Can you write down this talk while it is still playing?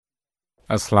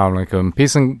Assalamu alaikum.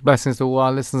 Peace and blessings to all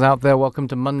our listeners out there. Welcome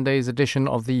to Monday's edition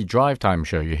of the Drive Time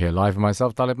Show. You're here live with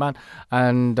myself, Talib Man,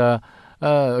 and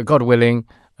God willing,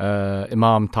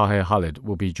 Imam Tahir Khalid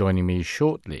will be joining me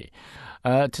shortly.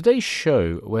 Today's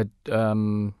show, we're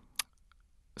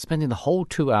spending the whole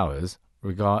 2 hours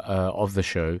of the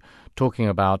show talking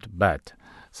about Bet.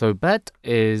 So Bet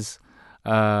is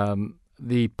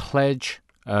the pledge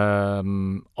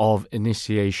of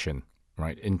initiation,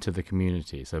 right, into the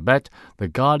community. So Bet, the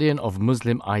guardian of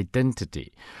Muslim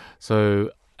identity.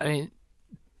 So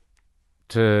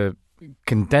to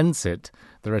condense it,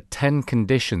 there are 10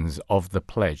 conditions of the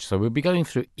pledge. So we'll be going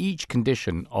through each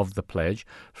condition of the pledge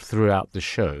throughout the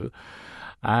show.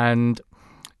 And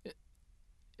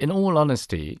in all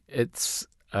honesty, it's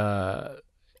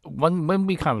when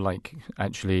we kind of like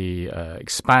actually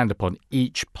expand upon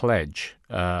each pledge,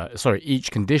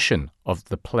 each condition of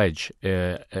the pledge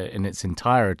in its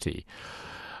entirety,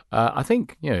 I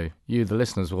think, you, the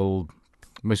listeners, will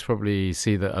most probably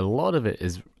see that a lot of it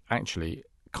is actually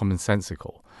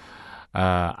commonsensical.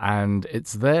 And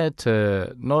it's there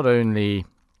to not only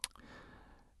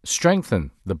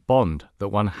strengthen the bond that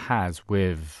one has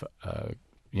with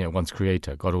one's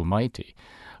creator, God Almighty,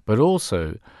 but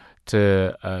also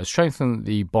to strengthen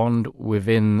the bond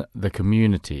within the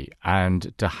community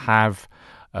and to have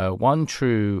one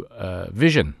true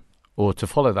vision, or to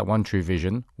follow that one true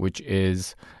vision, which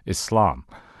is Islam.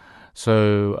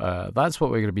 So that's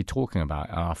what we're going to be talking about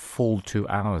in our full 2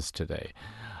 hours today.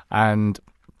 And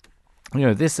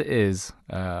this is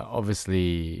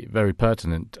obviously very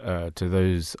pertinent to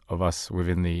those of us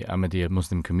within the Ahmadiyya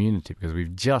Muslim community, because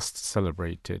we've just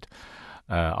celebrated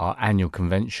our annual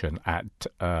convention at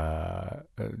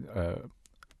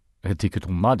Hadiqatul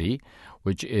Mahdi,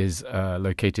 which is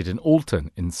located in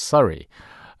Alton in Surrey.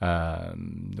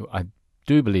 I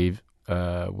do believe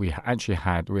we had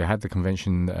the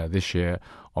convention this year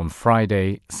on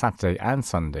Friday, Saturday, and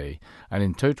Sunday, and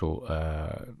in total,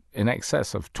 in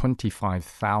excess of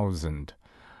 25,000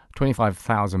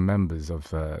 members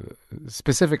of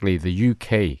specifically the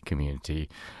UK community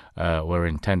were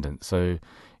in attendance. So,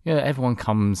 everyone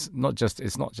comes.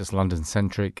 It's not just London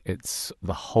centric. It's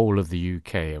the whole of the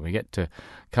UK, and we get to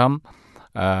come,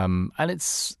 and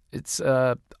it's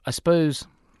I suppose,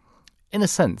 in a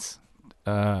sense,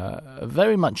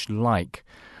 very much like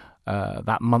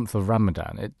that month of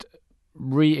Ramadan. It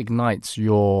reignites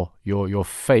your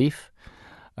faith,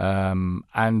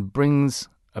 and brings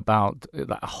about,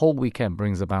 that whole weekend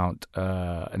brings about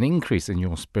an increase in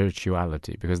your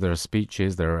spirituality, because there are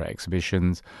speeches, there are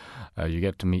exhibitions, you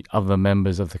get to meet other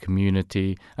members of the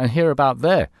community and hear about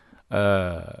their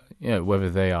whether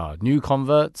they are new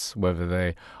converts, whether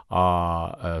they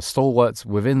are stalwarts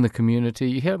within the community.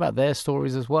 You hear about their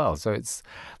stories as well. So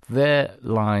there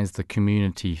lies the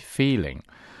community feeling.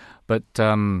 But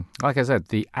like I said,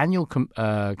 the annual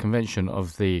convention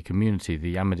of the community,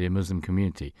 the Ahmadiyya Muslim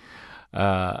community,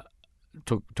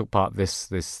 took part this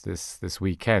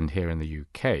weekend here in the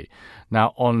UK.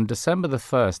 Now, on December the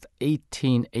 1st,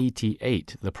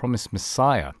 1888, the promised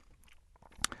Messiah,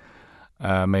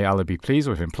 may Allah be pleased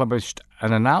with him, published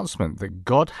an announcement that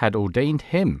God had ordained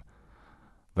him,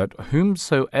 that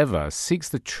whomsoever seeks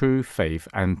the true faith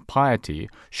and piety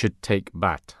should take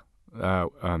Bat.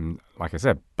 Like I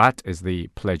said, Bat is the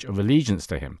pledge of allegiance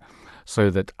to him, so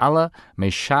that Allah may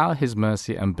shower his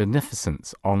mercy and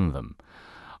beneficence on them.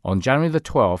 On January the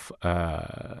 12th,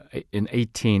 in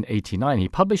 1889, he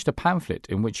published a pamphlet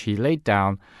in which he laid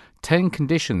down 10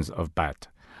 conditions of Bat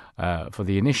for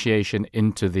the initiation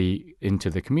into the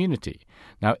community.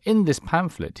 Now, in this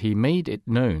pamphlet, he made it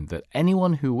known that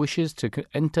anyone who wishes to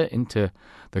enter into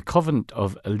the covenant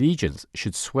of allegiance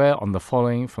should swear on the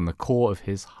following from the core of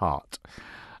his heart.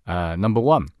 Number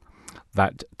 1,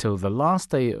 that till the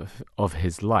last day of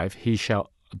his life he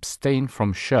shall abstain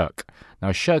from shirk.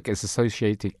 Now, shirk is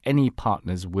associating any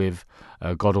partners with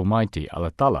God Almighty,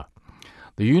 Allah Ta'ala.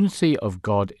 The unity of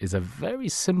God is a very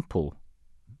simple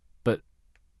but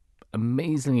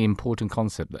amazingly important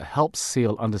concept that helps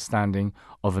seal understanding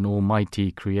of an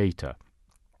almighty creator.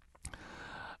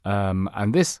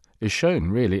 And this is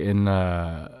shown really in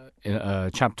a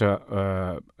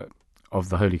chapter of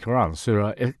the Holy Quran,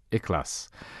 Surah Ikhlas.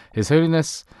 His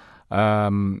Holiness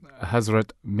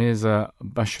Hazrat Mirza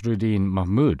Bashruddin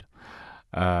Mahmud,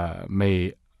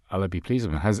 may Allah be pleased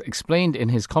with him, has explained in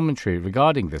his commentary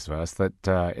regarding this verse that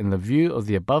in the view of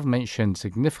the above-mentioned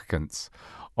significance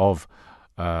of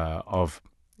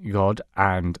God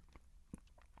and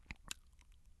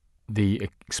the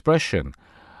expression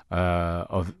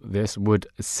of this would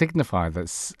signify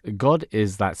that God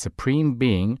is that supreme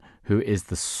being who is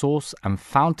the source and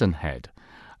fountainhead,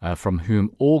 from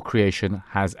whom all creation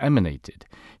has emanated.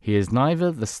 He is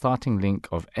neither the starting link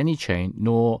of any chain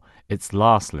nor its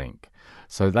last link.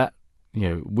 So that,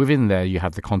 within there you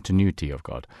have the continuity of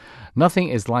God. Nothing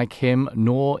is like him,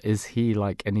 nor is he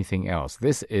like anything else.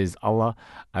 This is Allah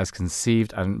as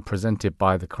conceived and presented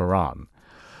by the Quran.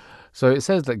 So it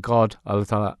says that God, Allah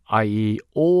Ta'ala, i.e.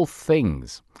 all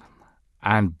things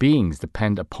and beings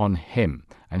depend upon him,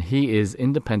 and he is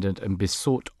independent and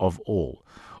besought of all.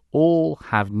 All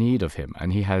have need of him,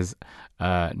 and he has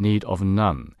need of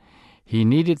none. He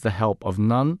needed the help of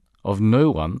no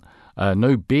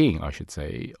being, I should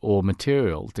say, or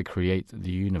material to create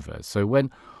the universe. So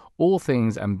when all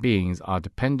things and beings are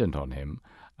dependent on him,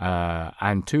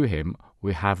 and to him,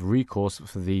 we have recourse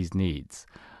for these needs,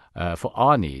 for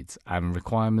our needs and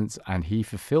requirements, and he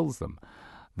fulfills them.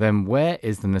 Then where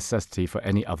is the necessity for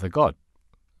any other God?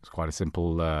 It's quite a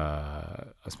simple,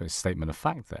 statement of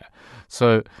fact there.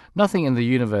 So nothing in the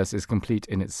universe is complete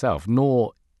in itself,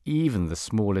 nor even the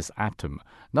smallest atom.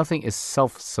 Nothing is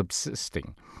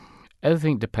self-subsisting.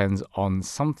 Everything depends on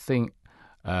something,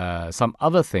 some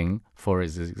other thing for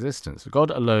its existence.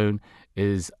 God alone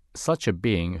is such a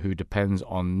being who depends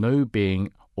on no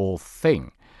being or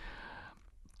thing.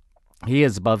 He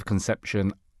is above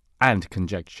conception and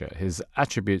conjecture. His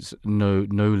attributes know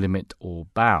no limit or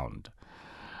bound.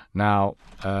 Now,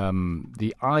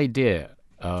 the idea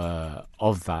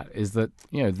of that is that,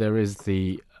 there is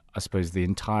the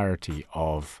entirety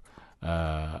of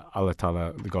Allah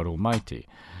Ta'ala, the God Almighty.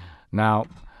 Now,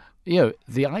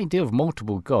 the idea of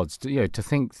multiple gods, to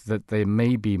think that there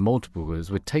may be multiple gods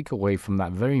would take away from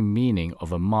that very meaning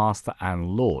of a master and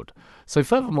lord. So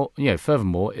furthermore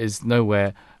is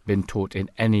nowhere been taught in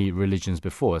any religions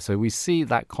before. So we see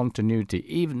that continuity,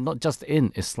 even not just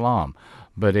in Islam,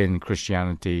 but in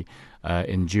Christianity,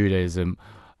 in Judaism,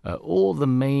 all the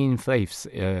main faiths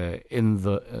in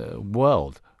the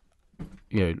world,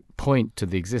 point to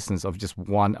the existence of just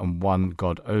one and one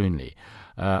God only.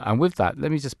 And with that,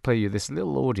 let me just play you this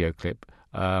little audio clip,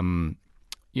 saying,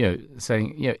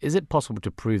 is it possible to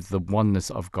prove the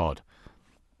oneness of God?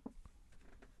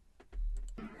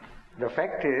 The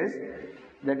fact is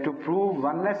that to prove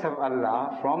oneness of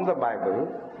Allah from the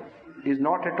Bible is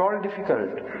not at all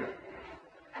difficult.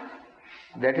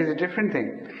 That is a different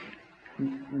thing.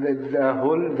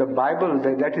 The Bible,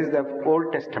 that is the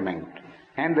Old Testament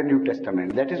and the New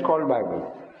Testament. That is called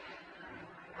Bible.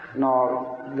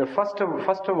 Now, first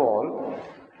of all,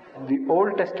 the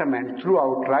Old Testament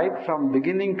throughout, right from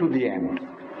beginning to the end,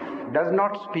 does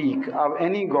not speak of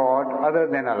any God other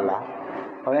than Allah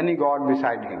or any God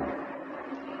beside him.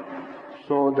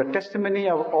 So the testimony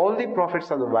of all the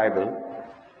prophets of the Bible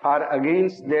are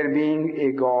against there being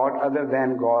a God other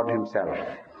than God himself,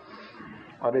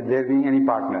 or there being any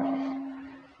partner.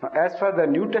 Now, as for the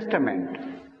New Testament,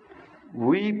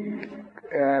 we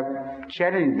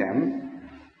challenge them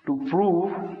to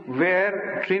prove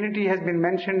where Trinity has been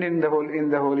mentioned in the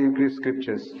Holy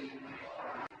Scriptures.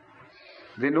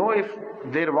 They know if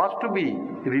there was to be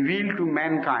revealed to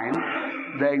mankind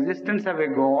the existence of a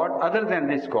God other than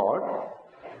this God,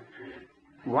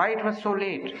 why it was so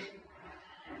late?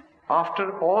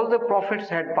 After all the prophets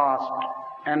had passed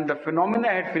and the phenomena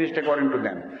had finished according to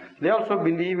them. They also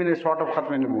believe in a sort of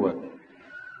Khatm Nubuwwat.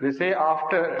 They say all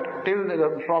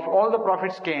the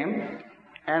prophets came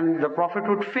and the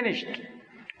prophethood finished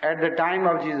at the time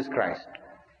of Jesus Christ.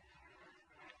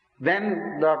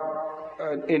 Then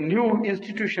a new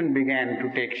institution began to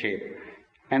take shape,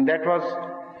 and that was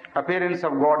appearance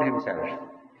of God himself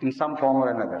in some form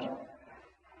or another.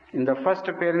 In the first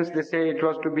appearance, they say it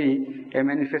was to be a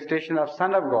manifestation of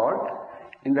Son of God.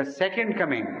 In the second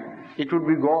coming, it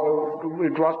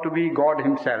was to be God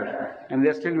himself, and they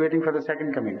are still waiting for the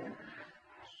second coming.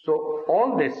 So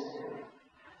all this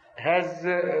has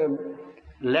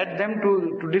led them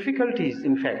to difficulties,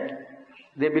 in fact.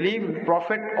 They believe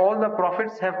all the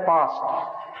prophets have passed,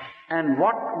 and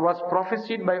what was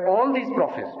prophesied by all these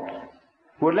prophets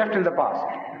who were left in the past,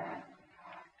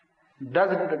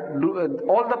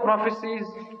 all the prophecies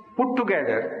put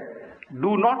together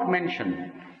do not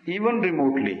mention, even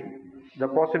remotely, the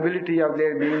possibility of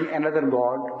there being another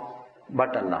God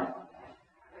but Allah.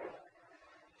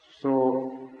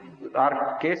 So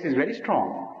our case is very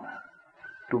strong.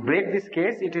 To break this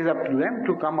case, it is up to them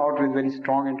to come out with very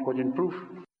strong and cogent proof.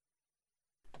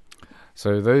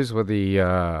 So those were the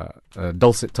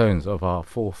dulcet tones of our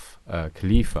fourth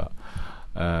Khalifa,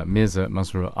 Mirza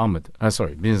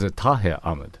Tahir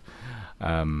Ahmad,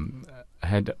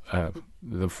 head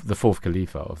the fourth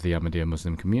Khalifa of the Ahmadiyya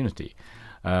Muslim community.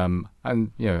 And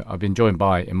I've been joined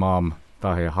by Imam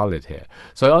Tahir Khalid here.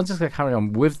 So I'm just going to carry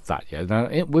on with that. Yeah. Now,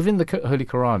 within the Holy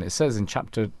Quran, it says in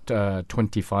chapter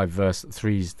 25, verse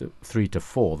 3 to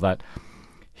 4, that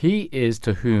He is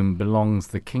to whom belongs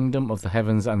the kingdom of the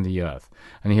heavens and the earth,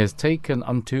 and He has taken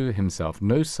unto Himself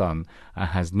no son, and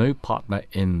has no partner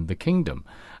in the kingdom,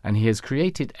 and He has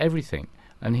created everything,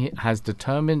 and He has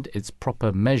determined its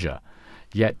proper measure.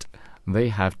 Yet they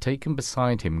have taken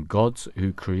beside Him gods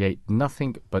who create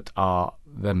nothing but are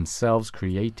themselves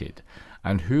created,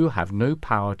 and who have no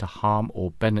power to harm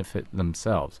or benefit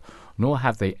themselves, nor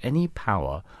have they any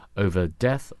power over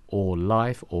death or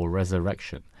life or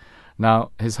resurrection.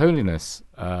 Now, His Holiness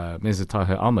Mirza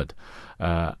Tahir Ahmad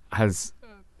has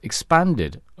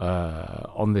expanded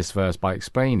on this verse by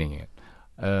explaining it.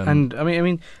 And I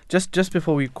mean, just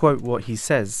before we quote what he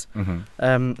says,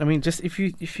 I mean, just if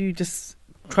you just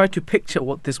try to picture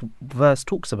what this verse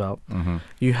talks about,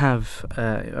 you have,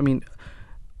 I mean,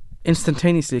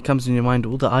 instantaneously it comes in your mind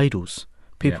all the idols,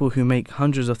 people who make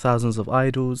hundreds of thousands of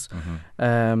idols,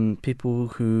 people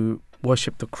who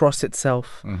worship the cross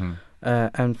itself,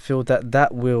 and feel that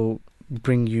will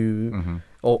bring you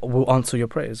or will answer your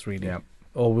prayers, really,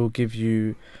 or will give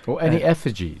you or any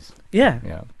effigies.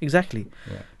 Yeah, exactly.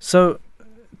 Yeah. So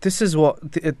this is what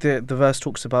the verse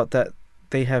talks about, that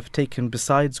they have taken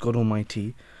besides God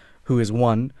Almighty, who is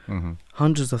one,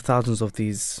 hundreds of thousands of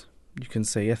these, you can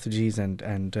say, effigies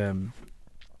and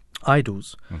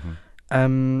idols,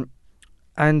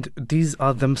 and these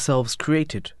are themselves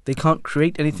created. They can't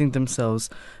create anything themselves,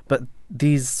 but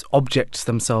these objects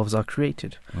themselves are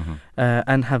created,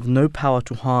 and have no power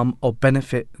to harm or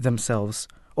benefit themselves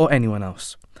or anyone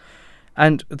else.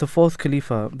 And the fourth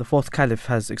caliph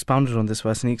has expounded on this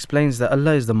verse, and he explains that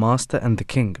Allah is the master and the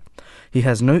king. He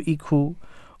has no equal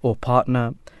or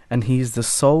partner, and He is the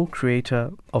sole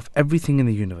creator of everything in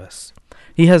the universe.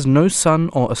 He has no son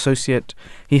or associate.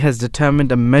 He has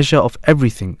determined a measure of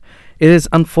everything. It is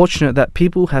unfortunate that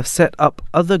people have set up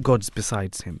other gods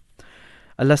besides Him.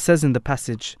 Allah says in the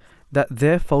passage that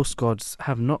their false gods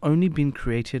have not only been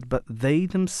created, but they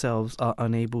themselves are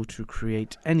unable to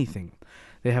create anything.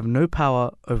 They have no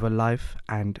power over life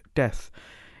and death.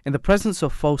 In the presence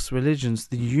of false religions,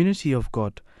 the unity of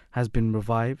God has been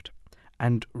revived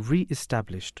and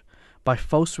re-established. By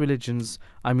false religions,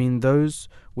 I mean those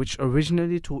which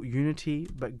originally taught unity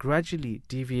but gradually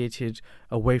deviated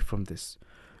away from this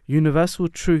universal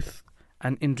truth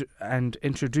and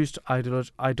introduced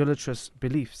idolatrous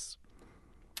beliefs.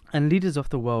 And leaders of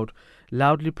the world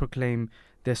loudly proclaim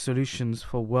their solutions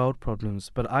for world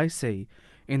problems, but I say,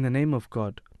 in the name of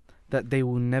God, that they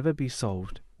will never be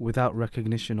solved without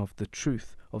recognition of the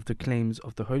truth of the claims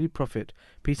of the Holy Prophet,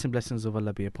 peace and blessings of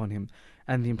Allah be upon him,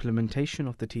 and the implementation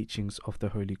of the teachings of the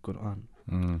Holy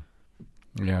Quran.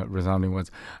 Yeah, resounding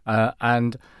words.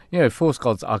 And, false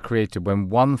gods are created when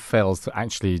one fails to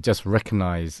actually just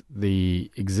recognize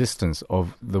the existence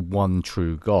of the one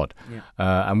true God.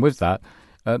 And with that,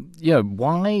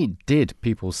 why did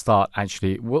people start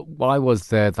actually, why was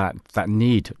there that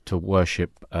need to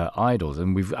worship idols?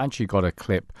 And we've actually got a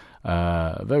clip,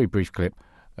 a very brief clip,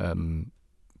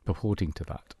 purporting to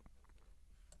that.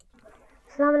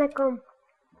 Assalamu alaikum.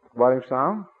 Wa alaikum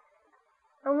salam.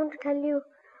 I want to tell you,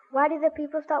 why did the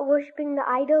people start worshipping the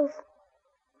idols?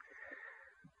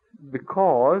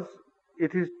 Because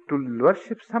it is to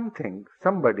worship something,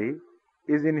 somebody,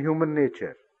 is in human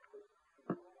nature.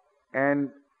 And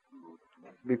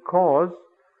because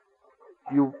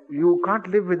you can't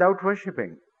live without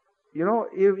worshipping.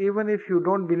 Even if you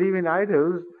don't believe in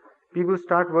idols, people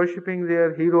start worshipping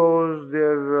their heroes,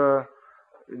 the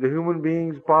human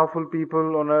beings, powerful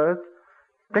people on earth,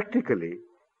 practically,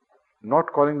 not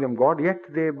calling them God, yet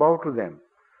they bow to them.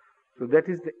 So that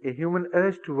is a human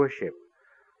urge to worship.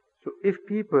 So if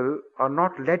people are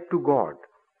not led to God,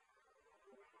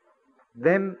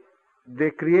 then they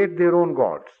create their own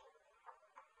gods.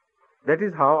 That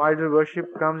is how idol worship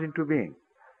comes into being.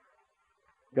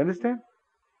 You understand?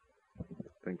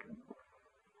 Thank you.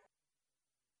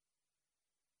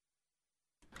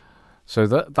 So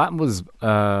that was,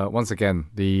 once again,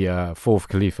 the fourth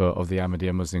Khalifa of the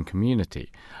Ahmadiyya Muslim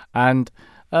community. And,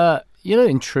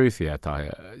 in truth,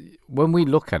 Tahir, when we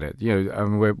look at it,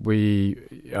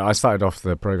 I started off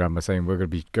the program by saying we're going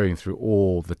to be going through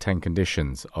all the 10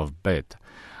 conditions of Bid.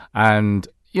 And,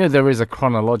 there is a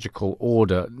chronological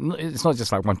order. It's not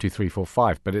just like 1, 2, 3, 4,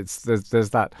 5, but there's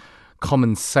that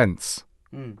common sense,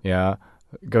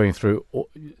 going through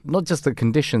not just the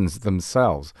conditions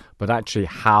themselves, but actually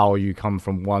how you come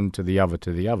from one to the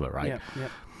other, right? Yeah.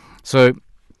 So,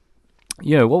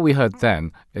 what we heard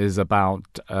then is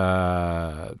about,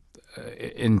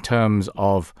 in terms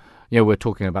of, we're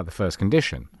talking about the first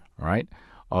condition, right,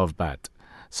 of Bat.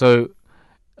 So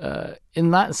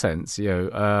in that sense,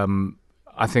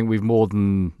 I think we've more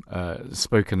than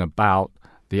spoken about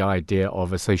the idea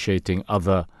of associating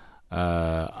other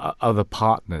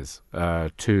partners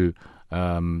to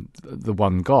the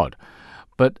one God.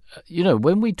 But,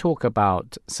 when we talk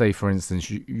about, say, for instance,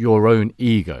 your own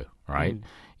ego, right,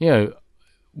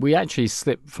 we actually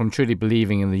slip from truly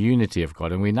believing in the unity of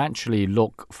God, and we naturally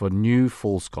look for new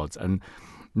false gods. And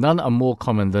none are more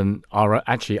common than our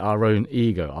own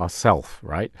ego, ourself,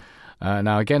 right?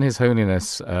 Now, again, His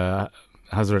Holiness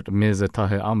Hazrat Mirza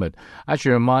Tahir Ahmad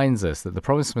actually reminds us that the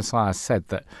promised Messiah said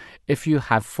that if you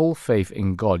have full faith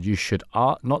in God, you should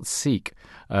not seek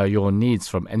your needs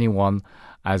from anyone,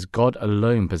 as God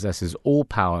alone possesses all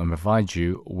power and provides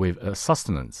you with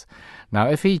sustenance. Now,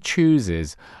 if He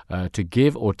chooses to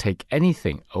give or take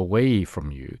anything away from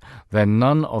you, then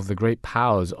none of the great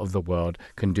powers of the world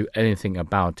can do anything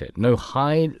about it. No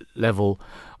high-level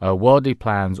worldly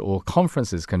plans or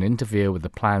conferences can interfere with the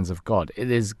plans of God. It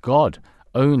is God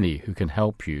only who can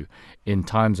help you in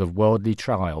times of worldly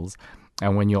trials,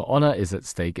 and when your honor is at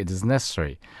stake, it is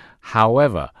necessary,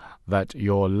 however, that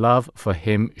your love for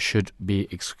Him should be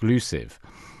exclusive.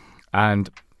 And,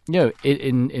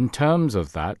 in terms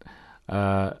of that,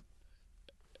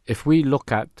 if we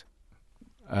look at,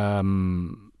 my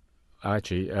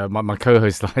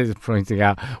co-host is pointing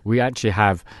out, we actually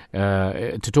have,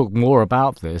 to talk more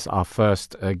about this, our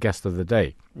first guest of the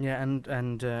day. Yeah,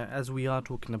 and as we are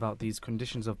talking about these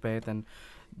conditions of Bayt and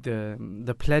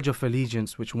the pledge of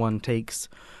allegiance which one takes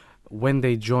when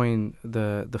they join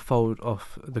the fold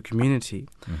of the community,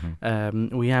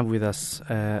 we have with us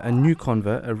a new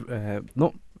convert,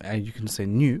 not you can say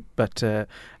new, but a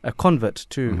convert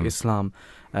to Islam,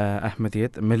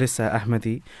 Ahmadiyyat, Melissa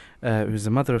Ahmadi, who's the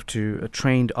mother of two, a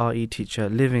trained RE teacher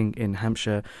living in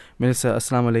Hampshire. Melissa,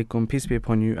 assalamu alaikum, peace be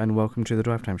upon you, and welcome to the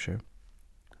Drive Time Show.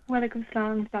 Walaikum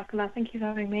salam, Barakallah. Thank you for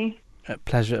having me. A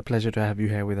pleasure to have you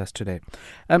here with us today.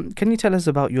 Can you tell us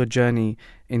about your journey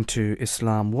into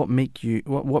Islam? What made you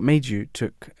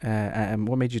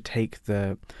take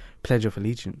the Pledge of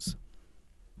Allegiance?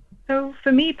 So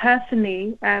for me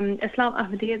personally, Islam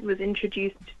Ahmadiyyat was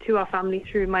introduced to our family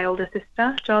through my older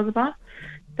sister, Jazaba.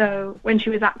 So when she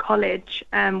was at college,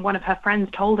 one of her friends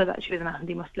told her that she was an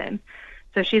Ahmadi Muslim.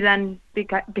 So she then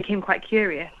became quite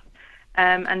curious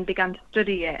and began to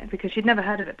study it because she'd never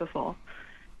heard of it before.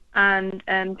 And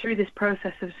through this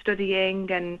process of studying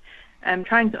and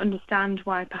trying to understand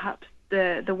why perhaps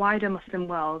the wider Muslim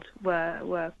world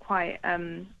were quite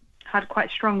had quite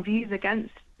strong views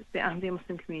against the Ahmadiyya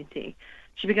Muslim community,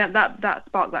 she began that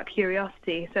sparked that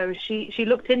curiosity. So she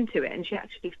looked into it, and she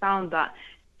actually found that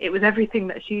it was everything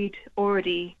that she'd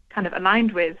already kind of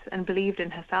aligned with and believed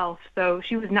in herself. So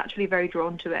she was naturally very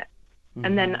drawn to it. Mm-hmm.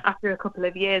 And then after a couple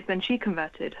of years, then she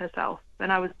converted herself.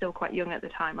 And I was still quite young at the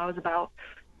time. I was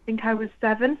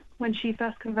 7 when she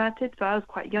first converted, so I was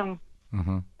quite young.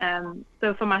 Mm-hmm.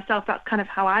 So for myself, that's kind of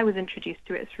how I was introduced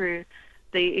to it, through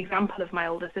the example of my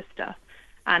older sister.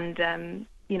 And,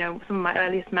 some of my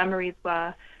earliest memories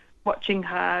were watching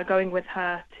her, going with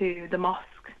her to the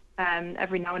mosque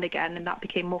every now and again, and that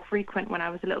became more frequent when I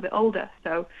was a little bit older.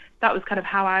 So that was kind of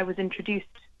how I was introduced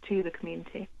to the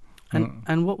community.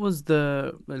 And what was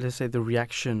the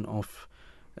reaction of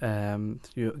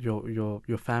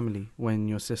your family when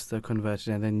your sister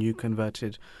converted and then you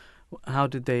converted? How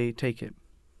did they take it?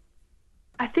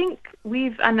 I think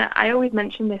and I always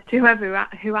mention this to whoever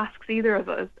who asks either of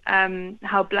us,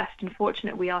 how blessed and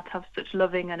fortunate we are to have such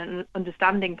loving and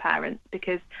understanding parents,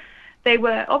 because they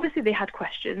had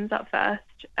questions at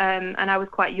first, and I was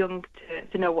quite young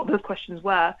to know what those questions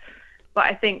were. But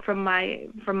I think from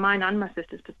mine and my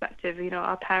sister's perspective,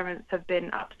 our parents have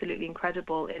been absolutely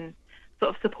incredible in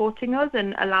sort of supporting us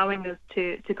and allowing us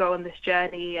to go on this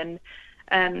journey. And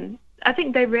I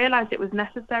think they realised it was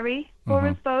necessary for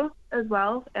us both as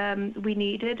well. We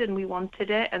needed and we wanted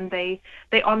it, and they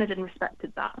honoured and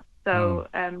respected that. So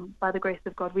by the grace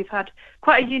of God, we've had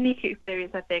quite a unique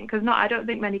experience, I think, because I don't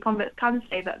think many converts can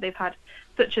say that they've had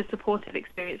such a supportive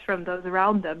experience from those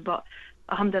around them. But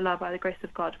alhamdulillah, by the grace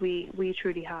of God, we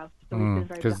truly have. So we've been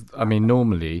very blessed. Because,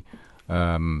 normally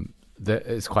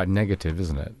it's quite negative,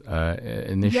 isn't it,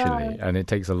 initially? Yeah. And it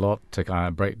takes a lot to kind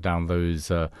of break down those,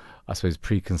 I suppose,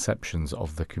 preconceptions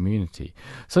of the community.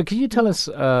 So can you tell us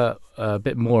a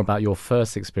bit more about your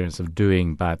first experience of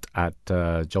doing Bat at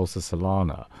Jalsa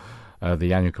Salana,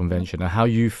 the annual convention, and how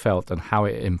you felt and how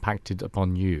it impacted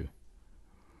upon you?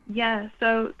 Yeah,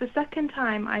 so the second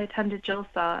time I attended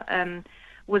Jalsa,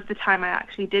 was the time I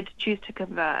actually did choose to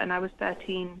convert, and I was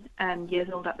 13 years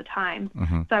old at the time.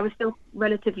 So I was still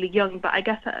relatively young, but I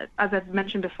guess as I've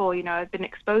mentioned before, I've been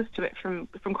exposed to it from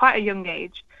quite a young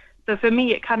age. So for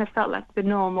me, it kind of felt like the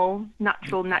normal,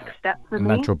 natural next step for me.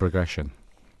 Natural progression.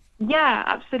 Yeah,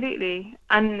 absolutely.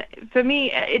 And for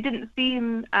me, it didn't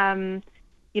seem,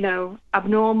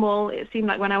 abnormal. It seemed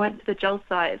like when I went to the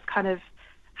Jalsa, it's kind of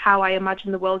how I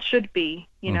imagine the world should be.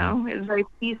 It was a very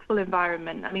peaceful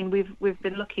environment. I mean, we've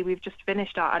been lucky. We've just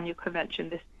finished our annual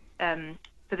convention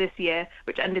for this year,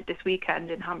 which ended this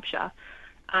weekend in Hampshire.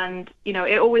 And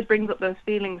it always brings up those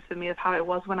feelings for me of how it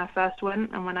was when I first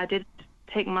went and when I did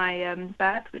take my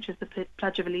birth, which is the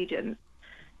Pledge of Allegiance.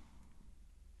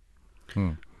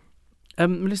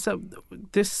 Melissa,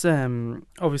 this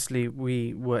obviously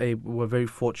we were very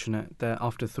fortunate that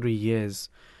after 3 years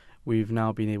we've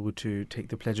now been able to take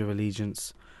the Pledge of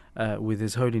Allegiance with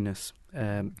His Holiness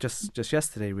just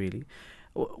yesterday, really.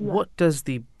 What does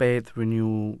the Bay'at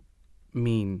renewal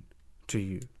mean to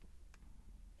you?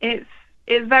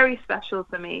 It's very special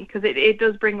for me because it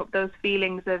does bring up those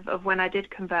feelings of when I did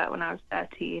convert when I was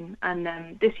 13, and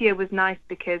this year was nice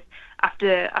because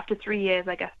after 3 years,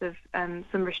 I guess, of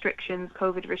some restrictions,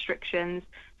 COVID restrictions,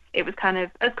 it was kind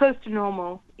of as close to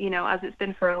normal, as it's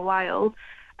been for a while.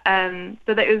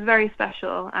 So that it was very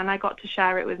special, and I got to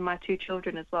share it with my 2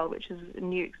 children as well, which is a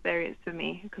new experience for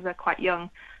me because they're quite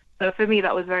young. So for me,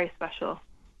 that was very special.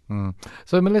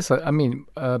 So Melissa, I mean,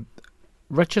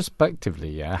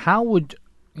 retrospectively, how would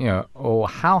or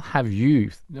how have you,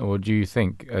 or do you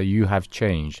think you have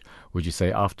changed, would you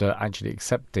say, after actually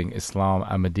accepting Islam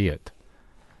Ahmadiyyat?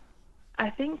 I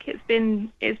think it's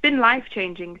been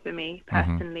life-changing for me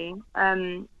personally.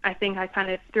 I think I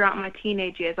kind of, throughout my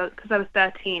teenage years, because I was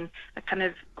 13, I kind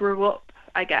of grew up,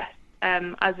 I guess,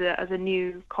 as a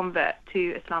new convert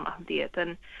to Islam Ahmadiyyat,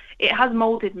 and it has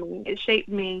molded me. It shaped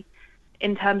me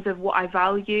in terms of what I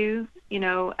value,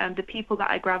 and the people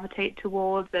that I gravitate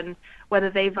towards, and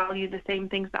whether they value the same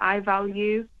things that I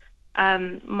value.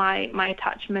 My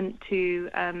attachment to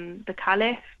the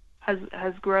Caliph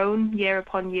has grown year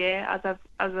upon year as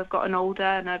I've gotten older,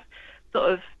 and I've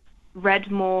sort of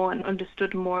read more and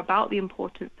understood more about the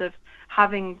importance of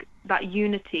having that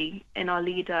unity in our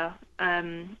leader,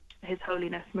 His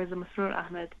Holiness Mirza Masroor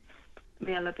Ahmad,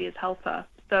 may Allah be his helper.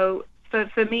 So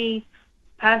for me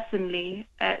personally,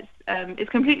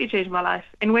 it's completely changed my life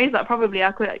in ways that probably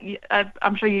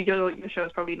I'm sure your show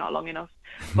is probably not long enough,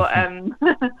 but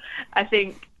I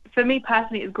think for me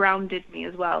personally, it's grounded me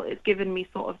as well. It's given me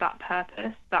sort of that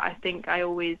purpose that I think I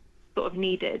always sort of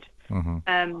needed,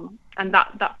 and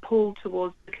that pull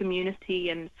towards the community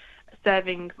and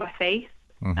serving my faith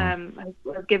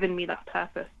has given me that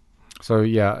purpose. So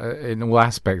in all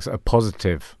aspects, a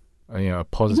positive kind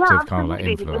of like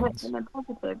influence. In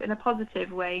a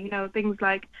positive way. Things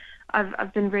like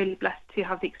I've been really blessed to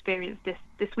have the experience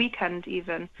this weekend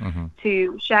even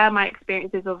to share my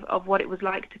experiences of what it was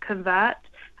like to convert.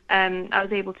 I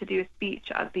was able to do a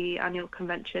speech at the annual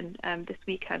convention this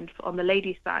weekend on the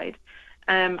ladies' side,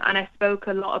 and I spoke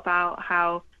a lot about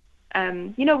how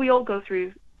we all go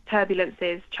through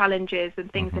turbulences, challenges,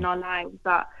 and things in our lives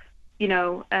that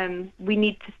we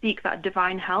need to seek that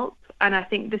divine help. And I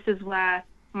think this is where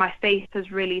my faith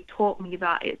has really taught me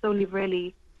that it's only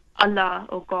really Allah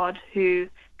or God who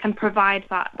can provide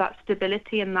that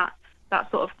stability and that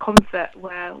sort of comfort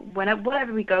where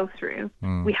whatever we go through,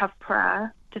 we have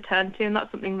prayer to turn to, and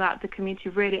that's something that the community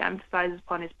really emphasizes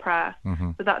upon is prayer.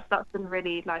 So that's been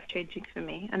really life-changing for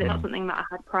me, and it's not something that I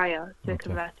had prior to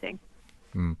converting.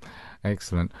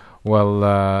 Excellent. Well,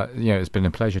 it's been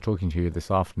a pleasure talking to you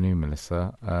this afternoon,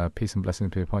 Melissa. Peace and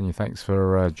blessings be upon you. Thanks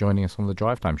for joining us on the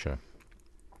Drive Time Show.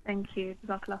 Thank you.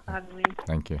 Jazakallah for having me.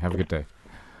 Thank you. Have a good day.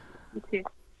 You too.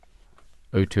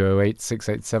 0208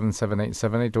 687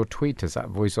 7878 or tweet us at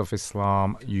Voice of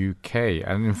Islam UK.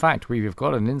 And in fact, we've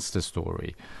got an Insta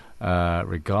story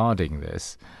regarding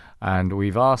this. And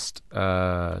we've asked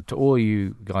to all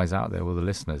you guys out there, all the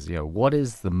listeners, what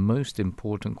is the most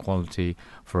important quality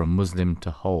for a Muslim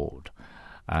to hold?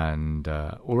 And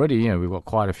already, we've got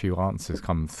quite a few answers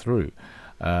come through.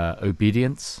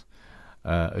 Obedience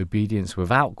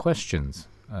without questions,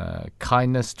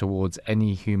 kindness towards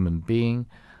any human being,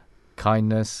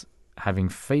 kindness, having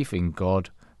faith in God,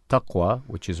 taqwa,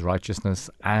 which is righteousness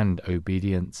and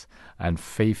obedience, and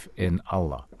faith in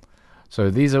Allah. So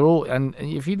these are all, and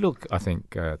if you look, I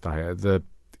think, Tahir, the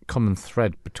common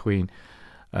thread between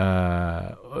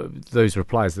those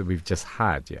replies that we've just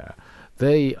had,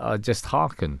 they are just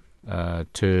hearken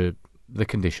to the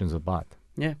conditions of Ba'ath.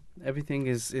 Yeah, everything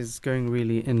is going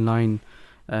really in line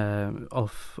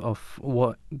of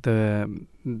what the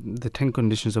 10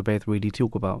 conditions of Bayt really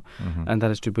talk about, and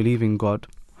that is to believe in God,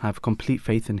 have complete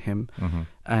faith in Him,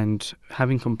 and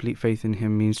having complete faith in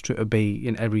Him means to obey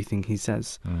in everything He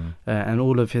says. And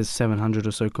all of His 700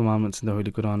 or so commandments in the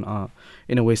Holy Quran are,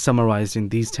 in a way, summarized in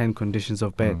these 10 conditions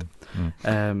of Bayt.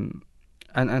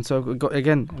 And so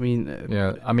again,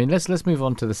 I mean, let's move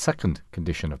on to the second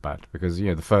condition of Bayt, because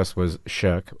the first was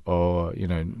shirk, or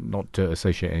not to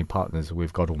associate any partners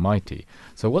with God Almighty.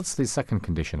 So what's the second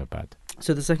condition of Bayt?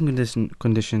 So the second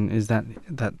condition is that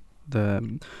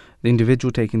the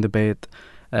individual taking the bayt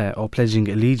or pledging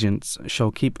allegiance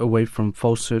shall keep away from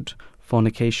falsehood,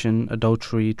 fornication,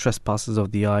 adultery, trespasses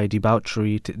of the eye,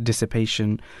 debauchery,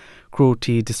 dissipation,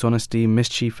 cruelty, dishonesty,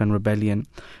 mischief and rebellion,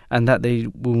 and that they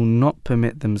will not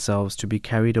permit themselves to be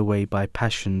carried away by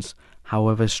passions,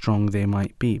 however strong they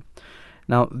might be.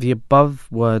 Now, the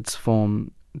above words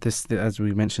form this, as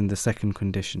we mentioned, the second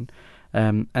condition.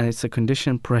 And it's a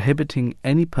condition prohibiting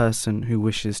any person who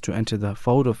wishes to enter the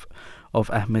fold of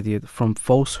Ahmadiyyat from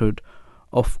falsehood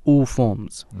of all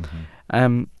forms.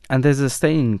 And there's a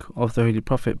saying of the Holy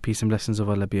Prophet, peace and blessings of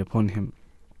Allah be upon him,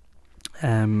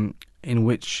 in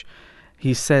which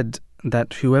he said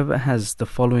that whoever has the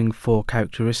following 4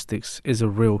 characteristics is a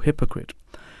real hypocrite,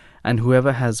 and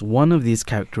whoever has one of these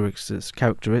characteristics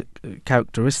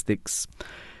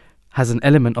has an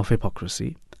element of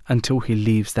hypocrisy until he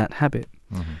leaves that habit.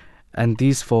 And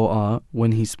these 4 are: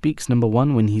 when he speaks, number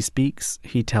 1, when he speaks,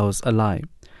 he tells a lie,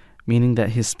 meaning that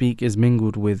his speak is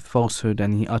mingled with falsehood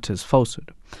and he utters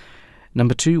falsehood.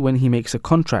 Number 2, when he makes a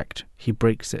contract, he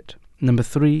breaks it. Number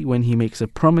 3, when he makes a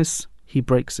promise, he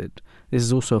breaks it. This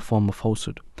is also a form of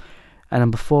falsehood. And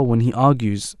number 4, when he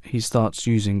argues, he starts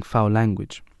using foul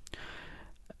language.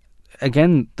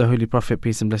 Again, the Holy Prophet,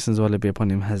 peace and blessings of Allah be upon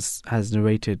him, has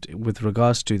narrated with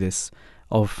regards to this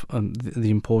of the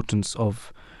importance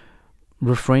of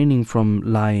refraining from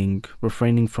lying,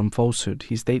 refraining from falsehood.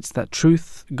 He states that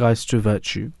truth guides to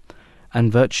virtue,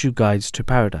 and virtue guides to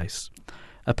paradise.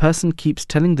 A person keeps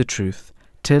telling the truth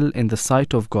till in the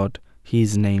sight of God he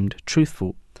is named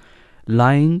truthful.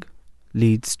 Lying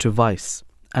leads to vice,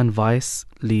 and vice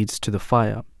leads to the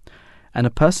fire. And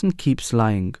a person keeps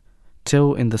lying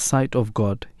till in the sight of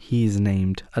God he is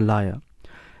named a liar.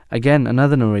 Again,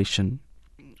 another narration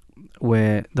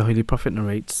where the Holy Prophet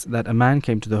narrates that a man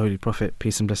came to the Holy Prophet,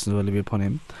 peace and blessings of Allah be upon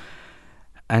him,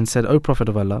 and said, "O Prophet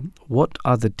of Allah, what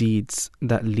are the deeds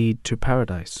that lead to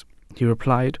paradise?" He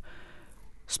replied,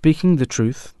 "Speaking the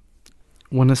truth.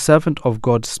 When a servant of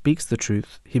God speaks the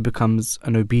truth, he becomes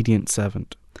an obedient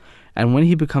servant. And when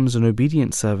he becomes an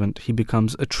obedient servant, he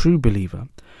becomes a true believer.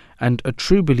 And a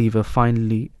true believer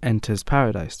finally enters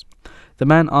paradise." The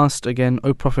man asked again,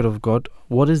 "O Prophet of God,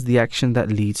 what is the action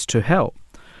that leads to hell?"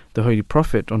 The Holy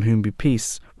Prophet, on whom be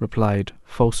peace, replied,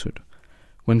 "Falsehood.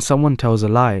 When someone tells a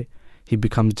lie, he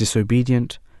becomes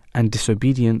disobedient, and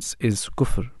disobedience is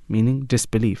kufr, meaning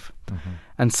disbelief.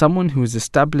 And someone who is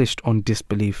established on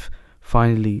disbelief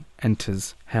finally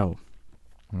enters hell."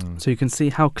 So you can see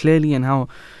how clearly and how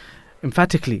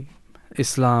emphatically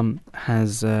Islam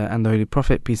has, and the Holy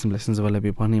Prophet, peace and blessings of Allah be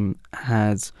upon him,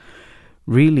 has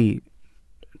really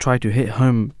tried to hit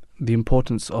home the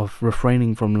importance of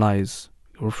refraining from lies,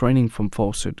 refraining from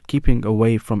falsehood, keeping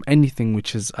away from anything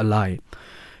which is a lie.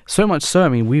 So much so, I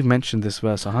mean, we've mentioned this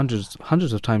verse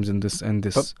hundreds of times in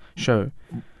this show.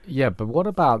 Yeah, but what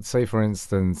about, say, for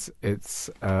instance, it's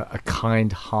a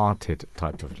kind-hearted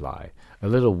type of lie, a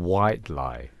little white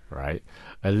lie, right?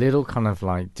 A little kind of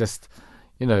like just,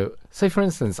 say, for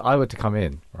instance, I were to come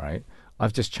in, right?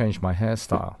 I've just changed my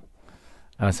hairstyle,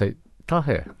 and I say,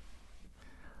 "Tahir,"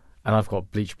 and I've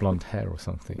got bleach blonde hair or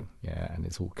something, yeah, and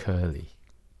it's all curly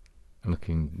and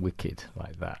looking wicked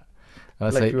like that. And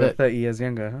I Like say, you were 30 years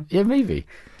younger, huh? Yeah, maybe.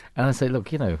 And I say,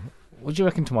 "Look, what do you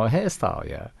reckon to my hairstyle,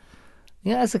 yeah?"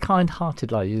 Yeah, as a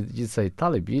kind-hearted lie, you'd say,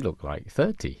 "Talib, you look like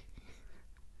 30.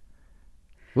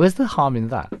 Where's the harm in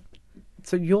that?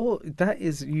 So that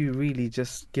is you really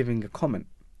just giving a comment.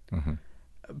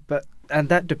 And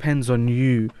that depends on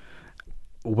you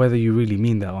whether you really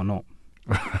mean that or not.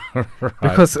 Right.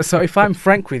 Because so if I'm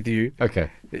frank with you, Okay.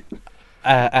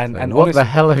 and What honestly, the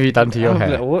hell have you done to your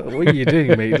hair? What are you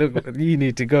doing, mate? Look, you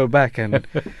need to go back and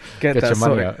get that your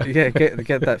money sorted. out. Yeah,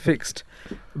 get that fixed.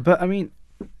 But I mean,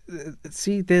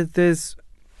 see, there's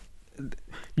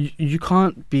you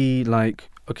can't be like,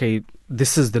 okay,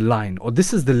 this is the line, or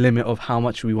this is the limit of how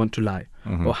much we want to lie,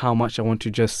 or how much I want to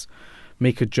just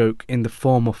make a joke in the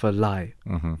form of a lie,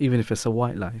 even if it's a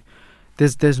white lie.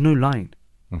 There's no line.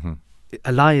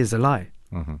 A lie is a lie.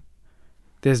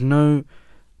 There's no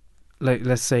like,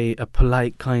 let's say, a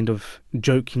polite kind of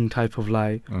joking type of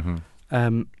lie,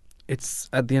 it's,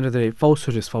 at the end of the day,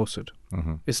 falsehood is falsehood.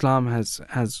 Islam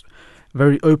has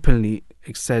very openly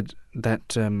said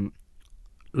that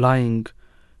lying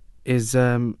is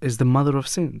the mother of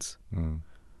sins.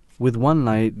 With one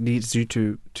lie, it leads you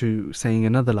to saying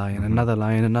another lie and another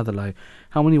lie and another lie.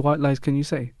 How many white lies can you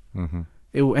say?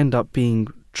 It will end up being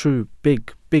true,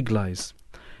 big lies.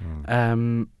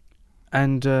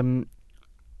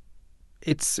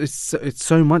 It's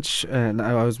so much.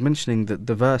 I was mentioning that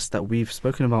the verse that we've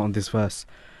spoken about on this verse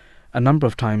a number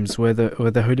of times, where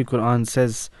the Holy Quran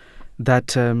says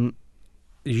that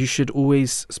you should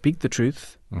always speak the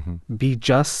truth, be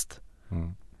just,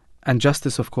 and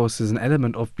justice, of course, is an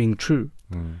element of being true,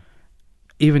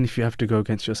 even if you have to go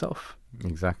against yourself.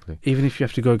 Exactly. Even if you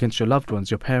have to go against your loved ones,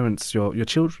 your parents, your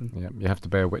children. Yeah, you have to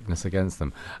bear witness against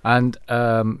them. And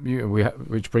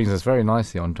which brings us very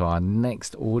nicely onto our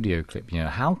next audio clip.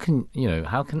 How can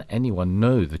anyone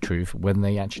know the truth when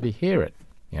they actually hear it?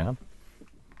 Yeah.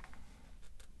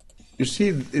 You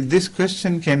see, this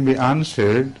question can be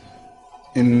answered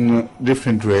in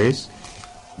different ways.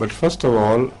 But first of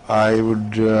all, I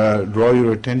would draw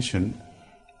your attention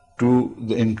to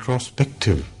the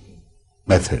introspective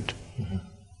method.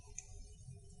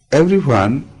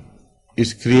 Everyone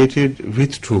is created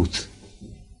with truth,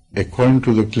 according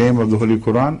to the claim of the Holy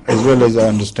Quran, as well as I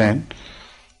understand,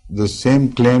 the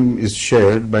same claim is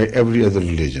shared by every other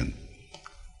religion.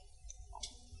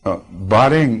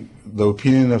 Barring the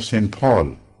opinion of St.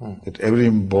 Paul, that every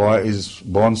boy is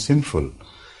born sinful,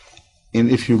 and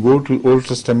if you go to Old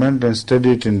Testament and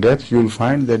study it in depth, you will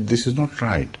find that this is not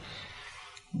right.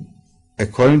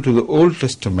 According to the Old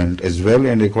Testament as well,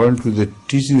 and according to the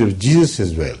teaching of Jesus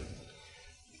as well,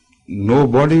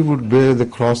 nobody would bear the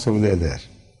cross of the other.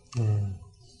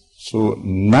 So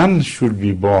none should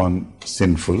be born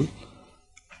sinful,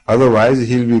 otherwise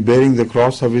he'll be bearing the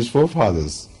cross of his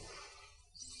forefathers.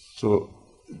 So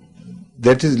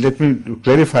that is, let me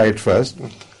clarify it first.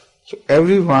 So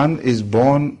everyone is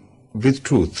born with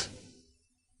truth.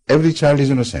 Every child is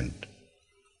innocent.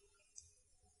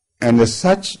 And as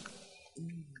such,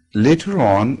 later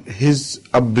on, his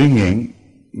upbringing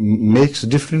makes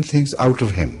different things out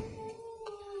of him.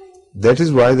 That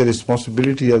is why the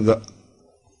responsibility of the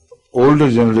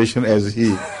older generation, as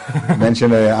he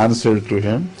mentioned, I answered to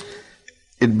him,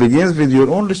 it begins with your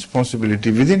own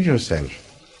responsibility within yourself.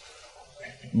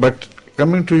 But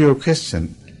coming to your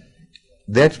question,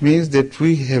 that means that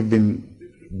we have been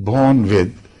born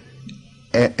with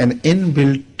an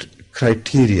inbuilt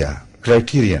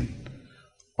criterion,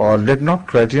 or not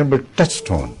criterion but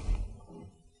touchstone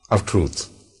of truth,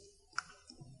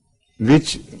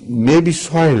 which may be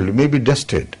soiled, may be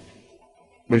dusted,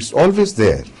 but it's always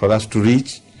there for us to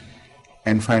reach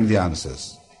and find the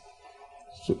answers.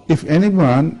 So if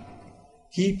anyone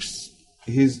keeps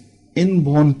his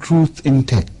inborn truth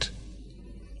intact,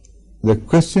 the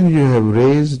question you have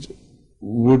raised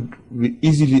would be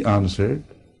easily answered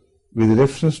with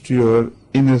reference to your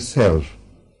inner self,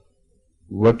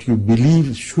 what you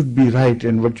believe should be right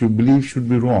and what you believe should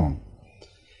be wrong.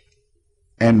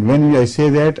 And when I say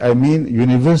that, I mean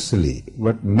universally,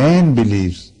 what man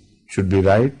believes should be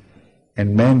right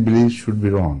and man believes should be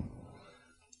wrong.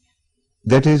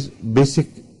 That is basic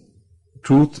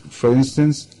truth. For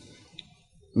instance,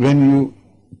 when you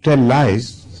tell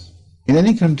lies in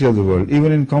any country of the world,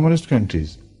 even in communist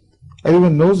countries,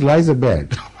 everyone knows lies are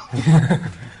bad.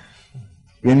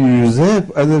 When you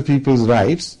usurp other people's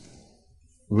rights,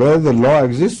 whether the law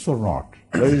exists or not,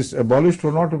 whether it's abolished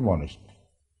or not abolished,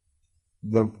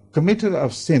 the committer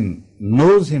of sin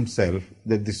knows himself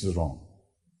that this is wrong.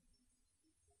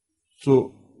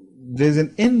 So there's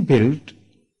an inbuilt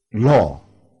law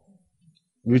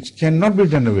which cannot be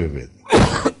done away with.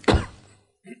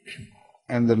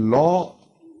 And the law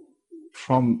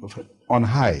from on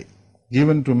high,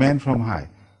 given to man from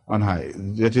on high,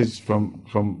 that is from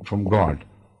God,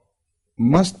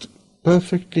 must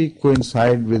perfectly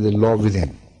coincide with the law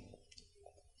within.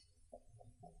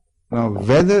 Now,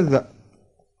 whether the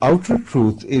outer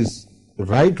truth is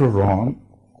right or wrong,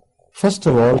 first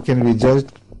of all, can be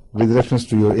judged with reference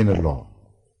to your inner law.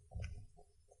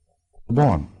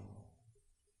 Born.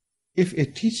 If a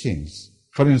teaching,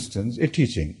 for instance, a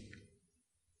teaching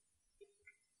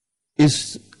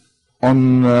is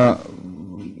on,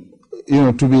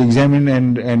 to be examined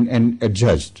and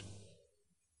judged.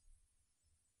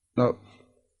 Now,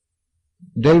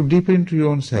 delve deeper into your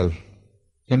own self,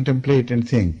 contemplate and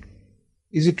think.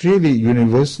 Is it really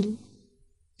universal?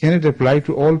 Can it apply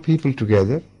to all people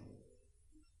together?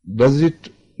 Does it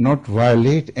not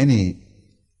violate any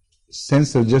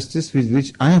sense of justice with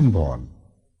which I am born.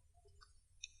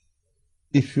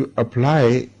 If you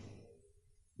apply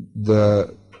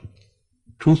the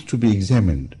truth to be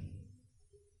examined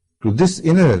to this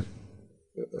inner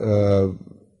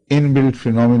inbuilt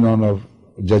phenomenon of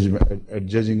judgment,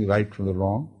 judging right from the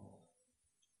wrong,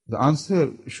 the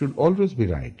answer should always be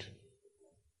right.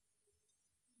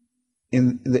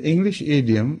 In the English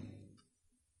idiom,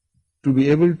 to be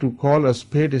able to call a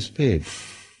spade is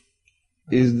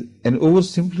an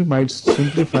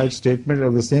oversimplified statement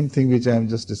of the same thing which I am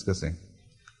just discussing.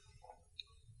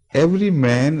 Every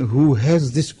man who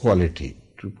has this quality,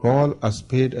 to call a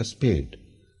spade,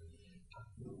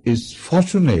 is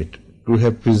fortunate to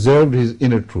have preserved his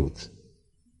inner truth.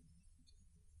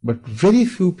 But very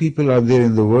few people are there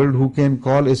in the world who can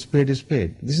call a spade.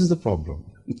 This is the problem.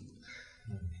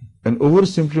 An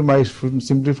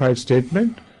oversimplified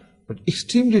statement, but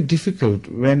extremely difficult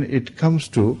when it comes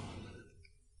to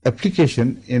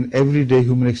application in everyday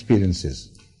human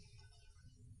experiences.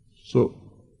 So,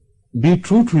 be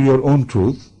true to your own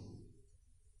truth,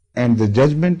 and the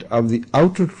judgment of the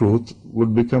outer truth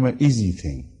would become an easy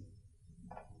thing.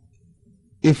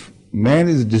 If man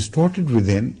is distorted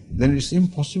within, then it's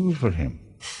impossible for him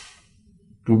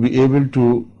to be able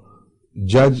to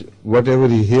judge whatever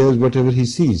he hears, whatever he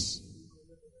sees.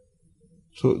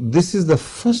 So this is the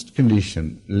first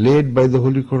condition laid by the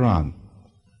Holy Quran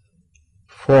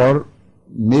for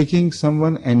making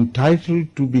someone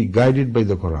entitled to be guided by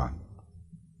the Quran.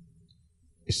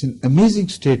 It's an amazing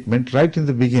statement right in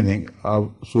the beginning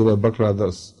of Surah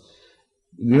Baqarah.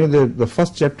 You know, the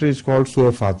first chapter is called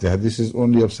Surah Fatiha. This is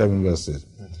only of 7 verses.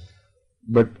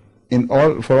 But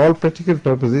for all practical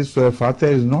purposes, Surah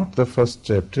Fatiha is not the first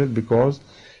chapter because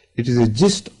it is a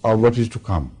gist of what is to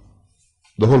come.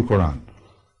 The whole Quran.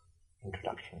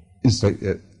 Introduction. It's like,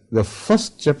 the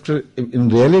first chapter in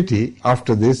reality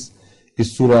after this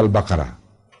is Surah Al-Baqarah,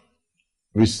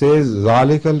 which says,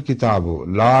 ذَلِكَ الْكِتَابُ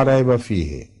لَا رَيْبَ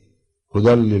فِيهِ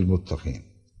هُدًى لِلْمُتَّقِينَ.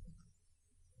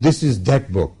 This is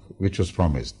that book which was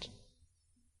promised.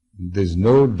 There is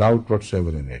no doubt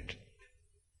whatsoever in it.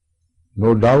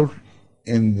 No doubt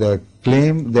in the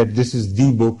claim that this is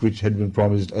the book which had been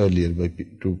promised earlier by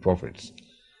 2 prophets.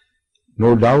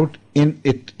 No doubt in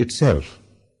it itself.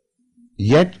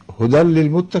 Yet, هُدًى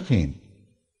لِلْمُتَّقِينَ.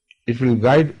 It will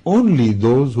guide only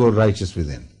those who are righteous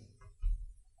within.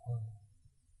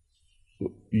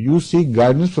 You seek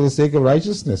guidance for the sake of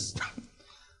righteousness.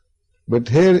 But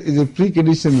here is a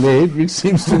precondition laid which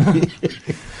seems to be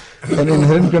an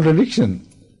inherent contradiction.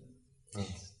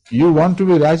 You want to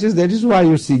be righteous, that is why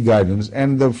you seek guidance.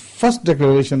 And the first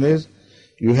declaration is,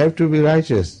 you have to be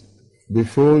righteous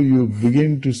before you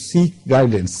begin to seek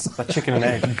guidance. A chicken and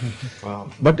egg. Wow.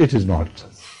 But it is not.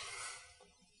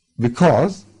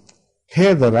 Because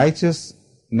here the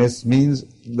righteousness means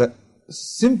the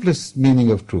simplest meaning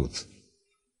of truth,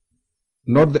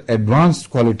 not the advanced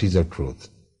qualities of truth.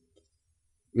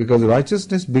 Because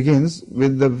righteousness begins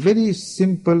with the very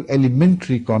simple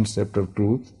elementary concept of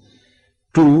truth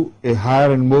to a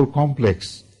higher and more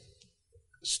complex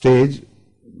stage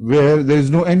where there is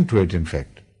no end to it, in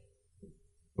fact.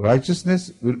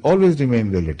 Righteousness will always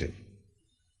remain relative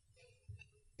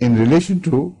in relation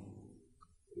to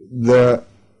the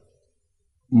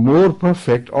more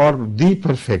perfect or the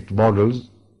perfect models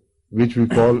which we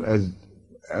call as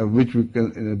which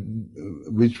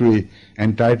we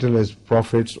entitle as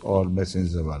prophets or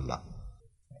messengers of Allah.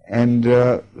 And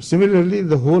similarly,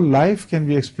 the whole life can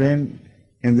be explained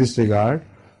in this regard,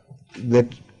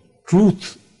 that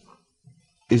truth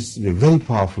is a very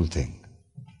powerful thing.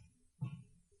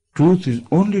 Truth is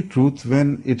only truth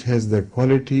when it has the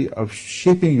quality of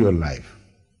shaping your life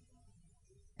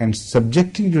and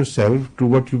subjecting yourself to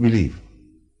what you believe.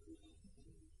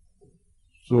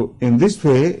 So in this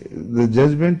way, the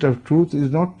judgment of truth is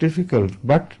not difficult,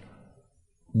 but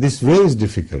this way is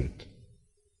difficult.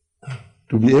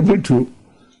 To be able to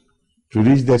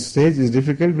reach that stage is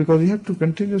difficult because you have to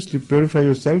continuously purify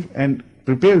yourself and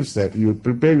prepare yourself. You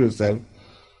prepare yourself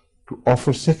to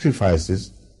offer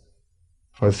sacrifices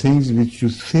for things which you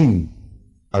think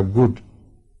are good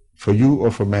for you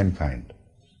or for mankind.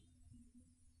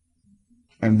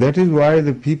 And that is why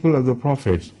the people of the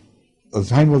prophets, at the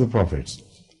time of the prophets,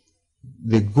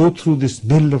 they go through this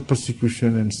mill of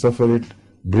persecution and suffer it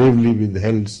bravely with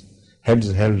heads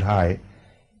held high,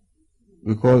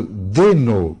 because they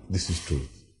know this is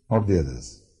truth, not the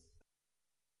others.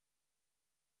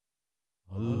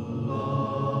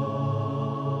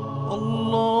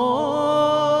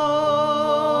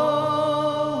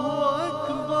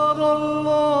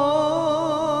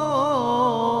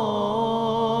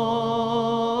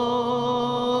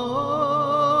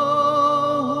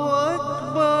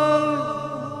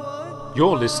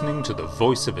 You're listening to the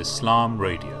Voice of Islam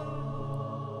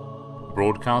Radio,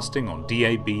 broadcasting on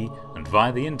DAB and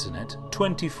via the internet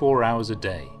 24 hours a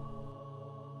day.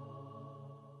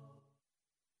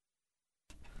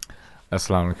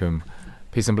 Assalamu alaikum.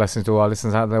 Peace and blessings to all our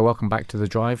listeners out there. Welcome back to the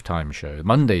Drive Time Show,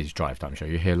 Monday's Drive Time Show.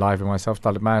 You're here live with myself,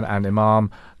 Talib Man, and Imam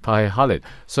Tahir Khalid.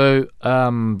 So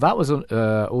that was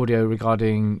audio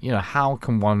regarding, how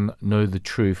can one know the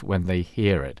truth when they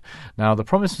hear it? Now, the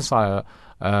promised Messiah,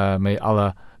 may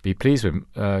Allah be pleased with him,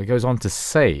 goes on to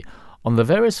say, on the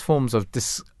various forms of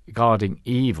discarding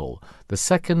evil, the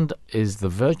second is the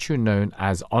virtue known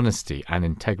as honesty and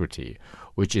integrity,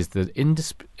 which is the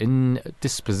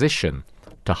indisposition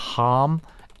to harm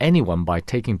anyone by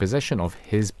taking possession of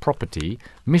his property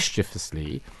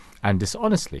mischievously and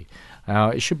dishonestly. Now,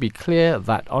 it should be clear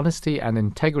that honesty and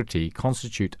integrity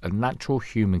constitute a natural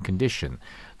human condition.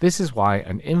 This is why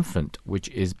an infant, which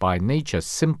is by nature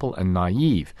simple and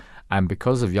naive, and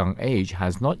because of young age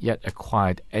has not yet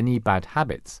acquired any bad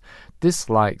habits,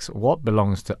 dislikes what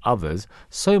belongs to others,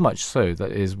 so much so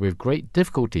that it is with great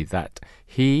difficulty that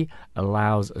he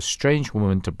allows a strange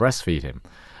woman to breastfeed him.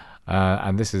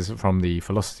 And this is from the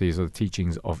philosophies or the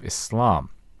teachings of Islam.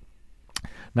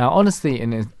 Now, honesty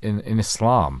in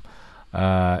Islam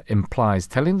implies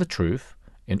telling the truth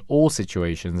in all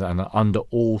situations and under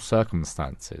all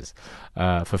circumstances,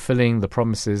 fulfilling the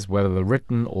promises, whether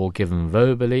written or given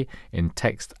verbally, in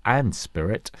text and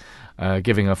spirit,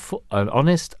 giving an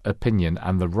honest opinion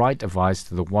and the right advice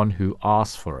to the one who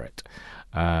asks for it,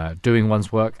 doing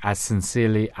one's work as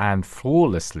sincerely and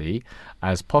flawlessly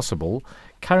as possible,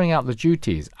 carrying out the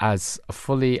duties as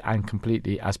fully and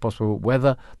completely as possible,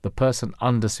 whether the person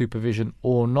under supervision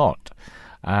or not.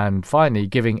 And finally,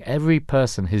 giving every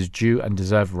person his due and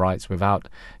deserved rights without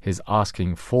his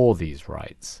asking for these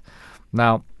rights.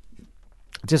 Now,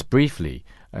 just briefly,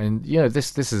 and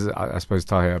this is, I suppose,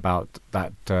 Tahir, about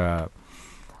that.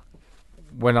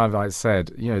 When I've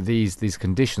said, these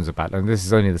conditions are bad, and this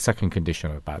is only the second condition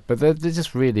of bad, but they're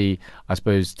just really, I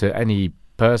suppose, to any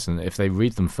person, if they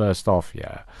read them first off,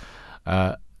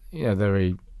 they're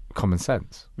very common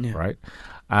sense, right?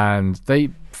 And they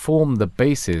form the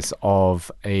basis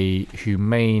of a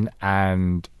humane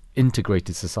and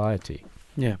integrated society.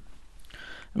 Yeah,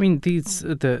 I mean,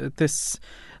 the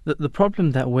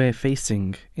problem that we're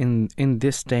facing in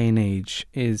this day and age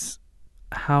is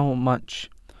how much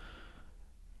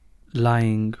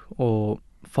lying or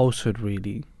falsehood,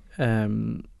 really,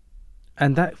 and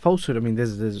that falsehood. I mean,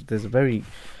 there's a very,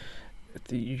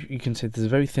 you can say there's a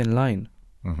very thin line,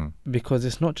 because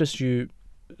it's not just you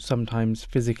sometimes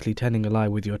physically telling a lie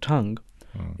with your tongue,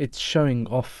 it's showing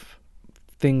off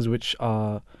things which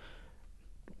are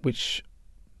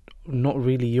not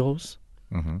really yours,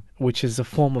 which is a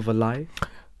form of a lie.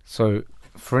 So,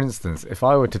 for instance, if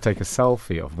I were to take a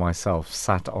selfie of myself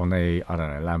sat on a, I don't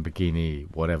know, Lamborghini,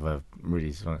 whatever,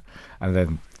 really, and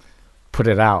then put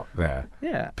it out there,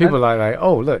 people are like,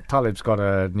 oh, look, Talib's got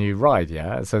a new ride,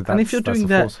 so that's, and if you're doing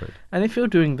that, falsehood. And if you're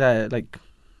doing that, like,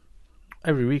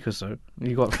 every week or so,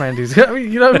 you got friends who's, I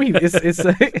mean, you know what I mean?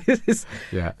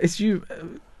 It's you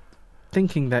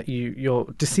thinking that you're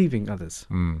deceiving others.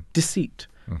 Deceit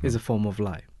is a form of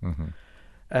lie.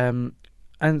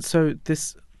 And so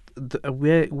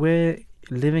we're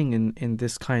living in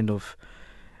this kind of,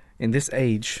 in this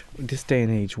age, this day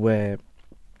and age, where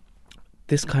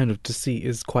this kind of deceit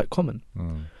is quite common,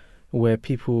 where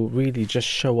people really just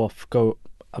show off, go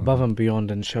above and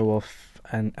beyond and show off.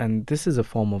 And this is a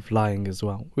form of lying as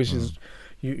well, which is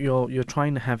you're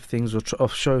trying to have things or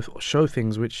show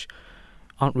things which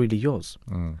aren't really yours,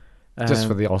 just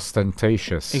for the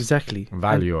ostentatious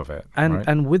value of it.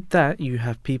 And with that, you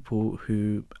have people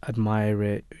who admire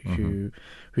it, who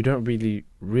don't really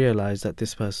realize that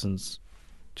this person's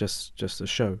just a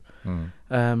show.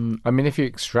 I mean, if you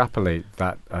extrapolate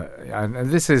that,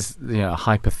 and this is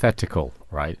hypothetical,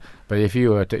 right? But if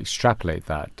you were to extrapolate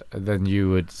that, then you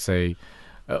would say,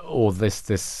 or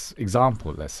this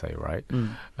example, let's say, right?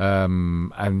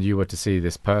 And you were to see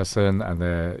this person, and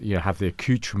have the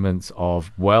accoutrements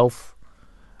of wealth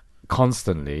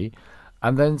constantly,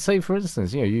 and then say, for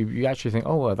instance, you actually think,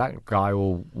 oh, well, that guy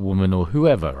or woman or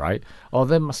whoever, right? Oh,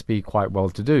 they must be quite well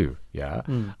to do,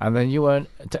 And then you weren't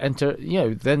to enter,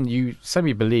 then you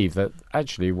semi-believe that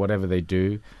actually whatever they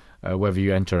do, whether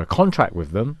you enter a contract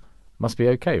with them, must be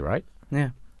okay, right? Yeah,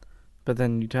 but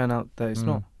then you turn out that it's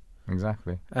not.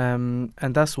 Exactly. And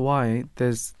that's why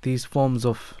there's these forms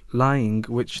of lying,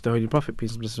 which the Holy Prophet,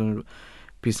 peace and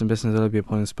blessings be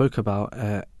upon him, spoke about.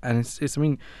 And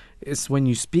it's when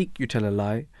you speak, you tell a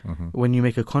lie. When you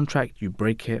make a contract, you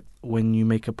break it. When you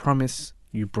make a promise,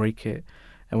 you break it.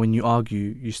 and when you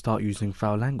argue, you start using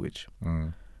foul language.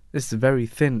 This is very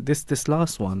thin. This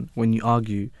last one, when you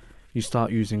argue, you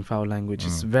start using foul language.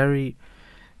 It's a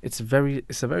very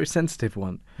sensitive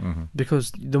one,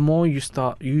 because the more you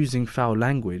start using foul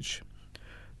language,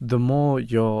 the more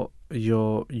you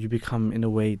become in a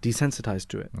way desensitized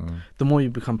to it. The more you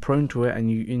become prone to it,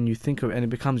 and you think of it, and it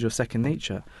becomes your second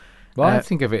nature. Well, I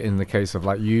think of it in the case of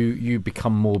like you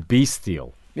become more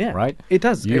bestial. Yeah, right. It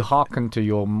does. You hearken to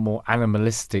your more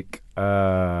animalistic,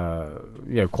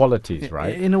 qualities,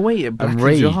 right? In a way, it blackens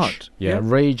rage, your heart.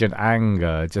 Rage and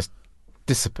anger just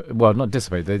dissipate. Well, not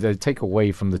dissipate. They take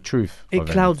away from the truth. It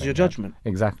clouds your judgment.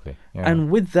 Exactly. Yeah.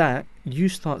 And with that, you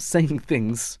start saying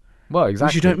things. Well, exactly.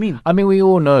 Which you don't mean. I mean, we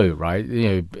all know, right?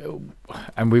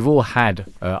 And we've all had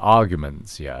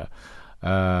arguments,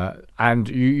 and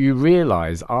you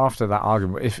realize after that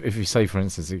argument, if you say, for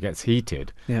instance, it gets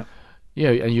heated,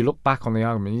 and you look back on the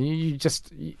argument,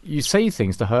 you say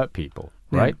things to hurt people,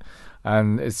 right?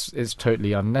 And it's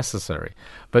totally unnecessary.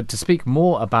 But to speak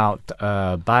more about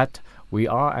Bad, we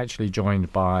are actually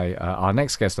joined by our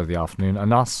next guest of the afternoon,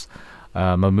 Anas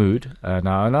Mahmood.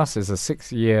 Now, Anas is a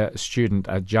 6-year student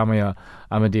at Jamia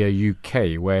Ahmadiyya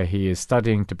UK, where he is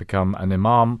studying to become an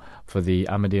imam for the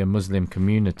Ahmadiyya Muslim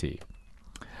community.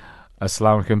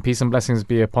 Assalamu alaikum. Peace and blessings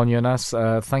be upon you, Anas.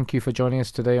 Thank you for joining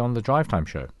us today on the Drive Time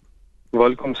Show.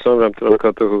 Walaikum assalam wa rahmatullahi wa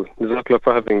barakatuhu. Jazakallah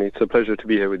for having me. It's a pleasure to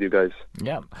be here with you guys.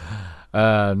 Yeah.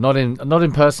 Not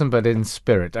in person, but in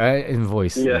spirit, in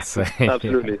voice. Yes, let's say.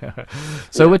 Absolutely.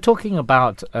 So we're talking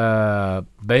about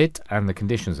Bayt and the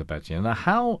conditions of Bayt. Now,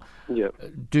 how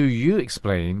do you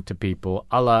explain to people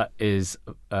Allah is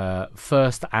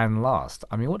first and last?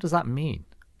 I mean, what does that mean?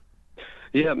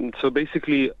 Yeah, so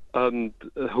basically, this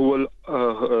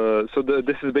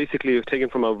is basically taken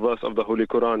from a verse of the Holy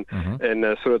Quran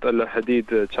in Surah Al-Hadid,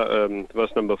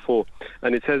 verse number 4.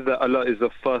 And it says that Allah is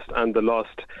the first and the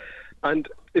last. And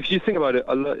if you think about it,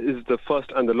 Allah is the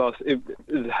first and the last. It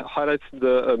highlights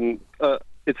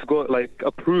it's got like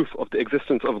a proof of the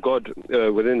existence of God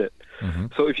within it.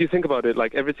 So if you think about it,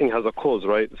 like everything has a cause,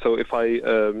 right? So if I,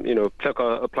 pluck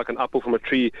an apple from a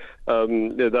tree,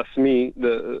 that's me.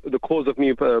 The cause of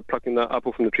me plucking that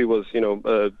apple from the tree was,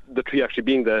 the tree actually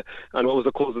being there. And what was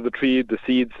the cause of the tree? The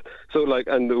seeds. So what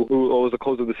was the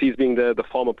cause of the seeds being there? The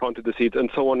farmer planted the seeds,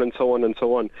 and so on and so on and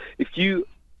so on. If you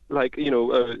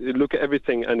look at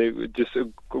everything and just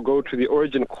go to the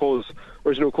original cause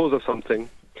of something,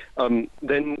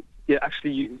 then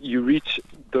you reach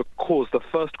the cause, the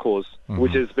first cause,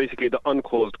 which is basically the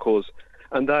uncaused cause,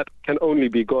 and that can only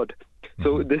be God.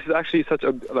 So this is actually such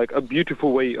a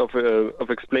beautiful way of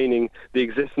explaining the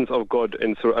existence of God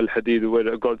in Surah Al-Hadid,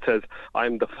 where God says, "I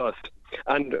am the first,"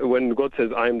 and when God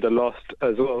says, "I am the last"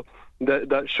 as well,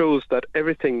 that shows that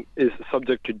everything is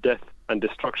subject to death and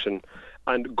destruction.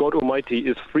 And God Almighty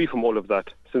is free from all of that.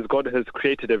 Since God has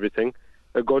created everything,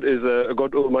 God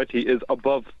Almighty is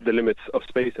above the limits of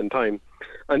space and time.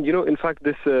 And in fact,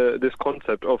 this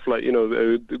concept of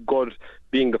God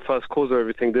being the first cause of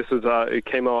everything, it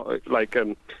came out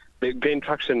it gained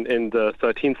traction in the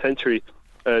 13th century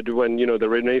when the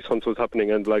Renaissance was happening,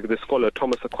 and this scholar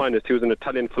Thomas Aquinas, he was an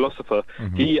Italian philosopher.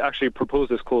 He actually proposed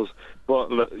this cause,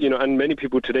 but and many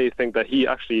people today think that he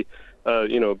actually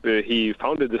he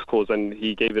founded this cause and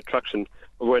he gave it traction,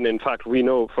 when in fact we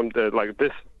know from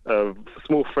this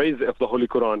small phrase of the Holy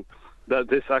Quran that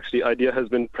this actually idea has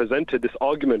been presented, this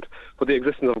argument for the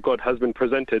existence of God has been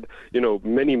presented,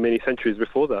 many centuries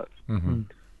before that. And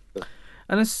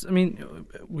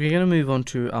we're going to move on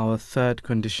to our third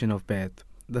condition of Bayt.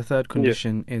 The third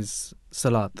condition is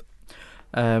Salat.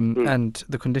 And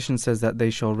the condition says that they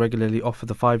shall regularly offer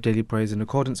the 5 daily prayers in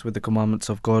accordance with the commandments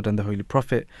of God and the Holy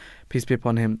Prophet, peace be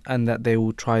upon him, and that they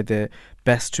will try their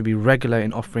best to be regular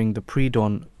in offering the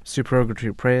pre-dawn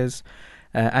supererogatory prayers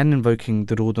and invoking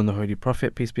the Durood on the Holy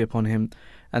Prophet, peace be upon him,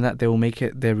 and that they will make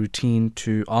it their routine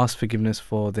to ask forgiveness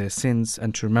for their sins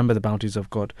and to remember the bounties of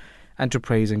God and to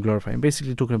praise and glorify him.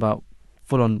 Basically talking about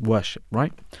full-on worship,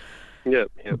 right? Yeah.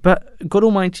 But God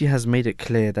Almighty has made it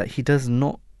clear that he does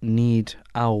not need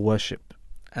our worship,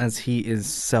 as he is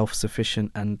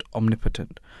self-sufficient and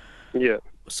omnipotent. Yeah.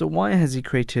 So why has he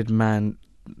created man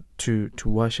to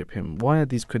worship him? Why are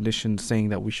these conditions saying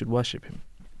that we should worship him?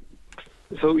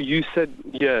 So you said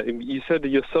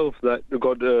yourself that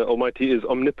God Almighty is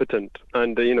omnipotent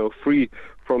and free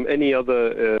from any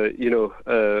other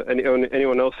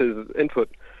anyone else's input.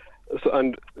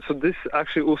 So this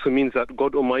actually also means that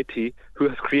God Almighty, who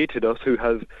has created us, who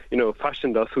has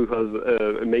fashioned us, who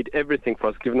has made everything for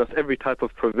us, given us every type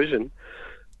of provision,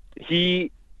 he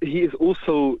is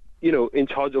also in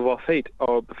charge of our fate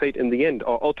in the end,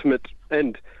 our ultimate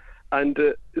end. And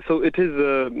so it is,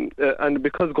 and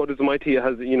because God Almighty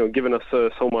has, given us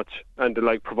so much and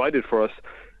like provided for us,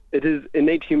 it is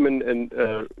innate human and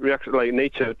reaction, like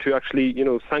nature, to actually,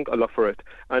 thank Allah for it.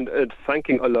 And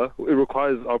thanking Allah, it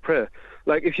requires our prayer.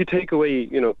 Like if you take away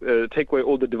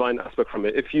all the divine aspect from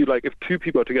it, if two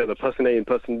people are together, person A and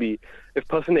person B, if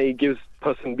person A gives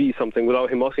person B something without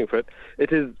him asking for it,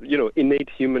 it is, innate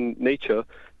human nature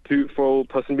for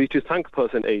person B to thank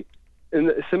person A. In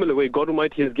a similar way, God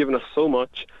Almighty has given us so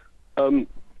much.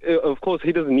 Of course,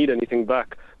 He doesn't need anything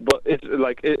back, but it's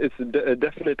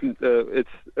definitely it's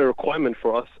a requirement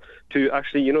for us to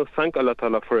actually, thank Allah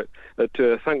Ta'ala for it,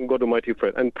 to thank God Almighty for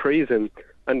it, and praise Him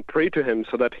and pray to Him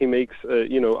so that He makes,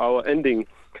 our ending,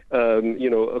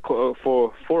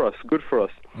 for us, good for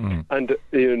us. And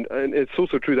it's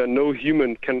also true that no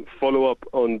human can follow up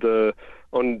on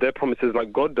their promises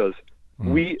like God does.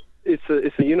 It's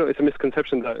a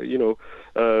misconception that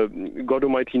God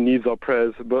Almighty needs our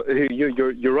prayers, but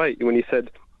you're right when He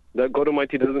said that God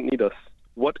Almighty doesn't need us.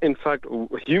 What in fact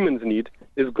humans need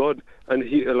is God, and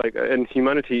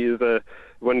humanity is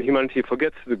when humanity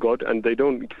forgets the God and they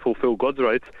don't fulfill God's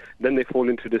rights, then they fall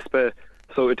into despair.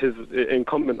 So it is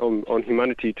incumbent on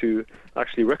humanity to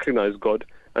actually recognize God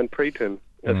and pray to Him,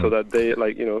 so that their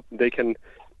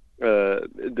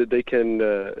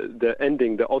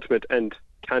ending, the ultimate end,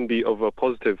 can be of a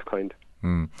positive kind.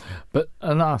 But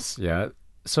Anas,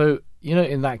 so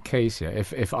in that case,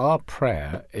 if our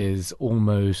prayer is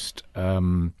almost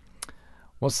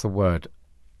what's the word,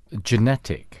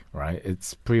 genetic, right?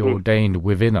 It's preordained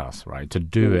within us, right, to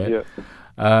do it.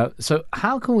 So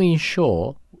how can we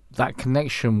ensure that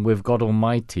connection with God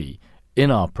Almighty in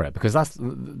our prayer? Because that's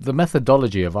the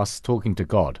methodology of us talking to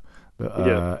God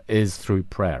is through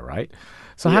prayer, right?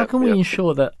 So how can we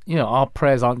ensure that our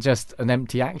prayers aren't just an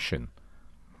empty action?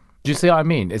 Do you see what I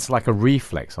mean? It's like a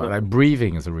reflex, like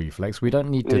breathing is a reflex. We don't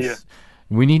need to.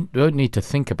 Don't need to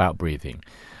think about breathing.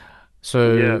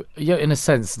 So in a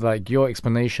sense, like your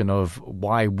explanation of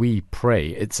why we pray,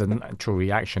 it's a natural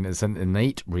reaction. It's an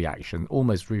innate reaction,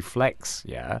 almost reflex.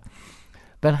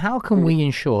 Then how can we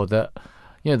ensure that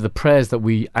the prayers that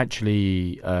we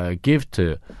actually give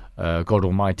to God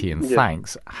Almighty in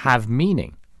thanks have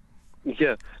meaning?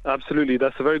 Yeah, absolutely.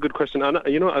 That's a very good question. And,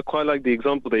 I quite like the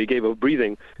example that you gave of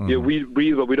breathing. We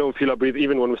breathe, but we don't feel our breathing.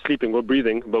 Even when we're sleeping, we're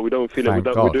breathing, but we don't feel it. We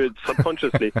do it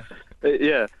subconsciously.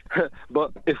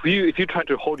 But if you try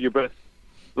to hold your breath,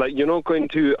 like you're not going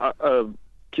to...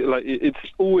 it's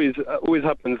always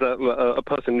happens that a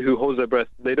person who holds their breath,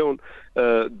 they don't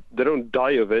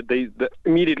die of it. They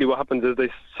immediately what happens is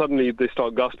they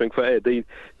start gasping for air. They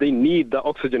need that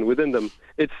oxygen within them.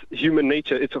 It's human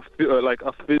nature. It's a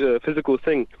physical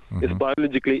thing. It's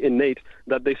biologically innate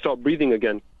that they start breathing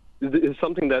again. It's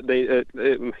something that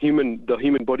the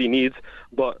human body needs,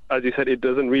 but as you said, it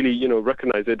doesn't really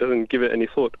recognize it. It doesn't give it any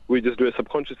thought. We just do it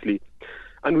subconsciously.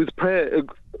 And with prayer,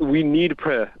 we need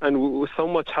prayer, and so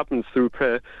much happens through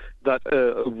prayer that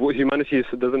humanity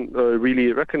doesn't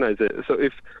really recognize it. So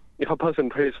if a person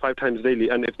prays 5 times daily,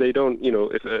 and if they don't,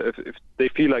 if they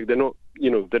feel like they're not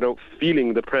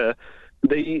feeling the prayer,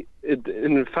 they're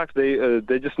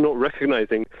just not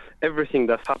recognizing everything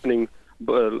that's happening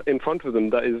in front of them.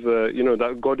 That is,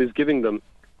 that God is giving them.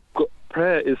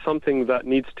 Prayer is something that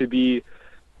needs to be.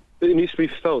 It needs to be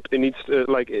felt. It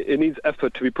needs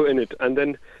effort to be put in it, and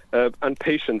then and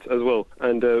patience as well.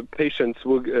 And patience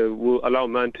will allow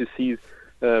man to see,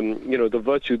 the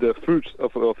virtue, the fruit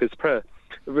of his prayer.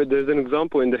 There's an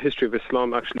example in the history of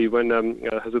Islam actually when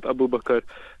Hazrat Abu Bakr,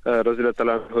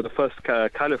 the first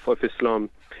caliph of Islam,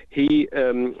 he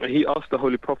asked the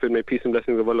Holy Prophet, may peace and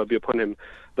blessings of Allah be upon him,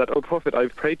 that, "O Prophet,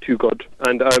 I've prayed to God,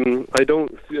 and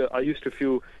I used to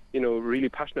feel really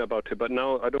passionate about it, but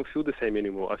now I don't feel the same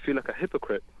anymore. I feel like a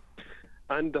hypocrite."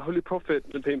 And the Holy Prophet,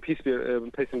 peace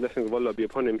and blessings of Allah be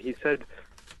upon him, he said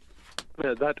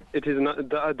that it is not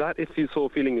that if his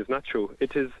sort of feeling is natural,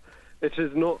 it is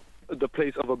not the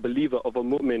place of a believer, of a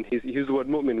mu'min. He used the word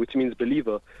mu'min, which means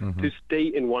believer, to stay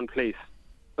in one place.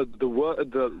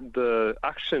 The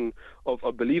action of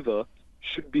a believer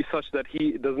should be such that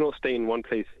he does not stay in one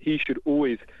place. He should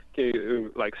always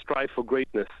strive for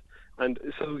greatness. And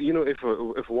so,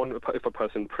 if a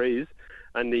person prays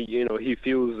and he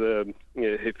feels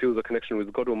a connection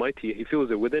with God Almighty, he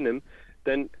feels it within him,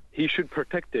 then he should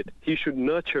protect it, he should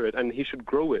nurture it, and he should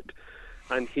grow it,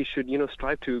 and he should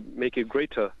strive to make it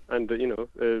greater and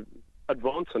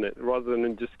advance on it rather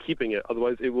than just keeping it.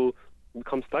 Otherwise, it will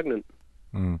become stagnant.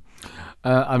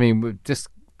 We're just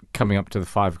coming up to the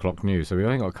 5 o'clock news, so we've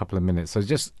only got a couple of minutes. So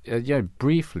just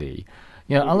briefly.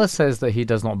 Allah says that He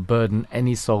does not burden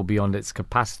any soul beyond its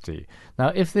capacity. Now,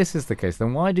 if this is the case,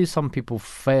 then why do some people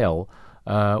fail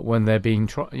when they're being,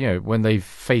 when they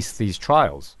face these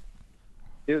trials?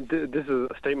 This is a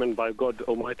statement by God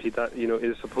Almighty that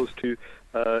is supposed to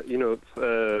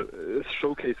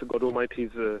showcase God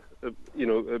Almighty's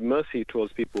mercy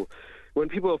towards people. When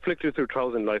people are afflicted through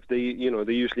trials in life, they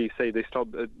usually say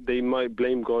they might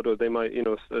blame God, or they might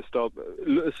start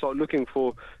looking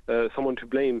for someone to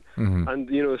blame, and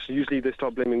usually they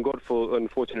start blaming God for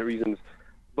unfortunate reasons.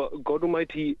 But God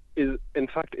Almighty is in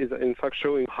fact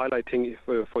highlighting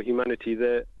for humanity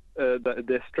their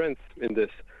strength in this.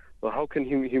 Well, how can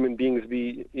human beings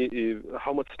be?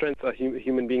 How much strength a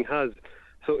human being has?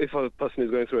 So if a person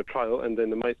is going through a trial, and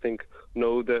then they might think,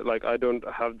 no, that I don't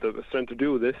have the strength to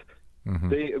do this.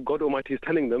 God Almighty is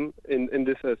telling them in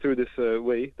this through this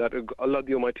way that Allah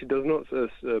the Almighty does not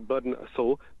burden a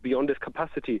soul beyond its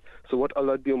capacity. So what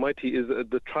Allah the Almighty is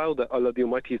the trial that Allah the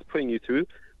Almighty is putting you through,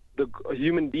 the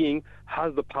human being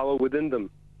has the power within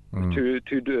them to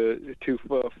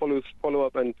follow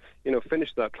up and finish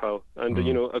that trial and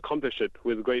accomplish it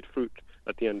with great fruit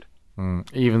at the end.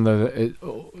 Even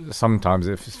though sometimes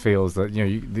it feels that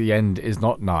the end is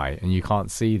not nigh and you can't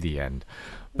see the end.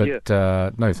 But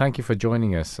no, thank you for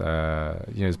joining us.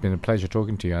 It's been a pleasure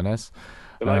talking to you, Anas.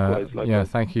 Likewise. Yeah,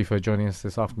 thank you for joining us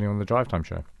this afternoon on the Drive Time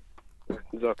Show.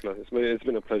 Exactly. It's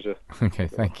been a pleasure. Okay,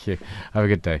 thank you. Have a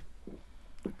good day.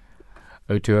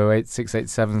 0208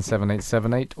 687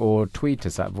 7878 or tweet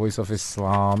us at Voice of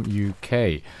Islam UK.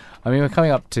 I mean, we're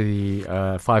coming up to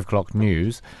the 5 o'clock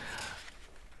news.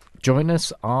 Join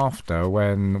us after,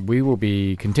 when we will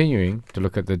be continuing to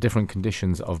look at the different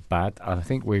conditions of bad. I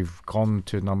think we've gone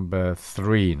to number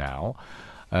 3 now.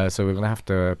 So we're going to have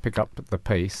to pick up the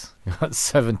pace. We've got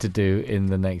 7 to do in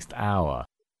the next hour.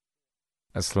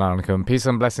 Assalamu alaikum. Peace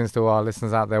and blessings to our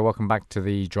listeners out there. Welcome back to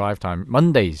the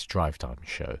Monday's Drive Time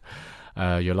show.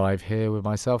 You're live here with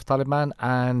myself, Taliban,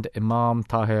 and Imam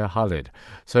Tahir Khalid.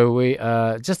 So we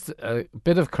just a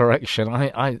bit of correction.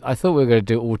 I thought we were going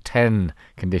to do all 10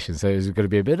 conditions, so it was going to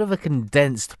be a bit of a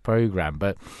condensed program.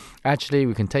 But actually,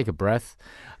 we can take a breath.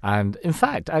 And in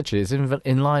fact, actually, it's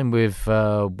in line with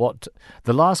what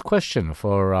the last question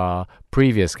for our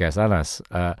previous guest, Anas.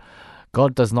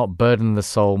 God does not burden the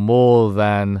soul more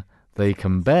than they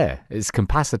can bear its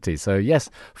capacity. So yes,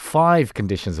 5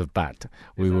 conditions of bat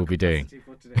we will be doing.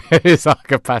 It's our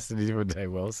capacity for today.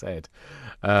 Well said.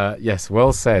 Yes,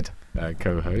 well said,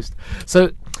 co-host.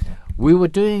 So we were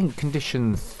doing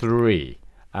condition 3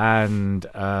 and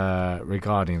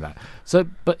regarding that. So,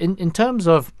 but in terms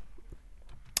of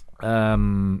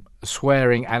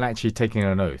swearing and actually taking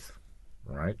an oath,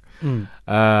 right?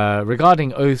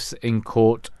 Regarding oaths in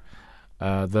court,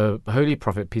 the Holy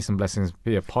Prophet, peace and blessings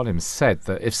be upon him, said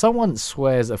that if someone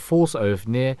swears a false oath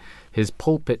near this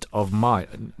pulpit of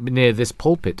mine,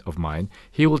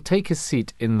 he will take his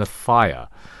seat in the fire.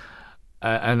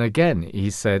 And again,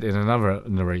 he said in another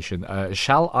narration,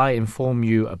 shall I inform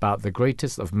you about the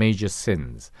greatest of major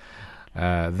sins?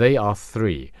 They are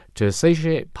 3: to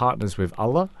associate partners with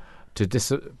Allah, to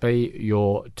disobey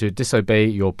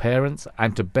your parents,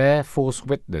 and to bear false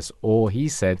witness, or he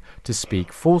said, to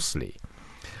speak falsely.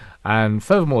 And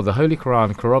furthermore, the Holy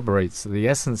Quran corroborates the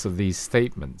essence of these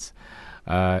statements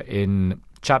in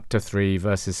chapter 3,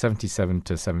 verses 77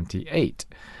 to 78.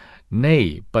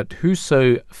 Nay, but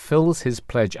whoso fills his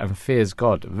pledge and fears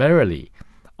God, verily,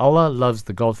 Allah loves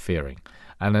the God-fearing.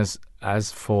 And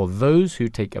as for those who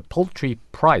take a paltry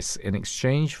price in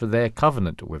exchange for their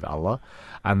covenant with Allah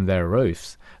and their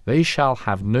oaths, they shall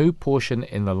have no portion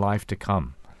in the life to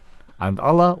come. And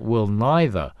Allah will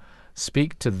neither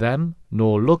speak to them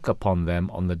nor look upon them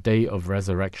on the day of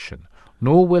resurrection,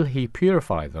 nor will he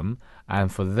purify them,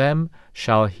 and for them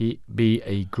shall he be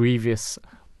a grievous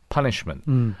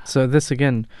punishment. So this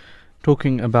again,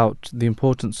 talking about the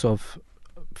importance of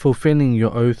fulfilling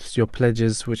your oaths, your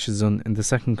pledges, which is in the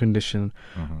second condition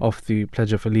of the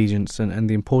Pledge of Allegiance, and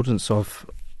the importance of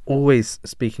always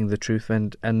speaking the truth,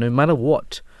 and no matter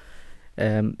what,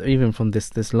 even from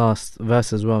this last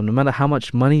verse as well, no matter how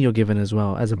much money you're given as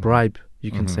well, as a bribe,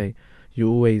 you can say, you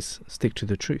always stick to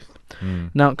the truth.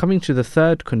 Now, coming to the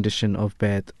third condition of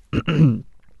bad,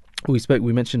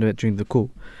 we mentioned it during the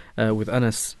call with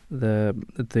Anas, the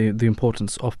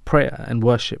importance of prayer and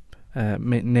worship,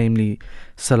 namely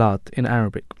salat in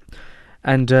Arabic.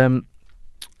 And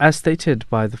as stated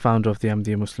by the founder of the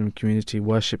Ahmadiyya Muslim community,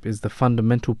 worship is the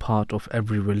fundamental part of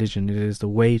every religion. It is the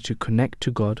way to connect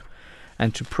to God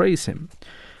and to praise Him.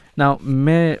 Now,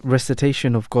 mere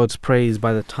recitation of God's praise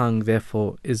by the tongue,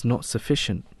 therefore, is not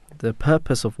sufficient. the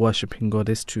purpose of worshipping God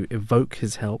is to evoke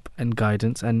His help and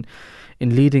guidance, and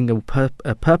in leading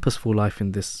a purposeful life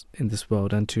in this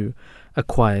world, and to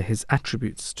acquire His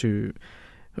attributes, to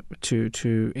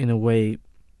in a way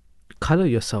color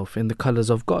yourself in the colors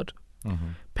of God.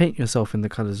 Paint yourself in the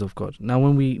colors of God. Now,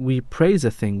 when we praise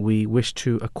a thing, we wish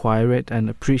to acquire it and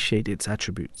appreciate its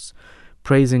attributes.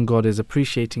 Praising God is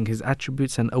appreciating His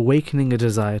attributes and awakening a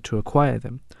desire to acquire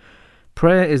them.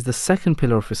 Prayer is the second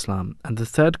pillar of Islam and the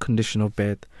third condition of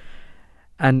Bayt,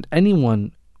 and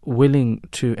anyone willing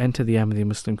to enter the Ahmadiyya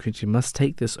Muslim community must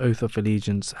take this oath of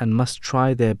allegiance and must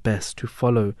try their best to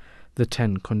follow the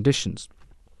 10 conditions.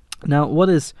 Now, what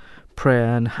is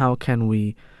prayer and how can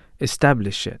we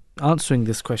establish it? Answering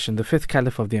this question, the 5th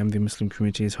Caliph of the Ahmadiyya Muslim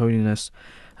community, His Holiness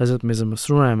Hazrat Mirza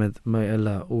Masroor Ahmad, may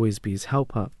Allah always be his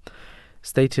helper,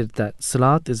 stated that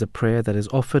Salat is a prayer that is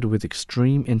offered with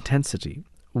extreme intensity.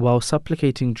 While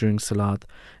supplicating during Salat,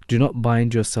 do not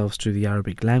bind yourselves to the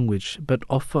Arabic language, but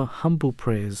offer humble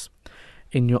prayers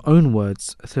in your own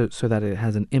words so that it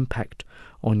has an impact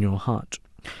on your heart.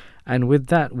 And with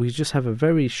that, we just have a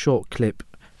very short clip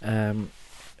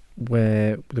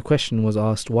where the question was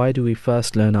asked, why do we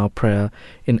first learn our prayer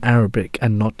in Arabic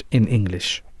and not in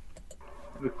English?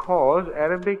 Because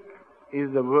Arabic is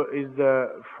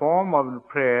the form of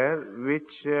prayer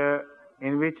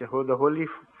in which the holy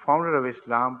founder of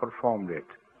Islam performed it.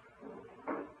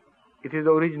 It is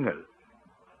the original.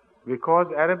 Because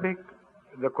Arabic,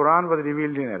 the Quran was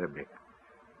revealed in Arabic.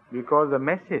 Because the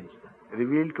message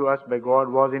revealed to us by God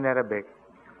was in Arabic.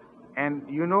 And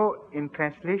in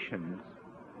translations,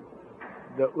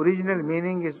 the original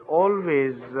meaning is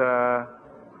always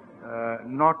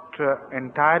not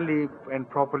entirely and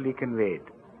properly conveyed.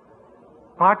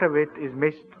 Part of it is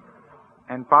missed,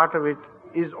 and part of it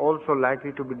is also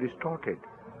likely to be distorted.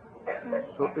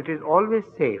 So it is always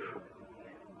safe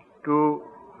to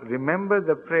remember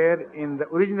the prayer in the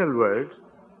original words.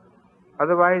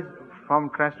 Otherwise, from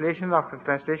translation after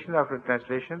translation after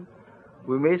translation,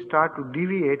 we may start to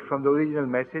deviate from the original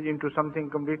message into something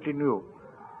completely new.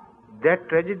 That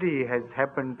tragedy has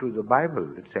happened to the Bible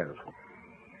itself,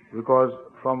 because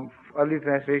from early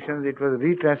translations it was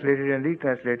retranslated and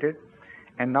retranslated,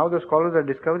 and now the scholars are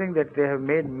discovering that they have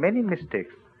made many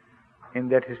mistakes in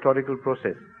that historical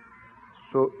process.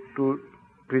 So to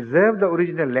preserve the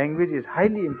original language is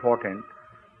highly important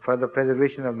for the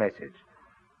preservation of message.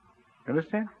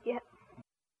 Understand? Yeah.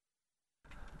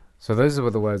 So those were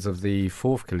the words of the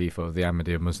 4th Caliph of the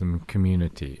Ahmadiyya Muslim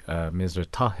community, Mirza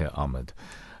Tahir Ahmad.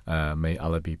 May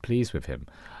Allah be pleased with him.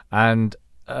 And,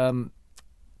 that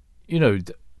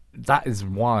is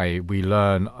why we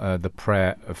learn the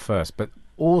prayer first. But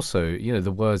also,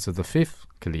 the words of the 5th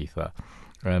Khalifa,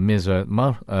 Mirza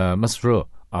Masroor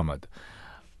Ahmad.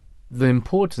 The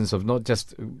importance of not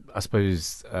just, I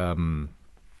suppose,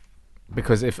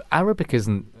 because if Arabic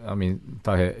isn't,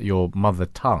 Tahir, your mother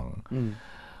tongue,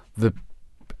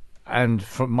 and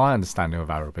from my understanding of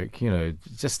Arabic,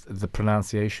 just the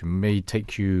pronunciation may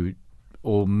take you,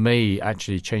 or may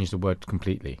actually change the word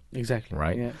completely. Exactly.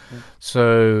 Right? Yeah.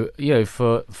 So,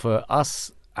 for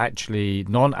us, actually,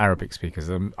 non-Arabic speakers,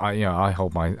 I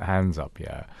hold my hands up,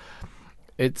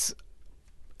 it's,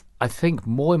 I think,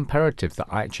 more imperative that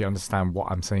I actually understand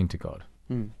what I'm saying to God.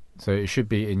 So it should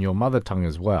be in your mother tongue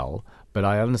as well, but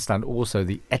I understand also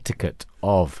the etiquette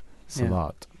of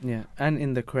Salat. Yeah, and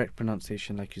in the correct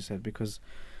pronunciation, like you said, because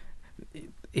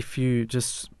if you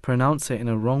just pronounce it in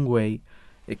a wrong way,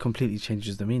 it completely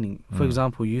changes the meaning. For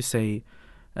example, you say,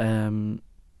 this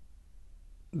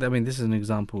is an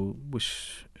example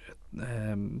which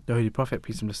the Holy Prophet,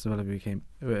 peace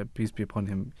be upon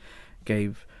him,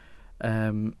 gave,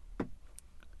 and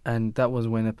that was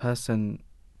when a person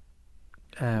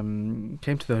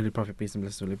came to the Holy Prophet, peace and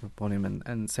blessings be upon him,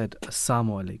 and said,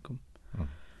 Assalamu alaikum.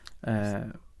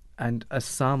 And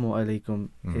Assalamu alaikum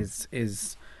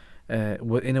is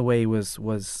in a way was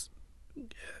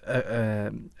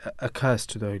a curse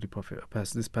to the Holy Prophet.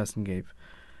 This person gave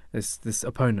this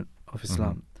opponent of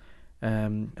Islam,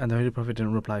 and the Holy Prophet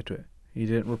didn't reply to it. He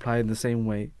didn't reply in the same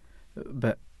way,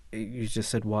 but you just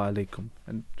said wa alaikum,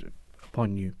 and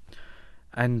upon you.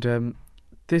 And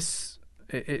this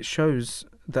it shows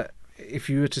that if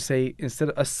you were to say, instead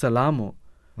of assalamu,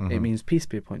 it means peace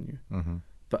be upon you.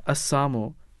 But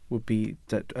assalamu would be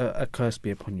that a curse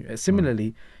be upon you.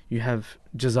 Similarly, you have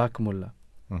jazakumullah.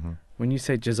 When you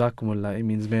say jazakumullah, it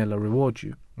means may Allah reward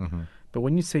you. But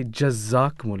when you say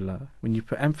jazakumullah, when you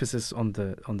put emphasis on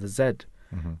the z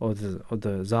or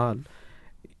the zal,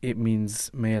 it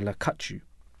means may Allah cut you.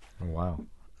 Wow.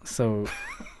 So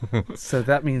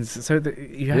that means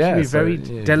you have to be very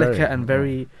delicate and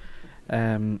very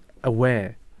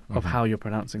aware of how you're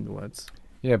pronouncing the words.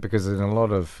 Yeah, because in a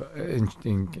lot of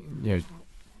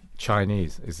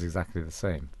Chinese is exactly the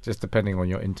same. Just depending on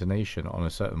your intonation on a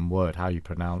certain word, how you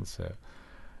pronounce it,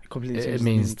 it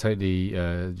means totally.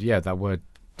 That word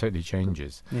totally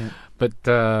changes. Yeah.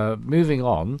 But moving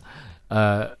on,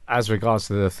 as regards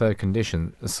to the third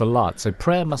condition, salat. So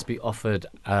prayer must be offered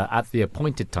at the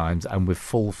appointed times and with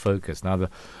full focus. Now,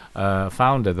 the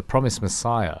founder, the promised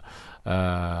Messiah,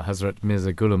 Hazrat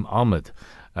Mirza Ghulam Ahmad,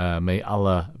 may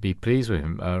Allah be pleased with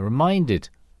him, reminded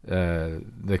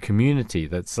the community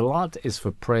that salat is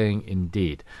for praying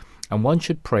indeed, and one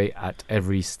should pray at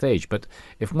every stage. But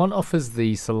if one offers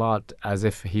the salat as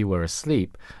if he were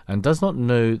asleep and does not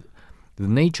know the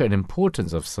nature and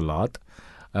importance of salat,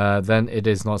 then it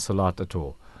is not salat at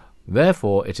all.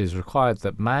 Therefore, it is required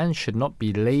that man should not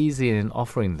be lazy in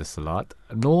offering the salat,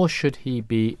 nor should he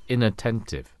be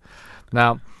inattentive.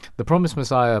 Now, the promised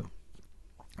Messiah,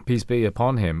 peace be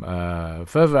upon him,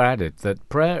 further added that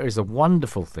prayer is a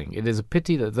wonderful thing. It is a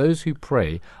pity that those who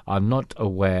pray are not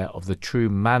aware of the true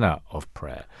manner of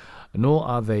prayer, nor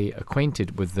are they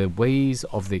acquainted with the ways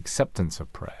of the acceptance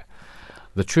of prayer.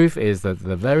 The truth is that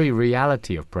the very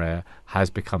reality of prayer has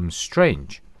become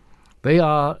strange. There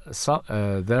are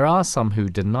some who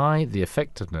deny the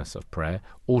effectiveness of prayer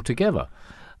altogether.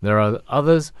 There are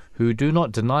others who do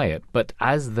not deny it, but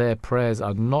as their prayers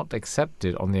are not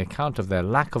accepted on the account of their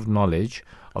lack of knowledge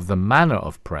of the manner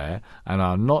of prayer and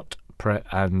are not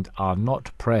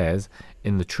prayers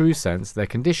in the true sense, their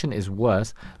condition is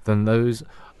worse than those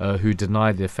who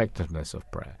deny the effectiveness of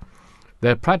prayer.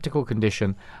 Their practical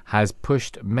condition has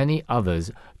pushed many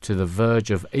others to the verge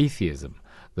of atheism.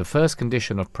 The first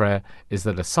condition of prayer is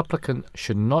that a supplicant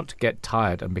should not get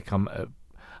tired and become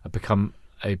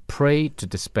a prey to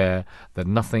despair that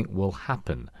nothing will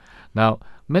happen. Now,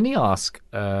 many may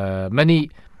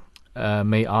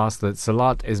ask that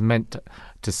salat is meant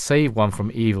to save one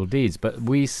from evil deeds, but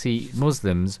we see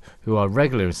Muslims who are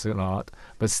regular in salat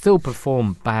but still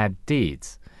perform bad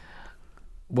deeds.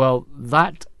 Well,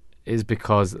 that is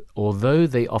because although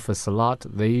they offer salat,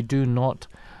 they do not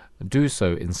do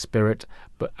so in spirit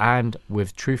and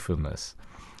with truthfulness.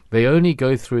 They only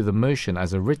go through the motion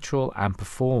as a ritual and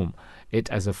perform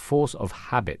it as a force of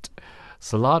habit.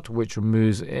 Salat, which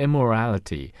removes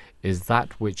immorality, is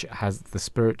that which has the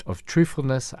spirit of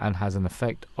truthfulness and has an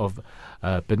effect of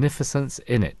beneficence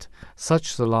in it.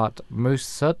 Such salat most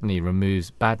certainly removes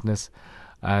badness,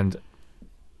 and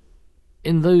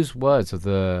in those words of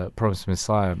the promised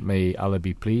Messiah, may Allah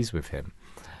be pleased with him,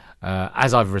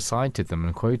 as I've recited them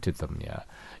and quoted them,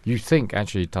 you think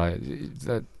actually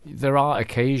that there are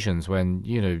occasions when,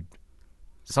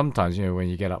 sometimes, when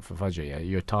you get up for Fajr,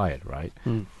 you're tired, right?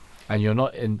 And you're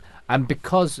not in, and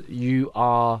because you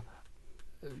are,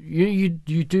 you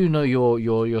do know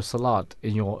your salat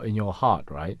in your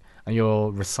heart, right? And you're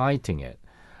reciting it.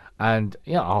 And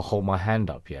I'll hold my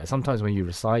hand up. Sometimes when you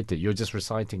recite it, you're just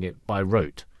reciting it by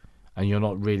rote, and you're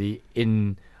not really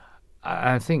in.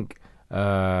 I think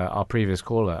our previous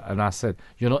caller and I said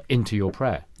you're not into your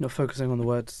prayer. Not focusing on the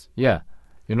words. Yeah,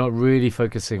 you're not really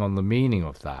focusing on the meaning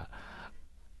of that.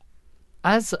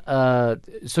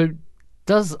 So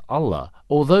does Allah,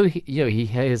 although he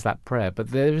hears that prayer, but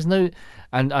there is no,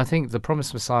 and I think the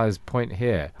promised Messiah's point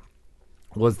here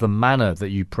was the manner that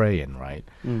you pray in, right?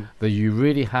 That you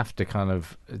really have to kind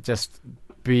of just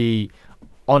be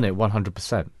on it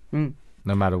 100%,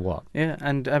 no matter what. Yeah,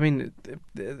 and I mean,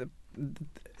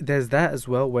 there's that as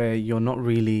well where you're not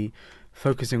really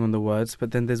focusing on the words,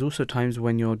 but then there's also times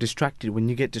when you're distracted, when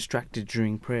you get distracted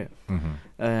during prayer,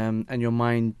 and your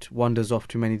mind wanders off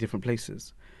to many different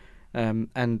places.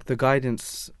 And the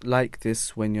guidance like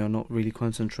this, when you're not really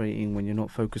concentrating, when you're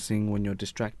not focusing, when you're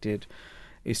distracted,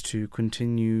 is to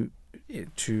continue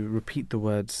to repeat the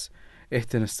words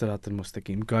Ihdina as-sirat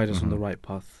al-mustaqim, guide us on the right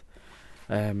path,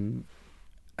 and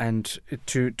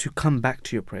to come back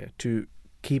to your prayer, to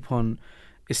keep on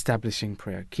establishing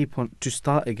prayer, to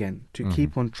start again, to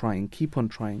keep on trying,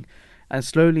 and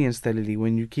slowly and steadily,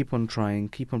 when you keep on trying,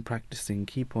 keep on practicing,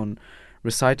 keep on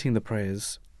reciting the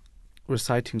prayers,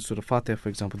 reciting Surah Fatiha, for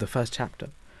example, the first chapter,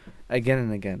 again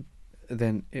and again,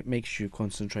 then it makes you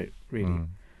concentrate really.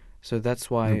 So that's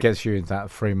why it gets you in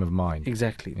that frame of mind.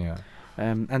 Exactly. Yeah.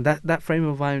 And that frame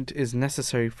of mind is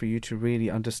necessary for you to really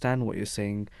understand what you're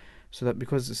saying, so that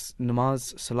because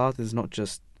namaz, salat is not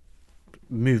just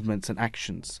movements and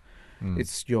actions,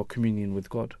 it's your communion with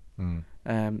God.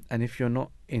 And if you're not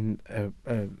in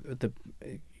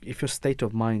if your state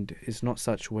of mind is not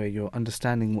such where you're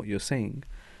understanding what you're saying,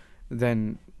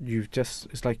 then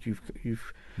it's like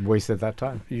you've wasted that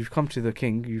time. You've come to the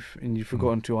king, you've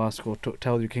forgotten to ask or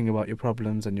tell your king about your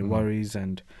problems and your worries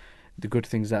and the good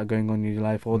things that are going on in your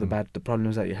life, or the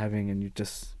problems that you're having, and you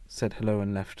just said hello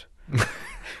and left.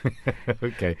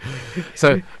 Okay,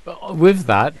 so with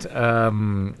that,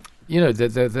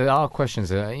 there are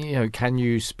questions. Can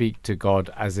you speak to God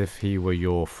as if He were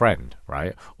your friend,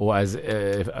 right, or as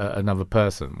if another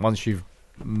person? Once you've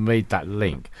made that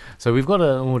link, so we've got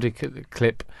an audio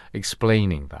clip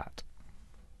explaining that.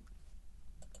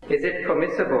 Is it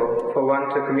permissible for one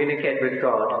to communicate with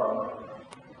God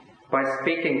by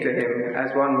speaking to Him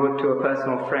as one would to a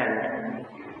personal friend,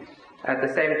 at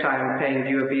the same time paying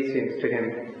due obeisance to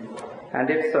Him? And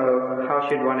if so, how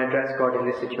should one address God in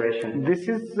this situation? This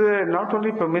is not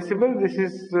only permissible, this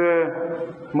is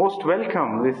most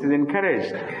welcome, this is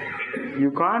encouraged.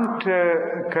 You can't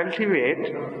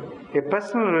cultivate a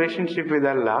personal relationship with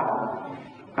Allah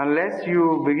unless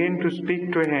you begin to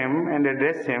speak to Him and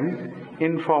address Him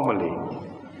informally.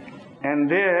 And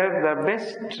there, the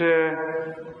best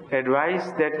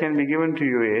advice that can be given to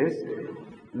you is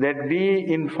that be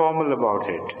informal about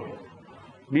it.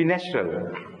 Be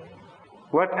natural.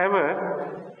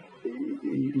 Whatever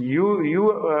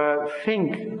you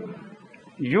think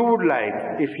you would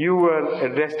like if you were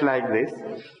addressed like this,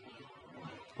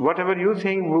 whatever you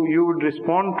think you would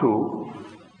respond to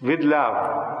with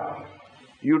love,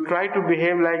 you try to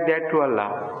behave like that to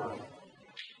Allah.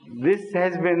 This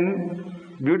has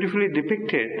been beautifully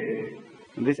depicted,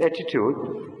 this attitude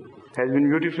has been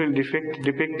beautifully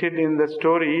depicted in the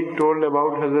story told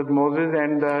about Hazrat Moses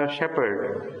and the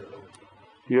shepherd.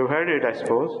 You have heard it, I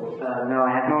suppose? No,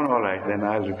 I haven't. No, all right, then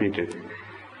I'll repeat it.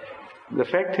 The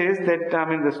fact is that,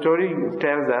 the story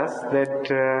tells us that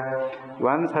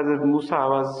once Hazrat Musa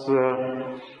was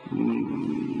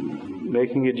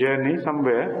making a journey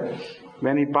somewhere,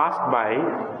 when he passed by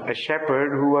a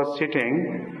shepherd who was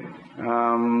sitting,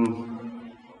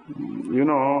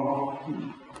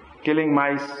 killing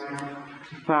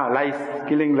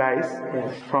killing lice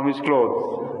from his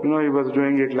clothes. He was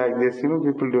doing it like this,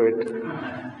 people do it.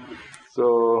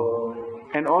 So,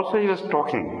 and also he was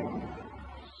talking.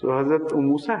 So Hazrat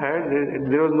Musa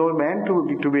heard there was no man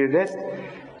to be addressed.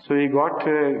 So he got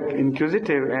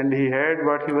inquisitive and he heard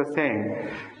what he was saying.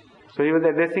 So he was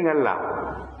addressing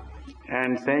Allah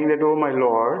and saying that, "Oh my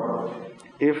Lord,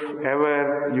 if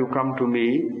ever you come to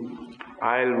me,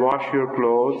 I'll wash your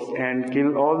clothes and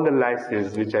kill all the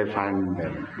lices which I find in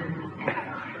them.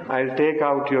 I'll take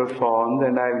out your thorns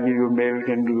and I'll give you milk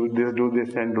and do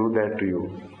this and do that to you."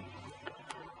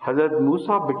 Hazrat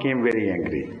Musa became very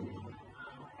angry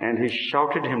and he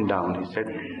shouted him down. He said,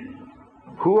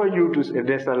 "Who are you to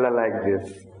address Allah like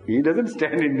this? He doesn't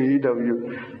stand in need of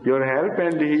your help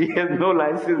and he has no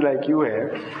license like you have."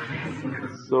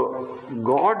 So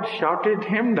God shouted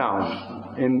him down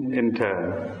in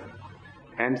turn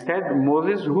and said,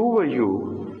 "Moses, who were you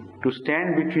to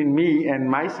stand between me and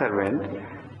my servant?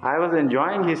 I was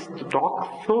enjoying his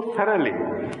talk so thoroughly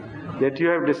that you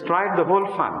have destroyed the whole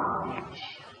fun."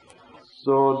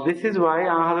 So this is why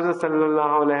Hazrat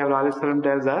Sallallahu Alaihi Wasallam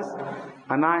tells us,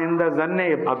 "Ana inda zanne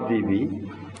abdi bi."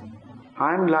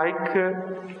 I'm like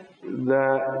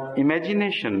the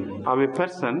imagination of a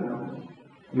person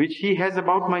which he has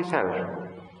about myself.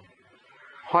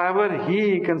 However he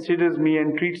considers me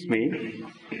and treats me,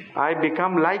 I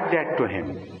become like that to him.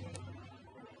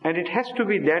 And it has to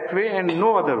be that way and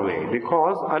no other way,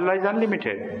 because Allah is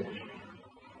unlimited.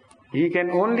 He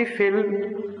can only fill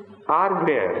our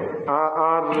ware,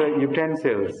 our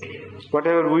utensils,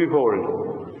 whatever we hold.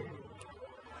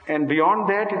 And beyond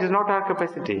that, it is not our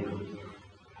capacity.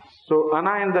 So,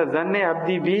 "Ana inda zanne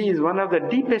abdi bi" is one of the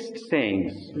deepest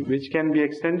sayings which can be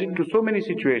extended to so many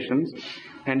situations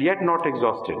and yet not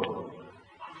exhausted.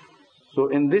 So,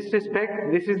 in this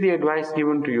respect, this is the advice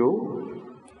given to you.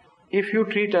 If you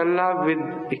treat Allah with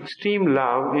extreme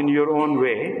love in your own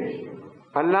way,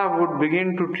 Allah would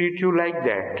begin to treat you like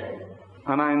that.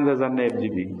 "Ana inda zanne abdi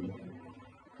bi."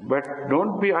 But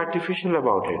don't be artificial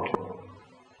about it.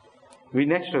 Be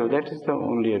natural. That is the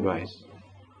only advice.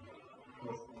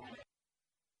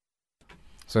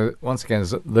 So once again,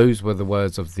 those were the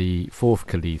words of the fourth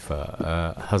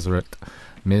Khalifa, Hazrat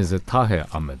Mirza Tahir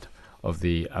Ahmad of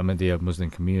the Ahmadiyya Muslim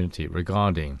community,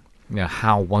 regarding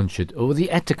how one should, or the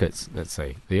etiquettes, let's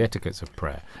say, the etiquettes of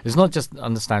prayer. It's not just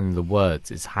understanding the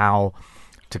words, it's how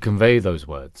to convey those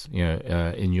words,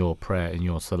 in your prayer, in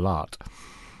your salat.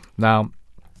 Now,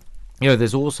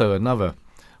 there's also another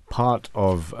part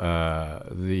of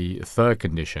the third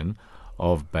condition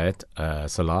of Bet,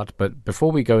 Salat. But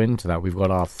before we go into that, we've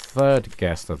got our third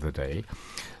guest of the day.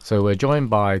 So we're joined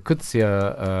by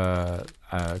Qudsiya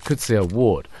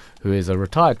Ward, who is a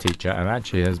retired teacher and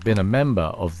actually has been a member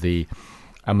of the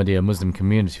Ahmadiyya Muslim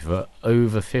community for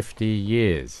over 50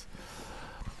 years.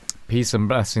 Peace and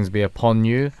blessings be upon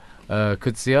you,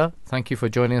 Qudsiya. Thank you for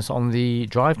joining us on the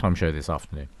Drive Time show this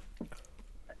afternoon.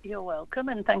 You're welcome,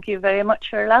 and thank you very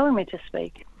much for allowing me to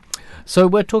speak. So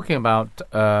we're talking about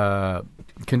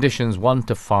conditions 1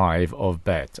 to 5 of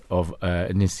Bet, of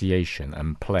initiation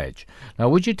and pledge. Now,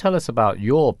 would you tell us about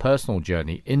your personal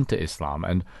journey into Islam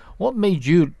and what made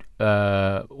you,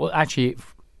 what actually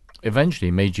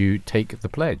eventually made you take the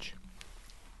pledge?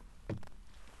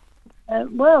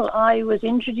 Well, I was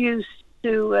introduced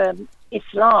to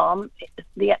Islam,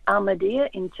 the Ahmadiyya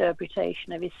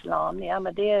interpretation of Islam, the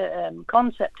Ahmadiyya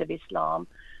concept of Islam,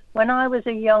 when I was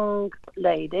a young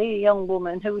lady, a young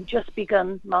woman who had just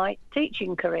begun my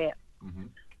teaching career. Mm-hmm.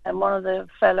 And one of the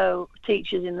fellow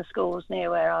teachers in the schools near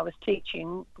where I was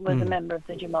teaching was a member of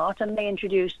the Jamaat, and they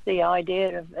introduced the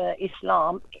idea of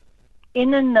Islam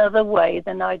in another way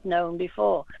than I'd known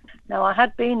before. Now, I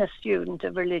had been a student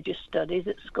of religious studies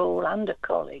at school and at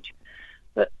college,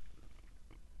 but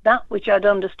that which I'd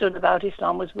understood about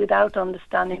Islam was without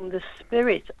understanding the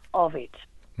spirit of it.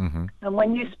 Mm-hmm. And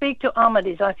when you speak to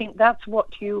Ahmadis, I think that's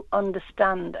what you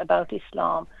understand about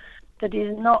Islam that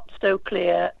is not so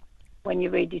clear when you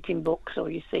read it in books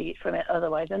or you see it from it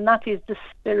otherwise, and that is the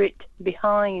spirit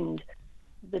behind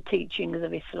the teachings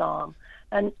of Islam.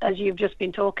 And as you've just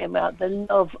been talking about, the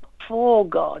love for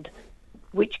God,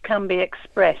 which can be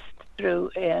expressed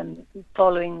through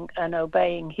following and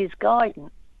obeying his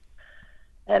guidance.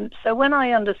 So when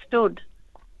I understood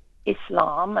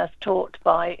Islam as taught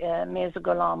by Mirza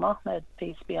Ghulam Ahmad,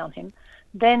 peace be on him,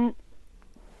 then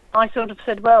I sort of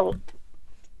said, well,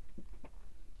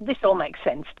 this all makes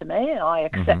sense to me. I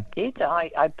accept it.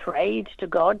 I prayed to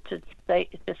God to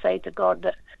say to God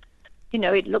that, you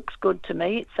know, it looks good to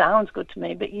me, it sounds good to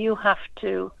me, but you're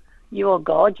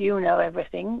God, you know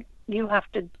everything. You have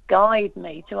to guide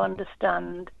me to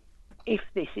understand if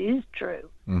this is true.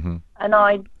 Mm-hmm. And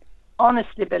I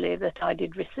honestly believe that I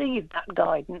did receive that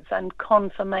guidance and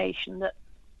confirmation that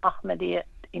Ahmadiyya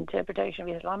interpretation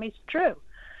of Islam is true.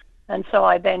 And so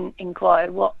I then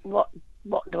inquired, what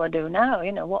do I do now?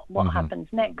 You know, what happens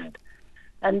next?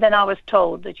 And then I was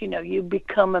told that, you know, you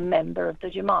become a member of the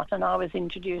Jamaat, and I was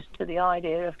introduced to the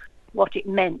idea of what it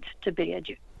meant to be a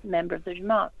member of the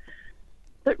Jamaat.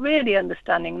 But really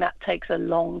understanding that takes a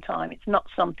long time. It's not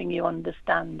something you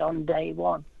understand on day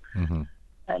one. Mm-hmm.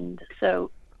 And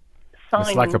so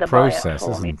it's like a process,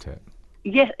 isn't it?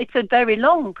 Yes, it's a very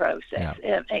long process.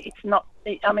 Yeah. It's not,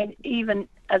 I mean, even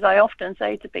as I often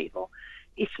say to people,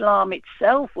 Islam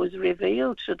itself was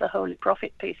revealed to the Holy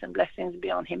Prophet, peace and blessings be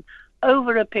on him,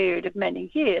 over a period of many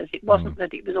years. It wasn't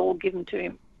that it was all given to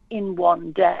him in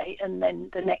one day and then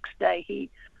the next day he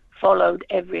followed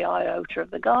every iota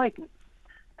of the guidance.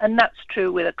 And that's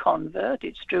true with a convert,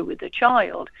 it's true with a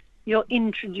child. You're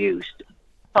introduced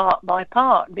part by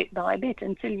part, bit by bit,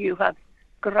 until you have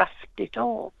grasped it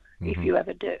all, if you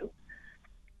ever do.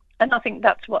 And I think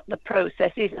that's what the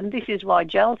process is. And this is why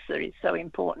Jalsa is so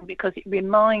important, because it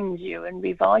reminds you and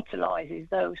revitalizes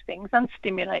those things and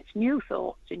stimulates new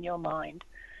thoughts in your mind.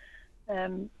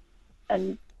 And,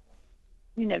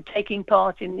 you know, taking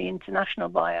part in the international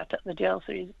Bayat at the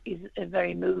Jalsa is a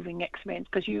very moving experience,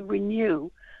 because you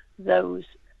renew those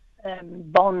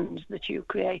bonds that you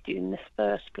created in this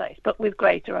first place, but with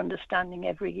greater understanding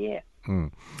every year.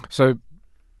 So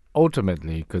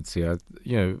ultimately, Qudsiya,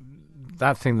 you know,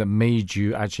 that thing that made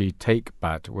you actually take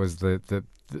Bat was the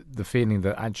feeling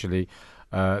that actually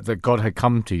that God had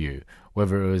come to you,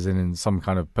 whether it was in some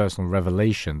kind of personal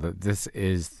revelation, that this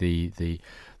is the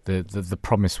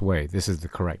promised way, this is the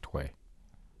correct way.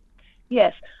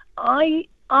 Yes, I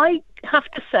have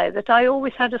to say that I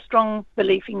always had a strong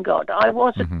belief in God. I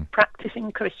was a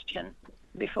practicing Christian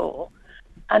before,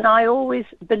 and I always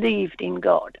believed in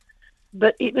God.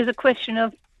 But it was a question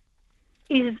of,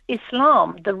 is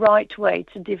Islam the right way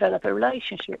to develop a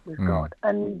relationship with God?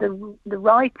 And the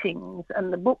writings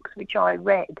and the books which I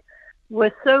read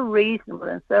were so reasonable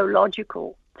and so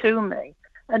logical to me.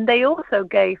 And they also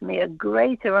gave me a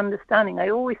greater understanding. I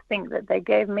always think that they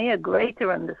gave me a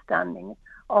greater understanding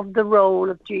of the role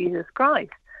of Jesus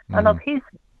Christ and of his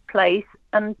place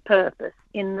and purpose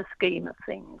in the scheme of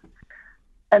things.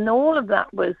 And all of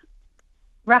that was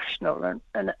rational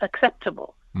and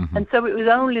acceptable. And so it was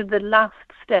only the last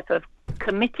step of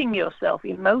committing yourself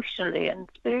emotionally and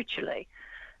spiritually,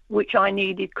 which I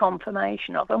needed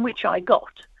confirmation of, and which I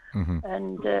got.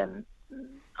 And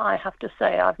I have to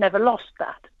say I've never lost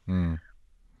that.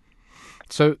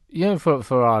 So,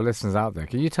 for our listeners out there,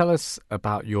 can you tell us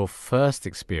about your first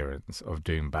experience of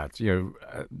doing bad?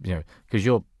 Because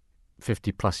you're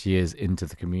 50 plus years into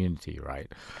the community,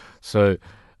 right? So,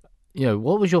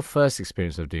 what was your first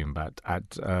experience of doing bad at,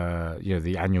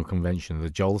 the annual convention, the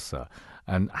Jalsa,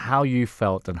 and how you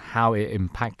felt and how it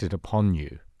impacted upon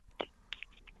you?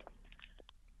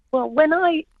 Well, when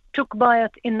I took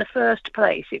Bayat in the first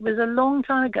place, it was a long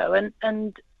time ago,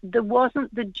 and there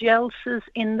wasn't the Jalsas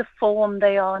in the form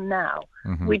they are now.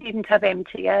 Mm-hmm. We didn't have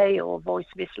MTA or Voice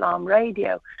of Islam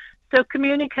radio. So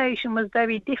communication was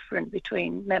very different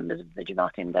between members of the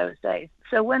Jamaat in those days.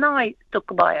 So when I took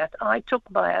Bayat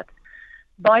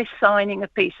by signing a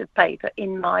piece of paper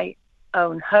in my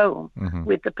own home mm-hmm.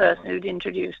 with the person who'd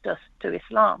introduced us to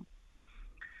Islam.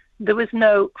 There was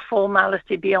no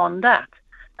formality beyond that.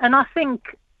 And I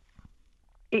think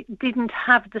it didn't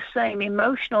have the same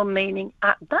emotional meaning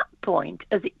at that point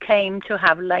as it came to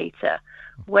have later,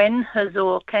 when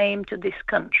Hazur came to this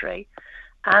country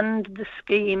and the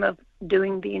scheme of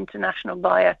doing the international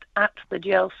Bayat at the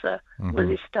Jalsa mm-hmm. was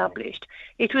established.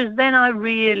 It was then I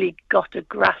really got a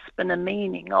grasp and a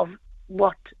meaning of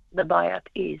what the Bayat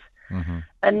is. Mm-hmm.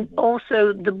 And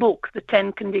also the book, The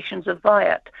 10 Conditions of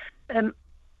Bayat.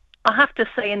 I have to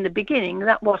say in the beginning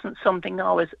that wasn't something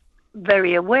I was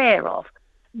very aware of.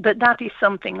 But that is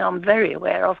something I'm very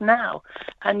aware of now.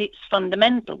 And it's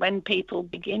fundamental when people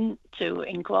begin to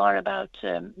inquire about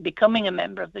becoming a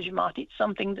member of the Jamaat. It's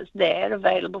something that's there,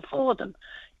 available for them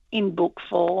in book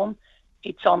form.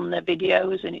 It's on the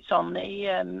videos and it's on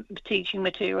the teaching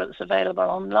material that's available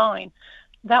online.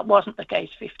 That wasn't the case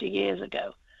 50 years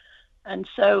ago. And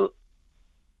so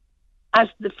as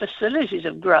the facilities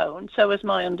have grown, so has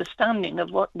my understanding of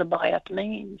what the Bayat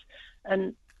means.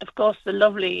 And of course, the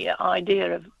lovely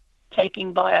idea of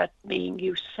taking Bayat being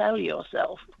you sell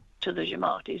yourself to the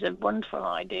Jamaat is a wonderful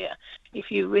idea. If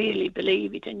you really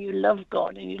believe it and you love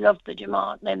God and you love the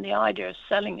Jamaat, then the idea of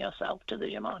selling yourself to the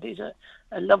Jamaat is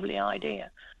a lovely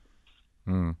idea.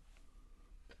 Mm.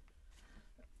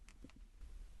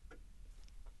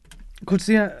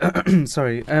 Qudsiya,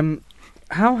 sorry,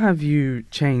 how have you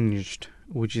changed,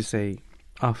 would you say,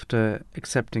 after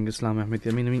accepting Islam, Ahmadi?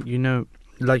 I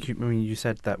mean, you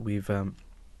said that we've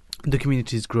the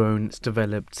community's grown, it's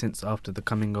developed since after the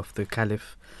coming of the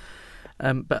Caliph.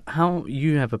 But how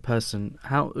you have a person,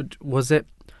 how was it?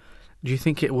 Do you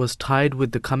think it was tied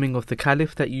with the coming of the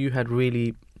Caliph that you had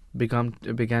really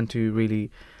began to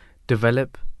really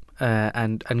develop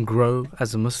and grow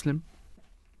as a Muslim?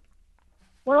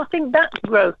 Well, I think that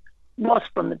growth was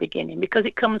from the beginning because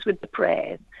it comes with the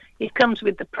prayers. It comes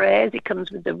with the prayers. It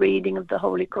comes with the reading of the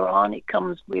Holy Quran. It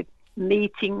comes with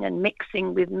meeting and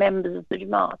mixing with members of the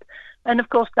Jamaat. And of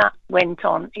course that went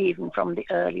on even from the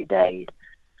early days.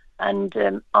 And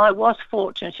I was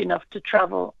fortunate enough to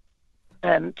travel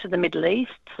to the Middle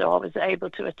East, so I was able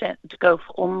to go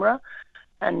for Umrah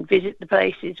and visit the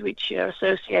places which are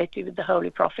associated with the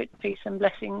Holy Prophet, peace and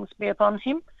blessings be upon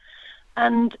him.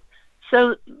 And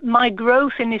so my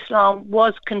growth in Islam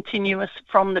was continuous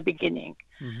from the beginning.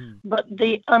 Mm-hmm. But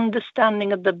the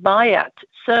understanding of the Bayat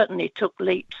certainly took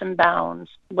leaps and bounds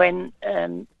when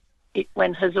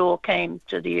Hazur came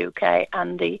to the UK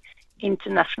and the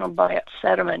international Bayat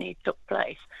ceremony took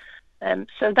place.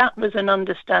 So that was an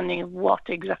understanding of what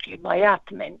exactly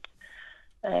Bayat meant.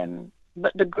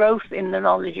 But the growth in the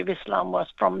knowledge of Islam was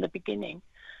from the beginning.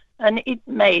 And it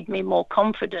made me more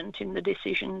confident in the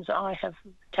decisions I have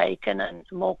taken and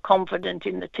more confident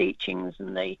in the teachings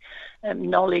and the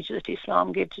knowledge that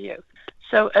Islam gives you.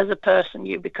 So as a person,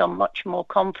 you become much more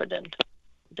confident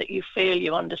that you feel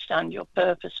you understand your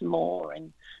purpose more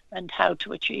and how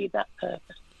to achieve that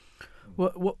purpose.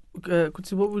 What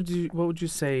would you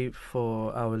say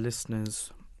for our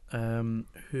listeners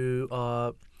who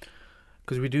are,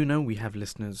 because we do know we have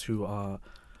listeners who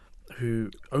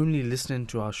only listen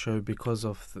to our show because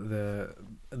of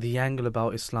the angle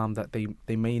about Islam that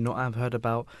they may not have heard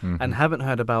about mm-hmm. and haven't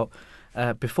heard about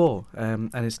before,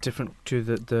 and it's different to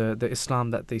the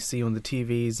Islam that they see on the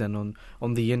TVs and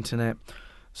on the internet.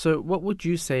 So what would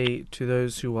you say to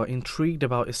those who are intrigued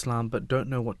about Islam but don't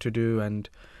know what to do and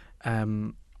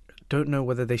don't know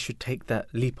whether they should take that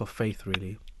leap of faith,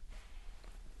 really?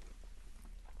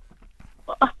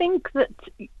 I think that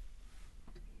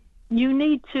you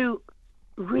need to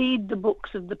read the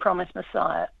books of the Promised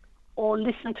Messiah or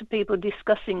listen to people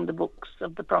discussing the books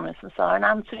of the Promised Messiah and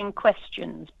answering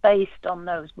questions based on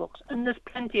those books. And there's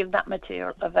plenty of that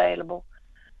material available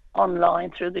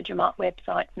online through the Jamaat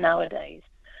website nowadays.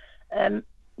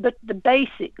 But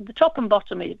the top and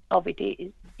bottom of it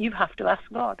is you have to ask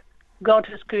God. God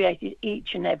has created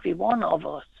each and every one of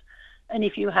us. And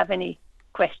if you have any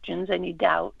questions, any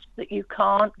doubts that you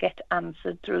can't get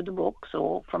answered through the books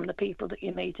or from the people that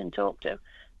you meet and talk to,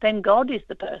 then God is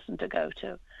the person to go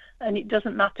to. And it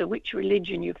doesn't matter which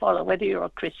religion you follow, whether you're a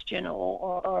Christian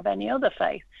or of any other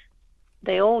faith.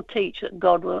 They all teach that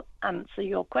God will answer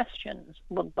your questions,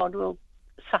 but God will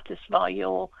satisfy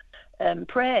your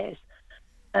prayers.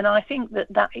 And I think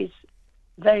that is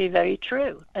very, very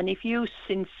true. And if you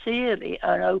sincerely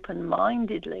and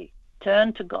open-mindedly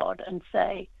turn to God and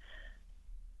say,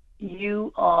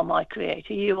 you are my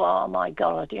creator, you are my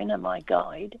guardian and my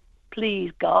guide,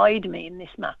 please guide me in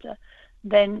this matter,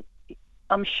 then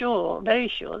I'm sure, very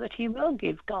sure, that he will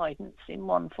give guidance in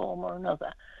one form or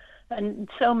another. And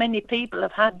so many people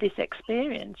have had this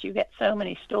experience. You get so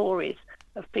many stories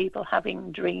of people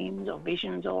having dreams or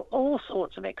visions or all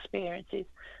sorts of experiences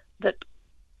that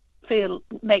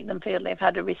make them feel they've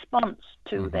had a response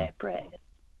to their prayers.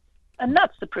 And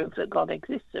that's the proof that God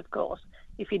exists, of course.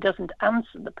 If he doesn't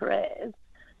answer the prayers,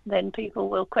 then people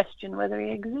will question whether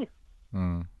he exists.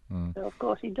 So, of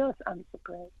course, he does answer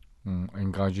prayers.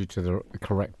 And guide you to the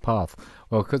correct path.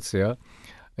 Well, Qudsiya,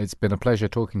 it's been a pleasure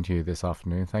talking to you this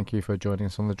afternoon. Thank you for joining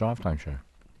us on the Drive Time Show.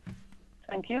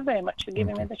 Thank you very much for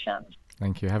giving me the chance.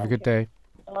 Thank you. Have a good day.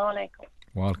 Assalamu alaikum.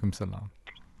 Wa alaikum salam.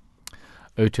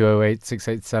 0208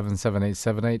 687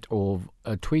 7878 or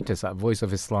tweet us at Voice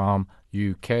of Islam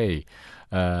UK.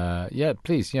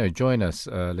 Please, join us,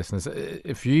 listeners.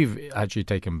 If you've actually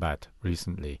taken Bad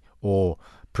recently or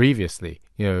previously,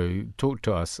 talk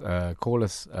to us, call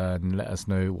us and let us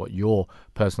know what your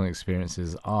personal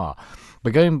experiences are.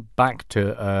 But going back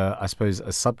to, I suppose, a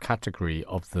subcategory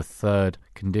of the third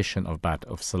condition of Bad,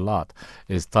 of Salat,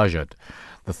 is Tahajjud.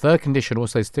 The third condition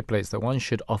also stipulates that one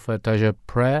should offer Tahajjud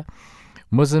prayer.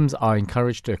 Muslims are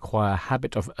encouraged to acquire a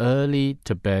habit of early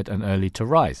to bed and early to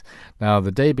rise. Now, the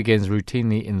day begins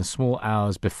routinely in the small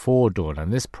hours before dawn,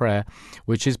 and this prayer,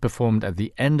 which is performed at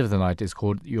the end of the night, is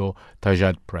called your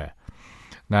Tahajjud prayer.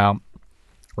 Now,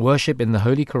 worship in the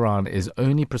Holy Quran is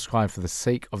only prescribed for the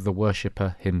sake of the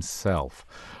worshipper himself.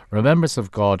 Remembrance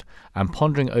of God and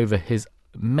pondering over his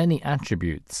many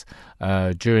attributes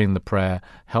during the prayer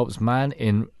helps man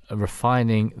in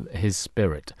refining his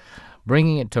spirit,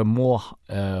 bringing it to more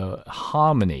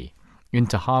harmony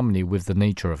with the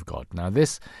nature of God. Now,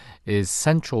 this is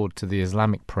central to the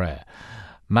Islamic prayer.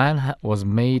 Man was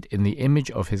made in the image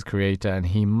of his Creator, and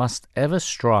he must ever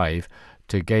strive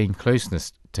to gain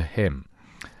closeness to him.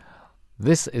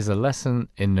 This is a lesson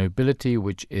in nobility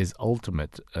which is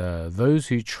ultimate. Those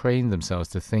who train themselves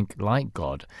to think like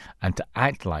God and to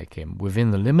act like him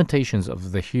within the limitations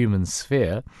of the human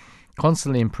sphere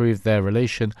constantly improve their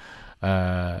relation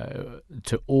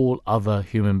to all other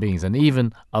human beings and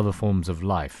even other forms of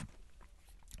life.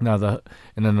 Now,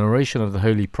 in the narration of the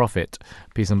Holy Prophet,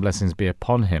 peace and blessings be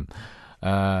upon him,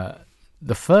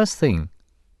 the first thing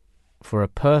for a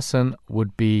person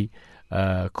would be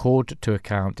called to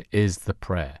account is the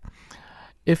prayer.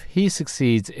 If he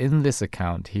succeeds in this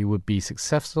account, he would be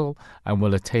successful and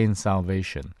will attain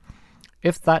salvation.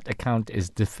 If that account is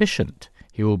deficient,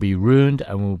 he will be ruined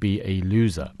and will be a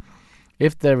loser.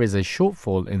 If there is a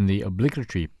shortfall in the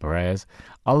obligatory prayers,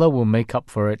 Allah will make up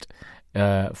for it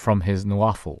from his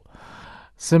nawafil.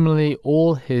 Similarly,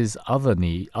 all his other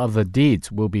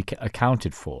deeds will be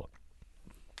accounted for.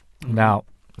 Now,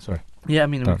 sorry. Yeah, I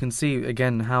mean, we can see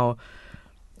again how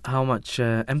much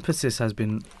emphasis has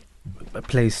been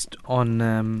placed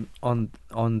on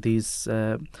these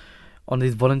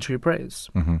voluntary prayers,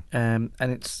 and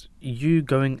it's you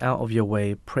going out of your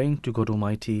way, praying to God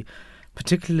Almighty,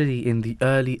 particularly in the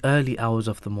early hours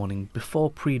of the morning, before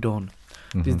pre-dawn.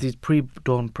 These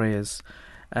pre-dawn prayers,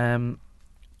 and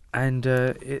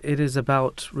it is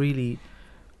about really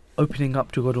opening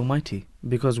up to God Almighty,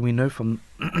 because we know from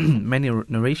many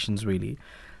narrations really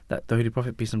that the Holy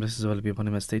Prophet, peace and blessings be upon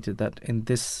him, has stated that in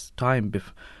this time,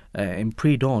 in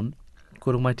pre-dawn,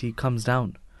 God Almighty comes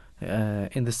down,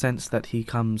 in the sense that he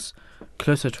comes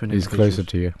closer to an individual. He's closer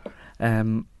to you.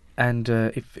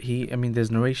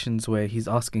 There's narrations where he's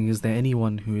asking, is there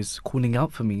anyone who is calling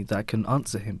out for me that I can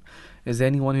answer him? Is there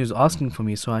anyone who's asking for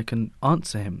me so I can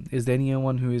answer him? Is there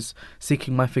anyone who is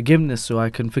seeking my forgiveness so I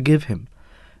can forgive him?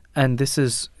 And this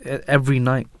is every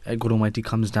night God Almighty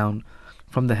comes down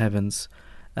from the heavens,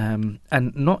 and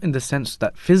not in the sense,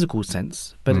 that physical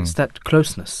sense, but it's that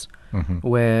closeness,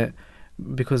 where,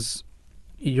 because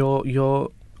you're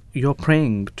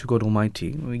praying to God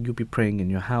Almighty. You'll be praying in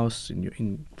your house,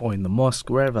 or in the mosque,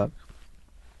 wherever.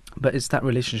 But it's that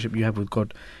relationship you have with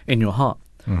God in your heart,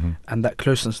 and that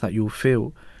closeness that you'll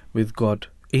feel with God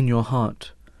in your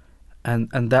heart, and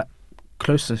that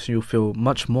closeness you'll feel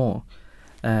much more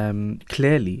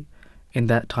clearly in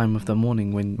that time of the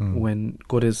morning when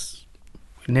God is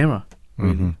nearer,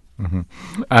 really.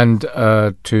 And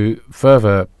to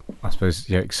further, I suppose,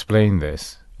 explain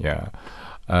this, we're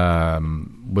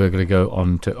going to go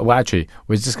on to... Well, actually,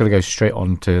 we're just going to go straight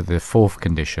on to the fourth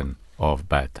condition of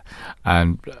bad.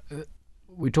 And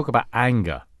we talk about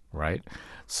anger, right?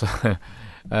 So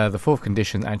the fourth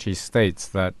condition actually states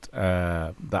that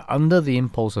that under the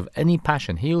impulse of any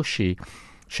passion, he or she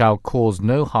shall cause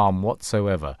no harm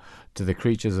whatsoever to the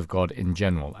creatures of God in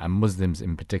general, and Muslims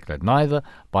in particular, neither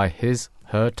by his,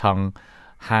 her tongue,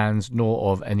 hands,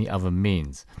 nor of any other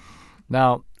means.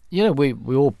 Now, we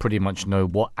all pretty much know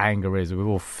what anger is. We've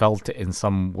all felt it in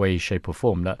some way, shape or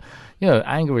form. That,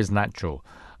 anger is natural,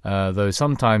 though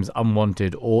sometimes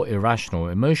unwanted or irrational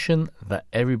emotion that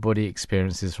everybody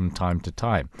experiences from time to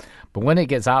time. But when it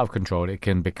gets out of control, it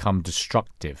can become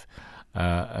destructive,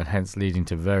 and hence leading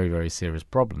to very, very serious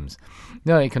problems.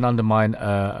 It can undermine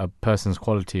a person's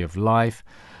quality of life.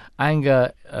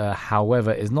 Anger,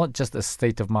 however, is not just a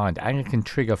state of mind. Anger can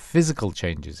trigger physical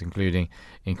changes, including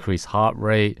increased heart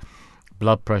rate,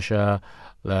 blood pressure,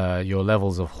 your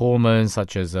levels of hormones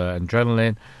such as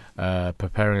adrenaline,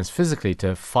 preparing us physically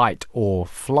to fight or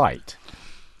flight.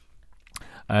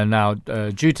 And now,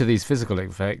 due to these physical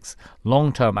effects,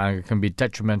 long-term anger can be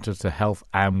detrimental to health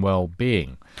and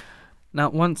well-being. Now,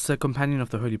 once a companion of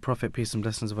the Holy Prophet, peace and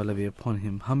blessings of Allah be upon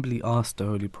him, humbly asked the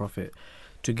Holy Prophet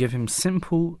to give him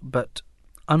simple but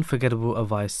unforgettable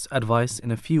advice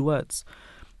in a few words.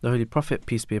 The Holy Prophet,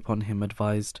 peace be upon him,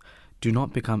 advised, "Do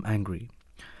not become angry."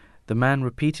 The man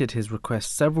repeated his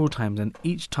request several times, and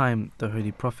each time the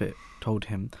Holy Prophet told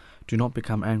him, "Do not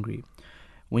become angry."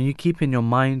 When you keep in your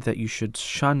mind that you should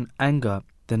shun anger,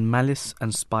 then malice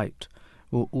and spite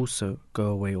will also go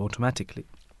away automatically.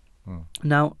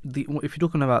 Now, if you're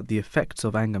talking about the effects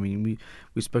of anger, I mean,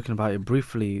 we've spoken about it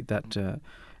briefly, that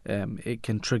it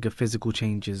can trigger physical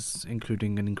changes,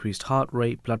 including an increased heart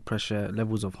rate, blood pressure,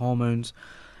 levels of hormones.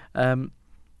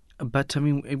 But I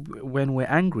mean, when we're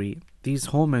angry, these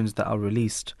hormones that are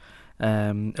released,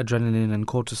 adrenaline and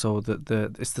cortisol,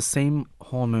 it's the same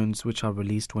hormones which are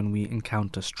released when we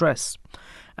encounter stress.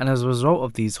 And as a result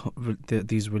of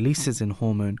these releases in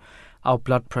hormone, our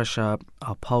blood pressure,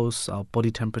 our pulse, our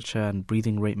body temperature and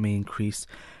breathing rate may increase,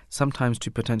 sometimes to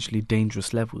potentially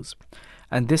dangerous levels.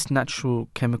 And this natural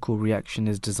chemical reaction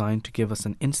is designed to give us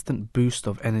an instant boost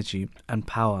of energy and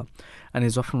power, and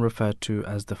is often referred to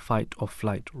as the fight or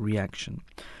flight reaction.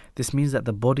 This means that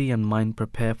the body and mind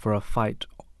prepare for a fight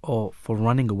or for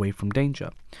running away from danger.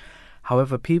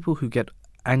 However, people who get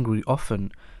angry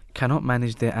often cannot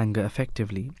manage their anger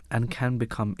effectively and can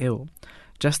become ill.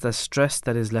 Just as stress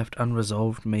that is left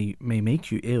unresolved may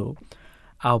make you ill,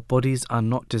 our bodies are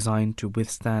not designed to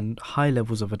withstand high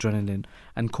levels of adrenaline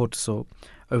and cortisol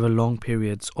over long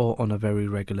periods or on a very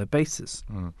regular basis.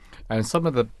 And some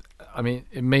of it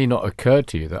may not occur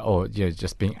to you that,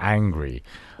 just being angry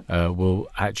will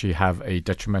actually have a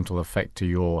detrimental effect to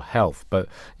your health. But,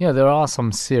 there are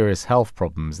some serious health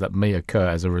problems that may occur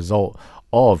as a result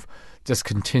of just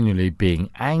continually being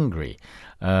angry.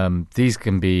 These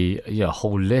can be a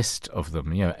whole list of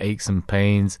them, aches and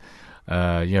pains,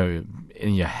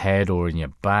 in your head or in your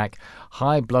back,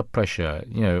 high blood pressure,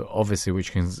 obviously,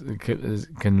 which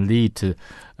can lead to,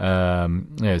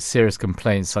 serious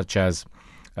complaints such as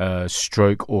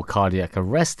stroke or cardiac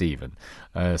arrest even,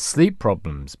 sleep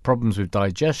problems with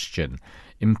digestion,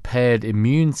 impaired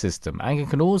immune system. Anger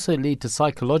can also lead to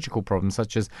psychological problems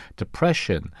such as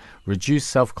depression,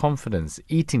 reduced self-confidence,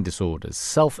 eating disorders,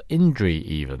 self-injury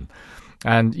even.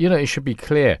 And, it should be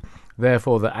clear,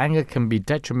 therefore, that anger can be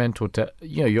detrimental to,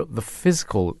 your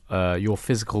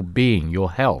physical being,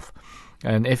 your health.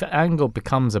 And if anger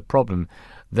becomes a problem,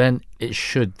 then it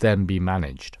should then be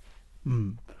managed.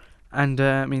 And,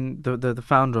 the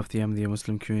founder of the Ahmadiyya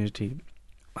Muslim community,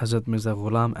 Hazrat Mirza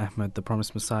Ghulam Ahmad, the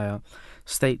Promised Messiah,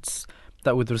 states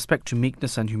that with respect to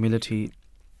meekness and humility,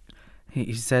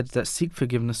 he said that seek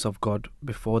forgiveness of God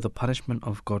before the punishment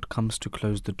of God comes to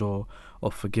close the door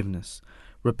of forgiveness.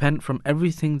 Repent from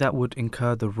everything that would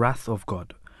incur the wrath of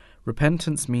God.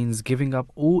 Repentance means giving up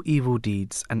all evil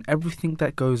deeds and everything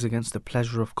that goes against the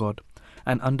pleasure of God,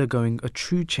 and undergoing a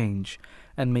true change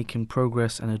and making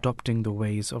progress and adopting the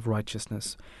ways of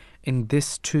righteousness. In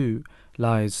this too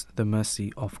lies the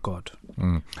mercy of God.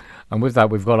 And with that,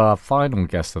 we've got our final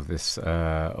guest of this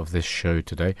show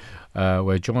today.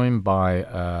 We're joined by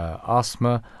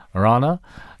Asma Rana.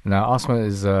 Now, Asma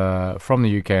is from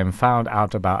the UK and found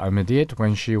out about Ahmadiyyat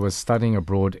when she was studying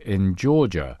abroad in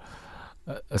Georgia.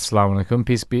 Assalamu alaikum,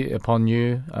 peace be upon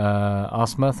you,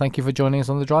 Asma. Thank you for joining us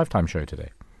on the Drive Time show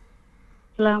today.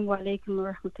 Assalamu alaikum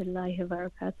wa rahmatullahi wa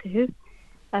barakatuhu.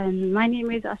 My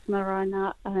name is Asma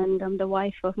Rana, and I'm the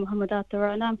wife of Muhammad Atta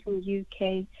Rana. I'm from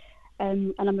UK,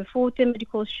 and I'm a fourth year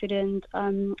medical student.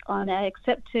 And I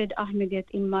accepted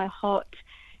Ahmadiyyat in my heart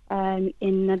in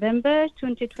November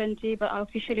 2020, but I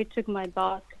officially took my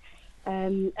bath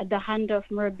at the hand of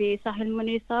Murabbi Sahil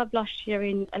Munisab last year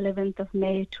in 11th of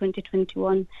May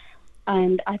 2021.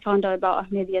 And I found out about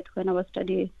Ahmadiyyat when I was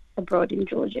studying abroad in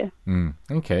Georgia.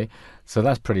 Okay, so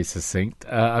that's pretty succinct.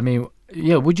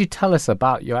 Would you tell us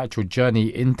about your actual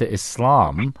journey into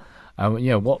Islam?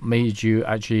 What made you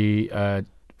actually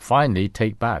finally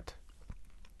take Bai'at?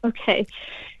 Okay,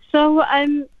 so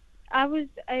I was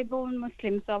a born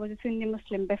Muslim, so I was a Sunni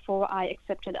Muslim before I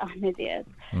accepted Ahmadiyyat.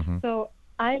 So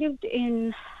I lived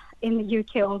in the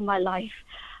UK all my life,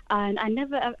 and I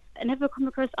never come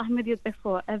across Ahmadiyyat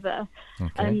before, ever.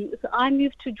 Okay. So I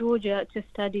moved to Georgia to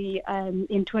study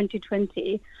in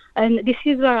 2020, and this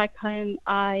is where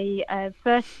I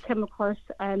first came across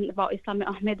about Islamic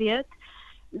Ahmadiyyat.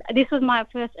 This was my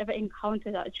first ever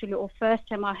encounter, actually, or first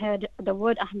time I heard the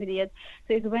word Ahmadiyyat.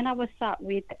 So it's when I was sat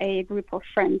with a group of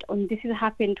friends, and this has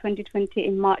happened in 2020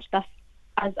 in March, that's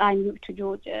as I moved to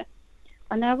Georgia.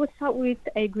 And I was sat with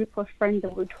a group of friends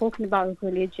that were talking about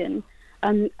religion.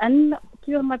 And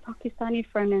two of my Pakistani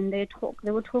friends, and they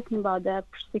were talking about the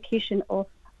persecution of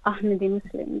Ahmadi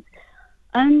Muslims.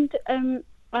 And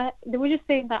they were just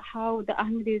saying that how the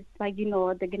Ahmadis,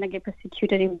 they're gonna get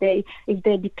persecuted if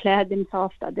they declare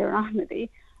themselves that they're Ahmadi.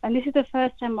 And this is the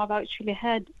first time I've actually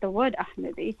heard the word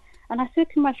Ahmadi. And I said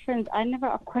to my friends, I never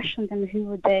questioned them who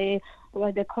were they,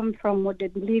 where they come from, what they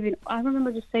believe in. I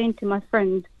remember just saying to my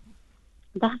friends,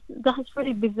 that's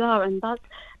really bizarre, and that's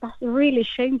really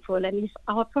shameful. And if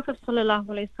our Prophet Sallallahu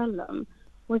Alaihi Wasallam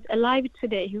was alive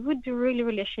today, he would be really,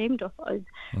 really ashamed of us.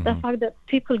 The fact that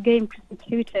people get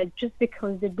persecuted just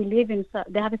because they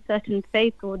they have a certain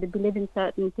faith or they believe in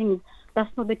certain things.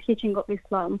 That's not the teaching of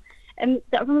Islam. And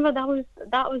remember, that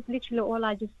was literally all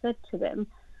I just said to them.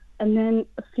 And then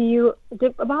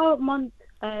about a month,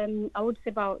 I would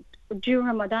say about during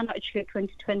Ramadan, actually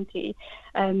 2020.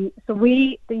 So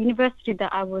the university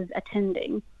that I was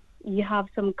attending, you have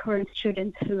some current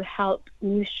students who help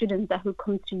new students who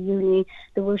come to uni.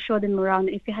 They will show them around.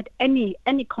 If you had any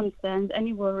concerns,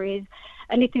 any worries,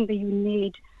 anything that you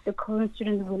need, the current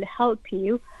students will help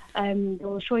you. They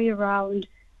will show you around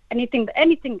anything that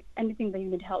you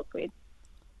need help with.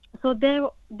 So there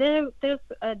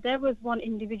was one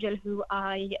individual who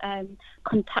I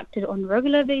contacted on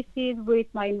regular basis with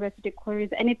my university queries,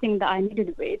 anything that I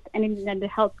needed with, anything that I needed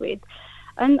help with.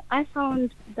 And I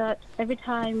found that every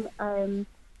time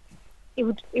it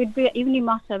would be an evening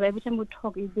matter, but every time we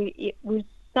talk, we'd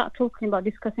start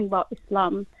discussing about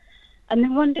Islam. And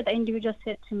then one day the individual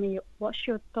said to me, "What's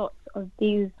your thoughts of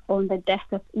these on the death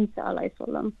of Isa alayhi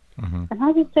salam?" And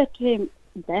I just said to him,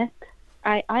 "Death?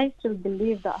 I still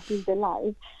believe that he's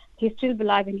alive. He's still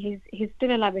alive, and he's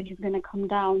still alive, and he's going to come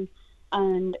down.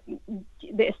 And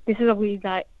this is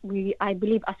what I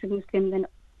believe as a Muslim. Then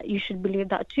you should believe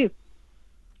that too."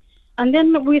 And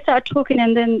then we started talking,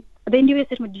 and then the individual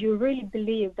said, "Do you really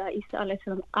believe that Isa alayhi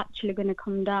salam actually going to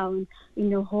come down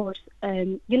in your horse?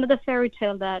 The fairy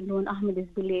tale that known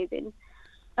Ahmadis believe in?"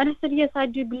 And I said, "Yes, I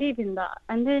do believe in that."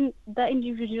 And then the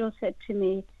individual said to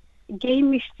me, gave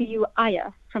me a few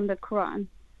ayah from the Quran,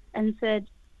 and said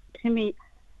to me,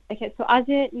 "Okay, so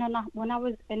when I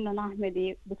was in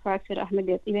non-Ahmadi, before I accepted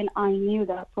Ahmadiyyat, even I knew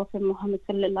that Prophet Muhammad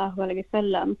sallallahu alaihi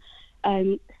wasallam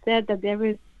said that there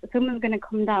is someone's going to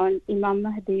come down, Imam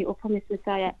Mahdi or promised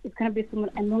Messiah. It's going to be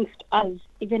someone amongst us.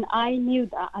 Even I knew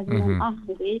that as a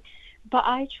non-Ahmadi, but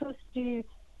I chose to,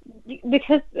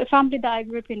 because the family that I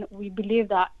grew up in, we believe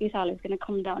that Isa is going to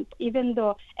come down. Even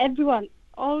though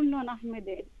all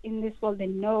non-Ahmadis in this world, they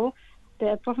know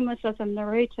the Prophet Muhammad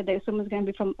narrated that someone's going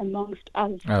to be from amongst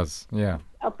us. Us, yeah.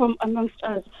 From amongst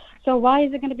us. So why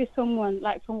is it going to be someone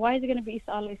why is it going to be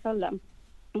Isa alayhi salam?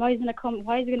 Why is it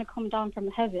going to come down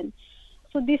from heaven?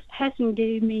 So this person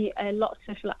gave me a lot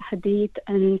of hadith,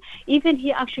 and even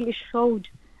he actually showed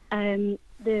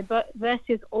the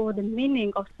verses or the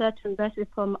meaning of certain verses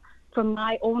from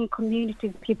my own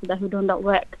community, people who done that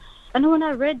work. And when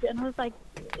I read, and I was like,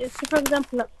 for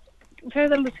example,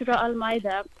 Surah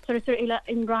Al-Ma'idah, Surah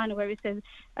Imran, where it says,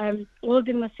 all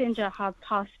the messengers have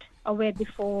passed away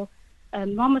before.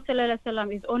 Muhammad sallallahu alaihi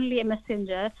wasallam is only a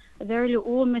messenger. Verily,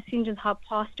 all messengers have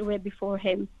passed away before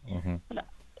him.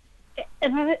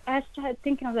 And I started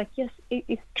thinking, I was like, yes,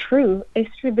 it's true.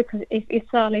 It's true, because if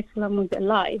Isa alayhi salam was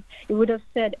alive, it would have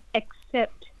said,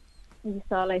 except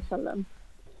Isa alayhi salam.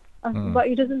 But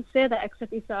it doesn't say that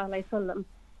except Isa alayhi salam.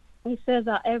 He says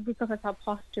that every prophet has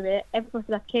passed away, every prophet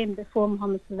that came before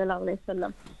Muhammad sallallahu alayhi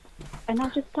wasallam. And I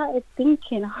just started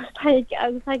thinking. I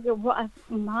was like, what are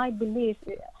my beliefs?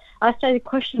 I started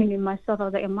questioning in myself. I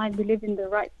was like, am I believing the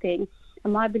right thing?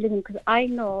 Am I believing? Because I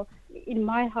know in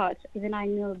my heart, even I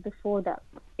knew before that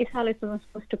Isa was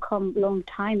supposed to come a long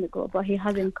time ago, but he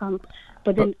hasn't come.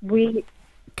 But then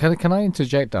Can I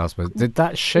interject, Asma? Did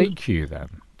that shake you then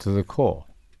to the core?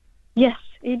 Yes,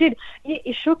 it did.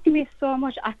 It shocked me so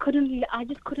much. I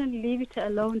just couldn't leave it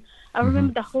alone. I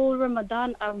remember the whole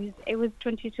Ramadan. It was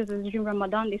 22 during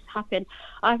Ramadan. This happened.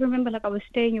 I remember I was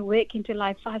staying awake until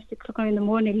 5, 6 o'clock in the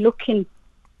morning, looking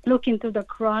through the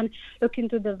Quran, looking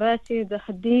through the verses, the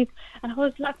Hadith, and I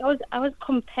was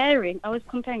comparing.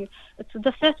 So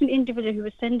the certain individual who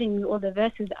was sending me all the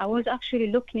verses, I was actually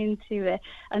looking into it,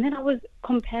 and then I was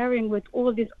comparing with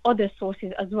all these other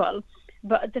sources as well.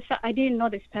 But I didn't know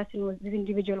this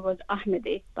individual was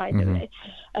Ahmadi, by the way.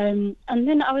 And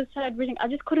then I started reading. I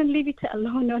just couldn't leave it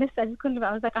alone. Honestly, I just couldn't.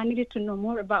 I was like, I needed to know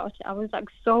more about it. I was like,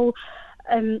 so.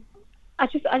 I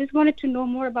just wanted to know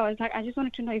more about it. I just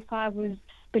wanted to know if I was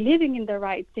believing in the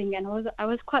right thing, and I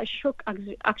was quite shocked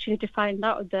actually to find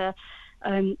out that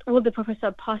all the prophets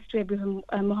have passed away before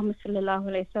Muhammad sallallahu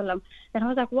alaihi wasallam. And I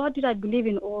was like, what did I believe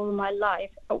in all my life?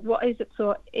 What is it?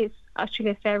 So it's actually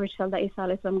a fairy tale that Isa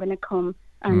alayhi salam going to come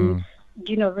and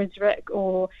resurrect.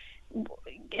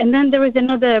 And then there was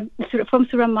another from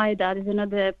Surah Ma'idah. There's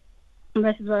another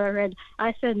verse where I read.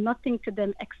 I said nothing to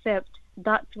them except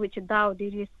that which thou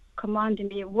didst command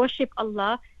me. Worship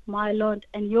Allah, my Lord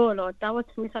and your Lord. That was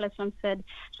Isa alayhi salam said.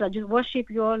 So I just worship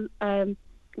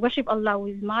Allah who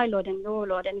is my Lord and your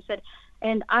Lord. And he said,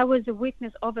 and I was a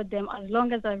witness over them as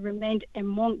long as I remained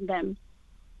among them.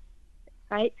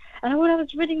 Right? And when I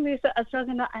was reading this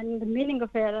and the meaning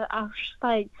of it,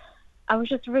 I was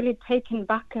just really taken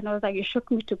back, and I was like, it shook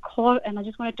me to core, and I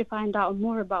just wanted to find out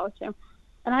more about it.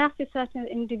 And I asked a certain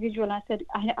individual, I said,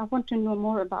 I want to know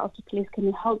more about it, please, can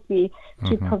you help me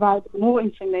to provide more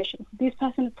information? This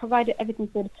person provided everything,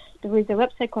 said there is a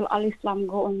website called Al Islam,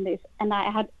 go on this. And I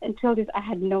had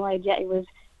no idea it was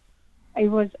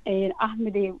an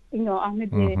Ahmadi,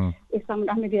 Islam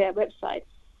Ahmadi website.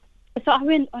 So I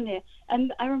went on it,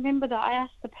 and I remember that I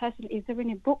asked the person, is there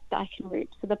any book that I can read?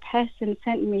 So the person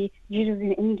sent me Jesus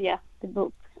in India, the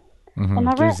book. And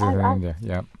I read, Jesus in India,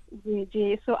 yeah.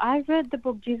 So I read the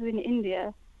book Jesus in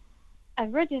India. I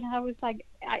read it, and I was like,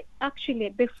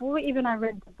 before even I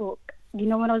read the book,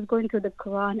 when I was going through the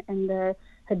Quran and the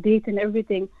Hadith and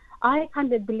everything, I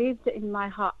kind of believed it in my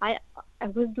heart. I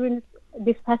was doing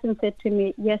this person said to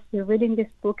me, yes, you're reading this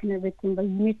book and everything, but you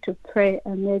need to pray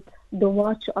and make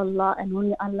dua to Allah, and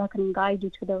only Allah can guide you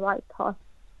to the right path.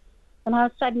 And I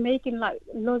started making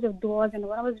loads of du'as, and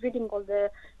when I was reading all the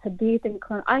Hadith and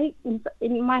Quran,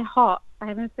 in my heart, I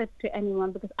haven't said to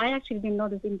anyone, because I actually didn't know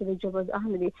this individual was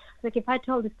Ahmadi. If I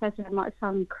told this person, it might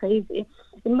sound crazy.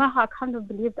 In my heart, I kind of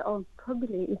believed that,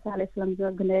 probably Isa alayhi salam is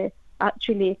going to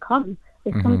actually come.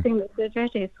 It's something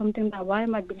that's something that, why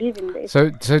am I believing this?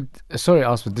 So sorry,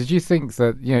 Asma, did you think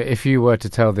that, if you were to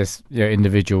tell this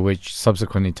individual, which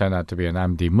subsequently turned out to be an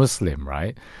Ahmadi Muslim,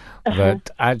 right,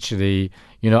 that actually,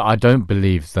 I don't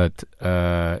believe that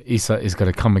Isa is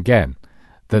going to come again,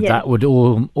 that would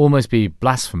almost be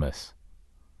blasphemous?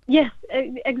 Yes,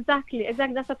 exactly.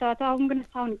 That's what I thought. I'm going to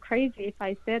sound crazy if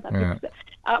I say that,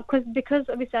 because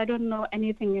obviously I don't know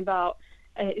anything about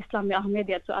Islamic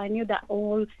Ahmadiyya, so I knew that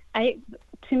all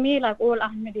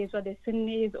Ahmadis, whether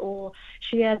Sunnis or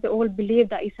Shias, they all believe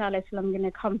that Isa alayhi salam is going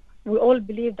to come. We all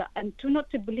believe that, and not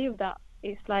to believe that,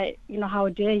 it's like, how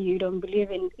dare you don't believe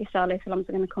in Isa alayhi salam is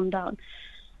going to come down.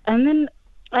 And then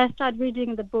I started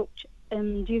reading the book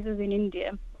Jesus in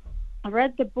India. I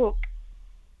read the book,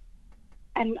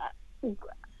 and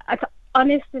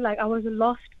honestly, I was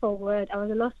lost for words.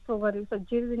 So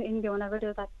Jesus in India, when I read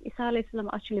it, Isa alayhi salam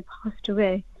actually passed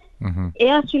away. He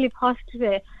actually passed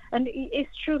away. And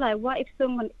it's true, what if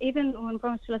someone, even when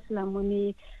Prophet sallallahu alaihi wasallam, when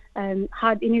he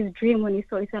had in his dream, when he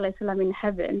saw Isa alayhi salam in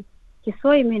heaven, he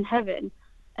saw him in heaven,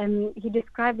 and he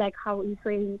described how he saw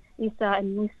Isa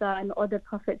and Musa and other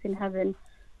prophets in heaven.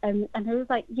 And he was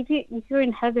like, if you're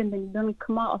in heaven, then you don't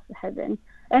come out of heaven.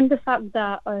 And the fact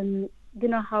that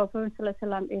how Prophet sallallahu alaihi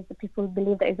wasallam is, the people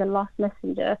believe that he's the last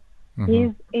messenger.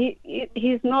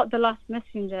 He's not the last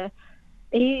messenger.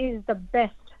 He is the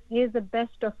best. He is the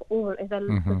best of all. Is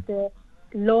the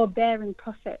law-bearing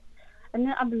prophet. And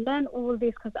then I've learned all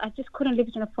this because I just couldn't live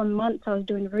it for months. I was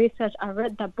doing research. I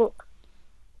read that book,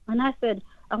 and I said,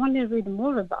 I want to read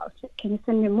more about it. Can you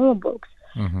send me more books?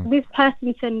 This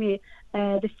person sent me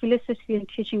the Philosophy and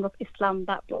Teaching of Islam,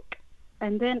 that book.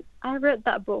 And then I read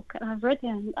that book, and I read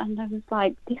it, and I was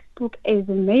like, this book is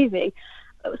amazing.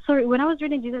 Sorry, when I was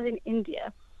reading Jesus in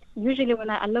India, usually when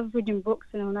I love reading books,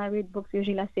 and when I read books,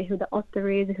 usually I see who the author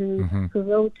is, who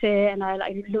wrote it, and I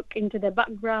like look into the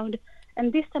background.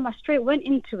 And this time I straight went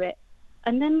into it,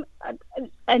 and then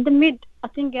I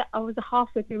think I was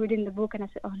halfway through reading the book, and I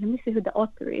said, oh, let me see who the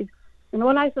author is. And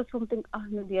all I saw something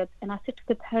Ahmadiyya, and I said to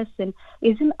the person,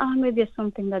 isn't Ahmadiyya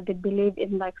something that they believe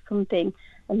in, like something?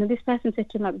 And then this person said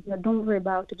to me, don't worry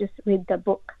about it, just read the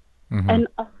book. And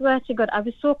I swear to God, I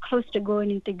was so close to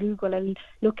going into Google and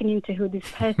looking into who this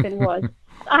person was.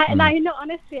 And I know,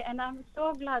 honestly, and I'm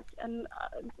so glad, and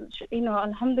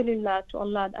alhamdulillah to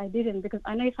Allah, I didn't, because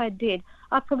I know if I did,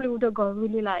 I probably would have gone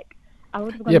really like, I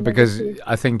would have gone. Yeah, because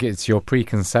I think it's your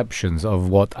preconceptions of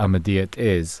what Ahmadiyyat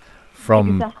is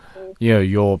from,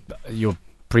 your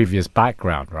previous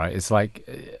background, right? It's like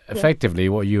effectively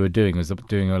what you were doing was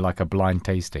doing like a blind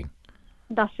tasting.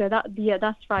 That's it.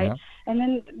 That's right. Yeah. And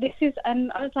then this is,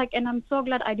 and I was like, and I'm so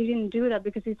glad I didn't do that,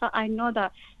 because it's like, I know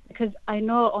that, because I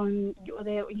know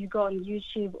you go on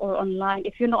YouTube or online,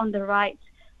 if you're not on the right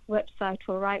website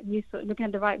or right research, looking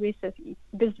at the right research,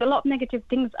 there's a lot of negative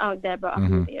things out there about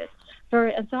Ahmadiyya.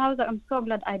 And so I was like, I'm so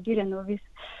glad I didn't know this.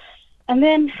 And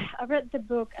then I read the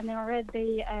book, and then I read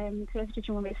the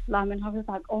Constitution of Islam, and I was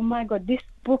like, oh my God, this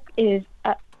book is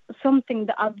something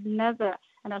that I've never.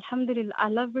 And alhamdulillah, I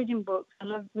love reading books. I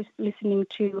love listening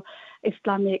to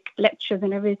Islamic lectures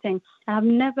and everything. And I've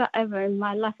never, ever in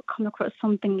my life come across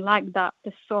something like that.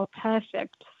 It's so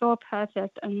perfect.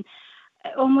 And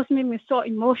it almost made me so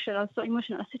emotional. I was so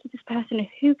emotional. I said to this person,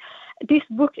 this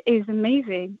book is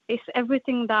amazing. It's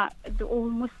everything that all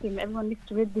Muslim, everyone needs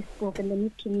to read this book, and they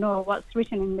need to know what's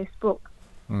written in this book.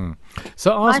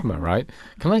 So Asma, right?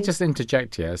 Can I just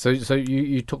interject here? So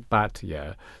you took Bat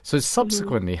here. So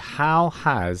subsequently, how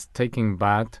has taking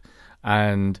Bat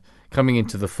and coming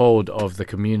into the fold of the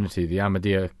community, the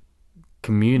Ahmadiyya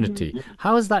community,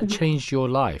 how has that changed your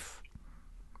life?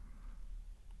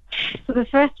 So the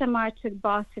first time I took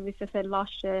Bat, which I said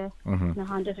last year, in the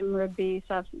hand of Murabi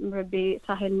Sahil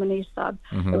Munir Sahib,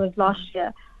 it was last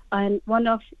year, and one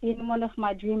of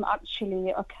my dreams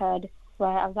actually occurred,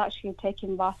 where I was actually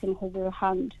taking bath in Huzur's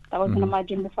hand. That was one of my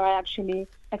dreams before I actually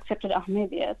accepted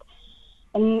Ahmadiyyat.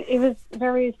 And it was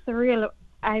very surreal.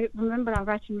 I remember I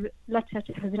writing a letter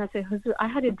to Huzur, and I said, Huzur, I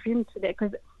had a dream today,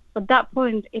 because at that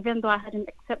point, even though I hadn't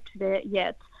accepted it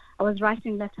yet, I was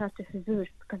writing letters to Huzur,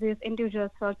 because this individual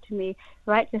told to me,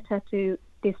 write letter to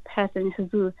this person,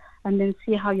 Huzur, and then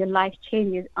see how your life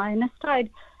changes. And I started,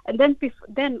 and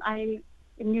then I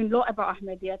knew a lot about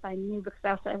Ahmadiyyat. I knew because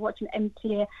I started watching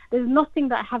MTA. There's nothing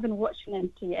that I haven't watched in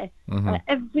MTA.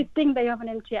 Everything that you have in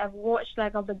MTA, I've watched,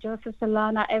 like all the Joseph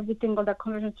Salana, everything, all the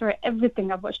conversion story,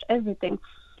 everything. I've watched everything.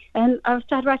 And I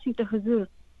started writing to Huzur,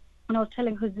 and I was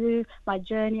telling Huzur my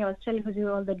journey. I was telling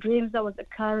Huzur all the dreams that was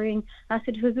occurring. I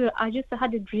said, Huzur, I just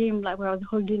had a dream like where I was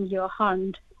holding your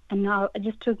hand, and now I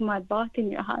just took my bath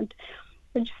in your hand.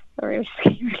 I'm just sorry, I was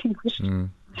really emotional.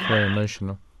 It's very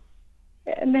emotional.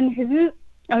 And then Huzur,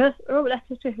 I just wrote a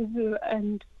letter to Huzur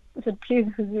and I said, please,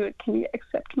 Huzur, can you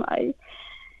accept my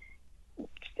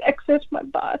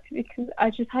bath, because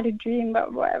I just had a dream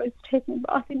about where I was taking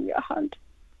bath in your hand.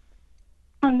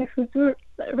 And the Huzur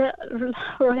wrote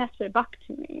a letter back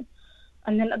to me.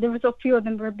 And then there was a few of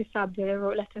them, Rabbi Sahib, they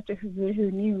wrote a letter to Huzur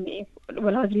who knew me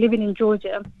when I was living in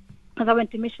Georgia. Because I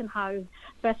went to Mission House.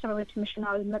 First time I went to Mission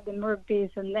House, met the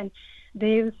Murabbis, and then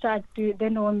they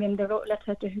know me, and they wrote a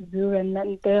letter to Huzur, and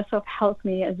then they also helped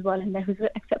me as well, and then Huzur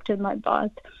accepted my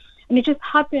bath. And it just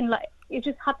happened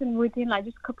within like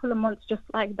just a couple of months, just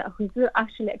like that. Huzur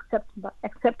actually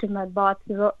accepted my bath.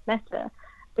 He wrote a letter.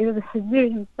 It was Huzur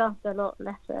himself that wrote a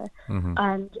letter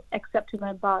and accepted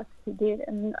my bath. He did,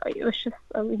 and it was just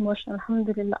so emotional,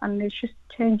 alhamdulillah, and it just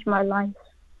changed my life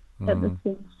ever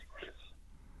since.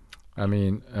 I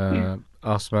mean,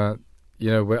 Asma,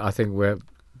 I think we're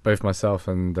both myself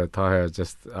and Tahir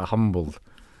just humbled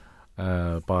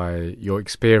by your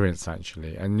experience,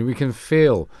 actually, and we can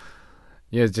feel,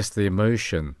 just the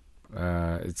emotion.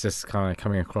 It's just kind of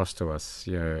coming across to us,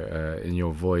 in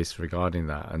your voice regarding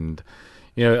that, and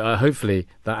hopefully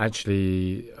that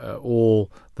actually all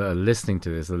that are listening to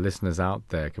this, the listeners out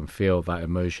there, can feel that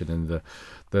emotion and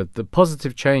the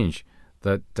positive change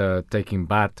that taking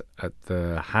Bat at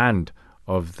the hand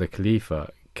of the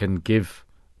Khalifa can give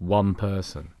one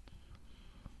person.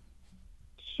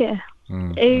 Yeah.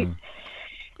 I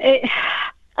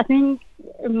think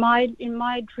in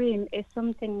my dream is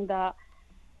something that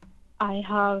I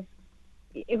have.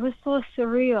 It was so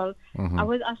surreal. I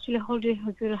was actually holding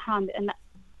Huzur's hand, and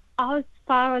as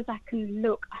far as I can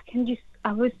look,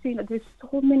 I was seeing that there's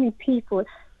so many people,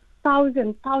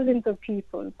 thousands of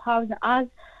people,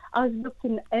 I was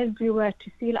looking everywhere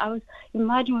to see. I was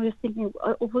thinking,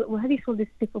 where did all these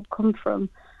people come from?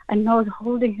 And I was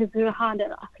holding his hand,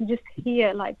 and I could just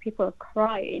hear like people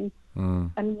crying.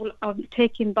 And I'm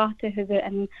taking bath to Huzur,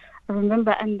 and I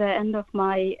remember at the end of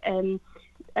my end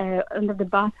of the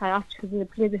bath, I asked Huzur,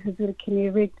 please Huzur, can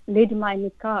you read my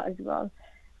nikah as well?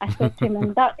 I said to him,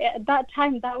 and at that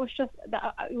time, it was just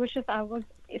I was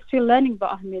still learning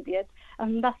about Ahmadiyyat,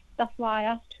 and that's why I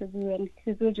asked Huzur, and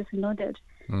Huzur just nodded.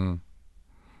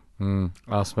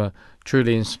 Asma,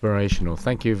 truly inspirational.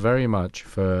 Thank you very much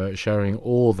for sharing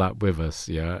all that with us,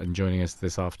 and joining us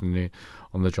this afternoon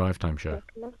on the Drive Time Show.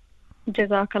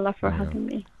 Jazakallah for having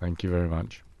me. Thank you very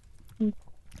much.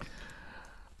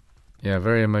 Yeah,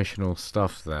 very emotional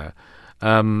stuff there.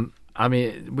 I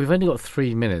mean, we've only got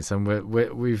 3 minutes, and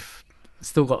we've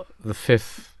still got the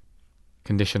 5th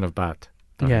condition of Bat.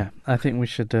 I think we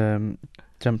should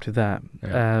jump to that.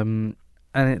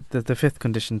 And the 5th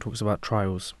condition talks about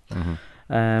trials.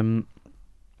 The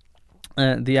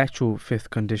actual 5th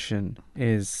condition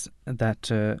is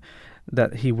that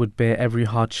he would bear every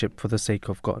hardship for the sake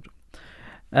of God.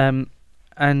 And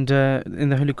in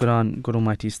the Holy Quran, God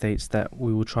Almighty states that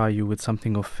we will try you with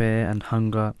something of fear and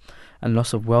hunger and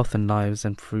loss of wealth and lives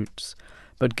and fruits,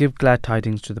 but give glad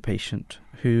tidings to the patient,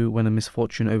 who, when a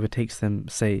misfortune overtakes them,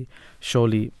 say,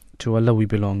 surely to Allah we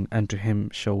belong, and to Him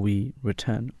shall we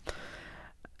return.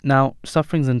 Now,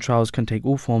 sufferings and trials can take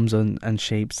all forms and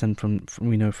shapes, and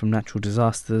from natural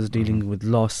disasters, dealing with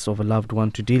loss of a loved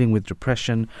one, to dealing with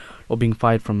depression or being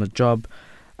fired from a job.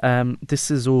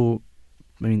 This is all,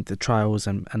 the trials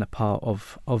and a part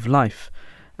of life.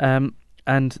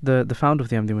 And the founder of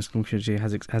the Ahmadiyya Muslim community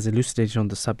has elucidated on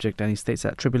the subject, and he states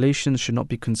that tribulations should not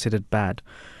be considered bad.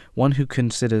 One who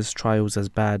considers trials as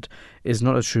bad is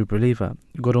not a true believer.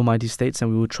 God Almighty states,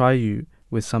 and we will try you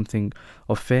with something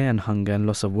of fear and hunger and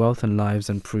loss of wealth and lives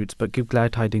and fruits, but give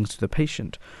glad tidings to the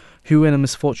patient, who, when a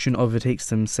misfortune overtakes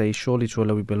them, say, surely to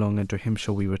Allah we belong, and to Him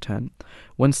shall we return.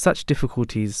 When such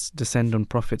difficulties descend on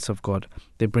prophets of God,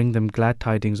 they bring them glad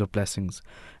tidings of blessings,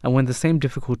 and when the same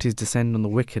difficulties descend on the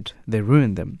wicked, they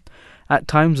ruin them. At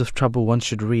times of trouble one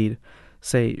should read,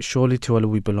 say, surely to Allah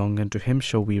we belong, and to Him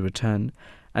shall we return,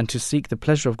 and to seek the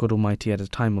pleasure of God Almighty at a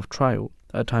time of trial,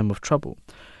 a time of trouble.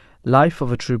 Life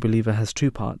of a true believer has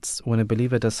 2 parts. When a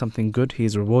believer does something good, he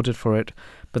is rewarded for it,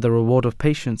 but the reward of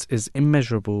patience is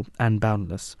immeasurable and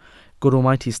boundless. God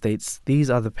Almighty states,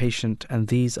 these are the patient, and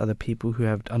these are the people who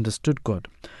have understood God.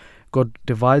 God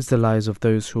divides the lives of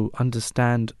those who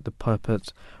understand the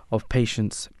purpose of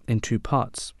patience in 2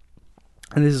 parts.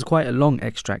 And this is quite a long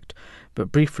extract,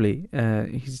 but briefly,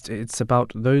 it's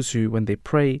about those who, when they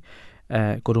pray,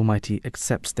 God Almighty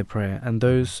accepts their prayer, and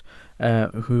those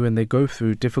who, when they go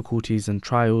through difficulties and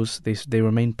trials, they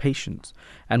remain patient,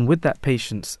 and with that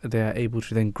patience they are able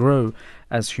to then grow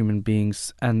as human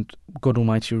beings, and God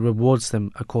Almighty rewards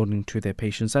them according to their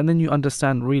patience. And then you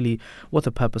understand really what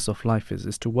the purpose of life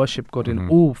is to worship God in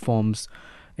all forms,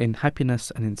 in happiness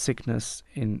and in sickness,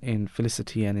 in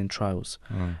felicity and in trials.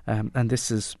 And this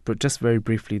is, just very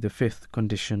briefly, the 5th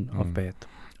condition of Bayt.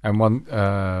 And one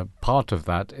part of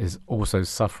that is also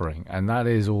suffering, and that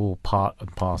is all part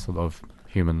and parcel of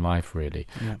human life, really.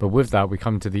 But with that, we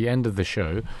come to the end of the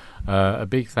show. A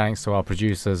big thanks to our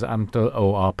producer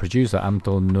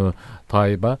Amtul Nur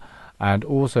Taiba, and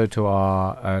also to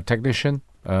our technician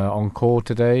on call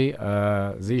today,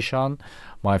 Zishan,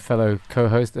 my fellow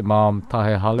co-host Imam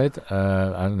Tahir Khalid,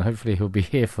 and hopefully he'll be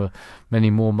here for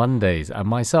many more Mondays. And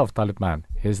myself, Talib Man.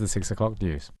 Here's the 6 o'clock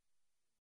news.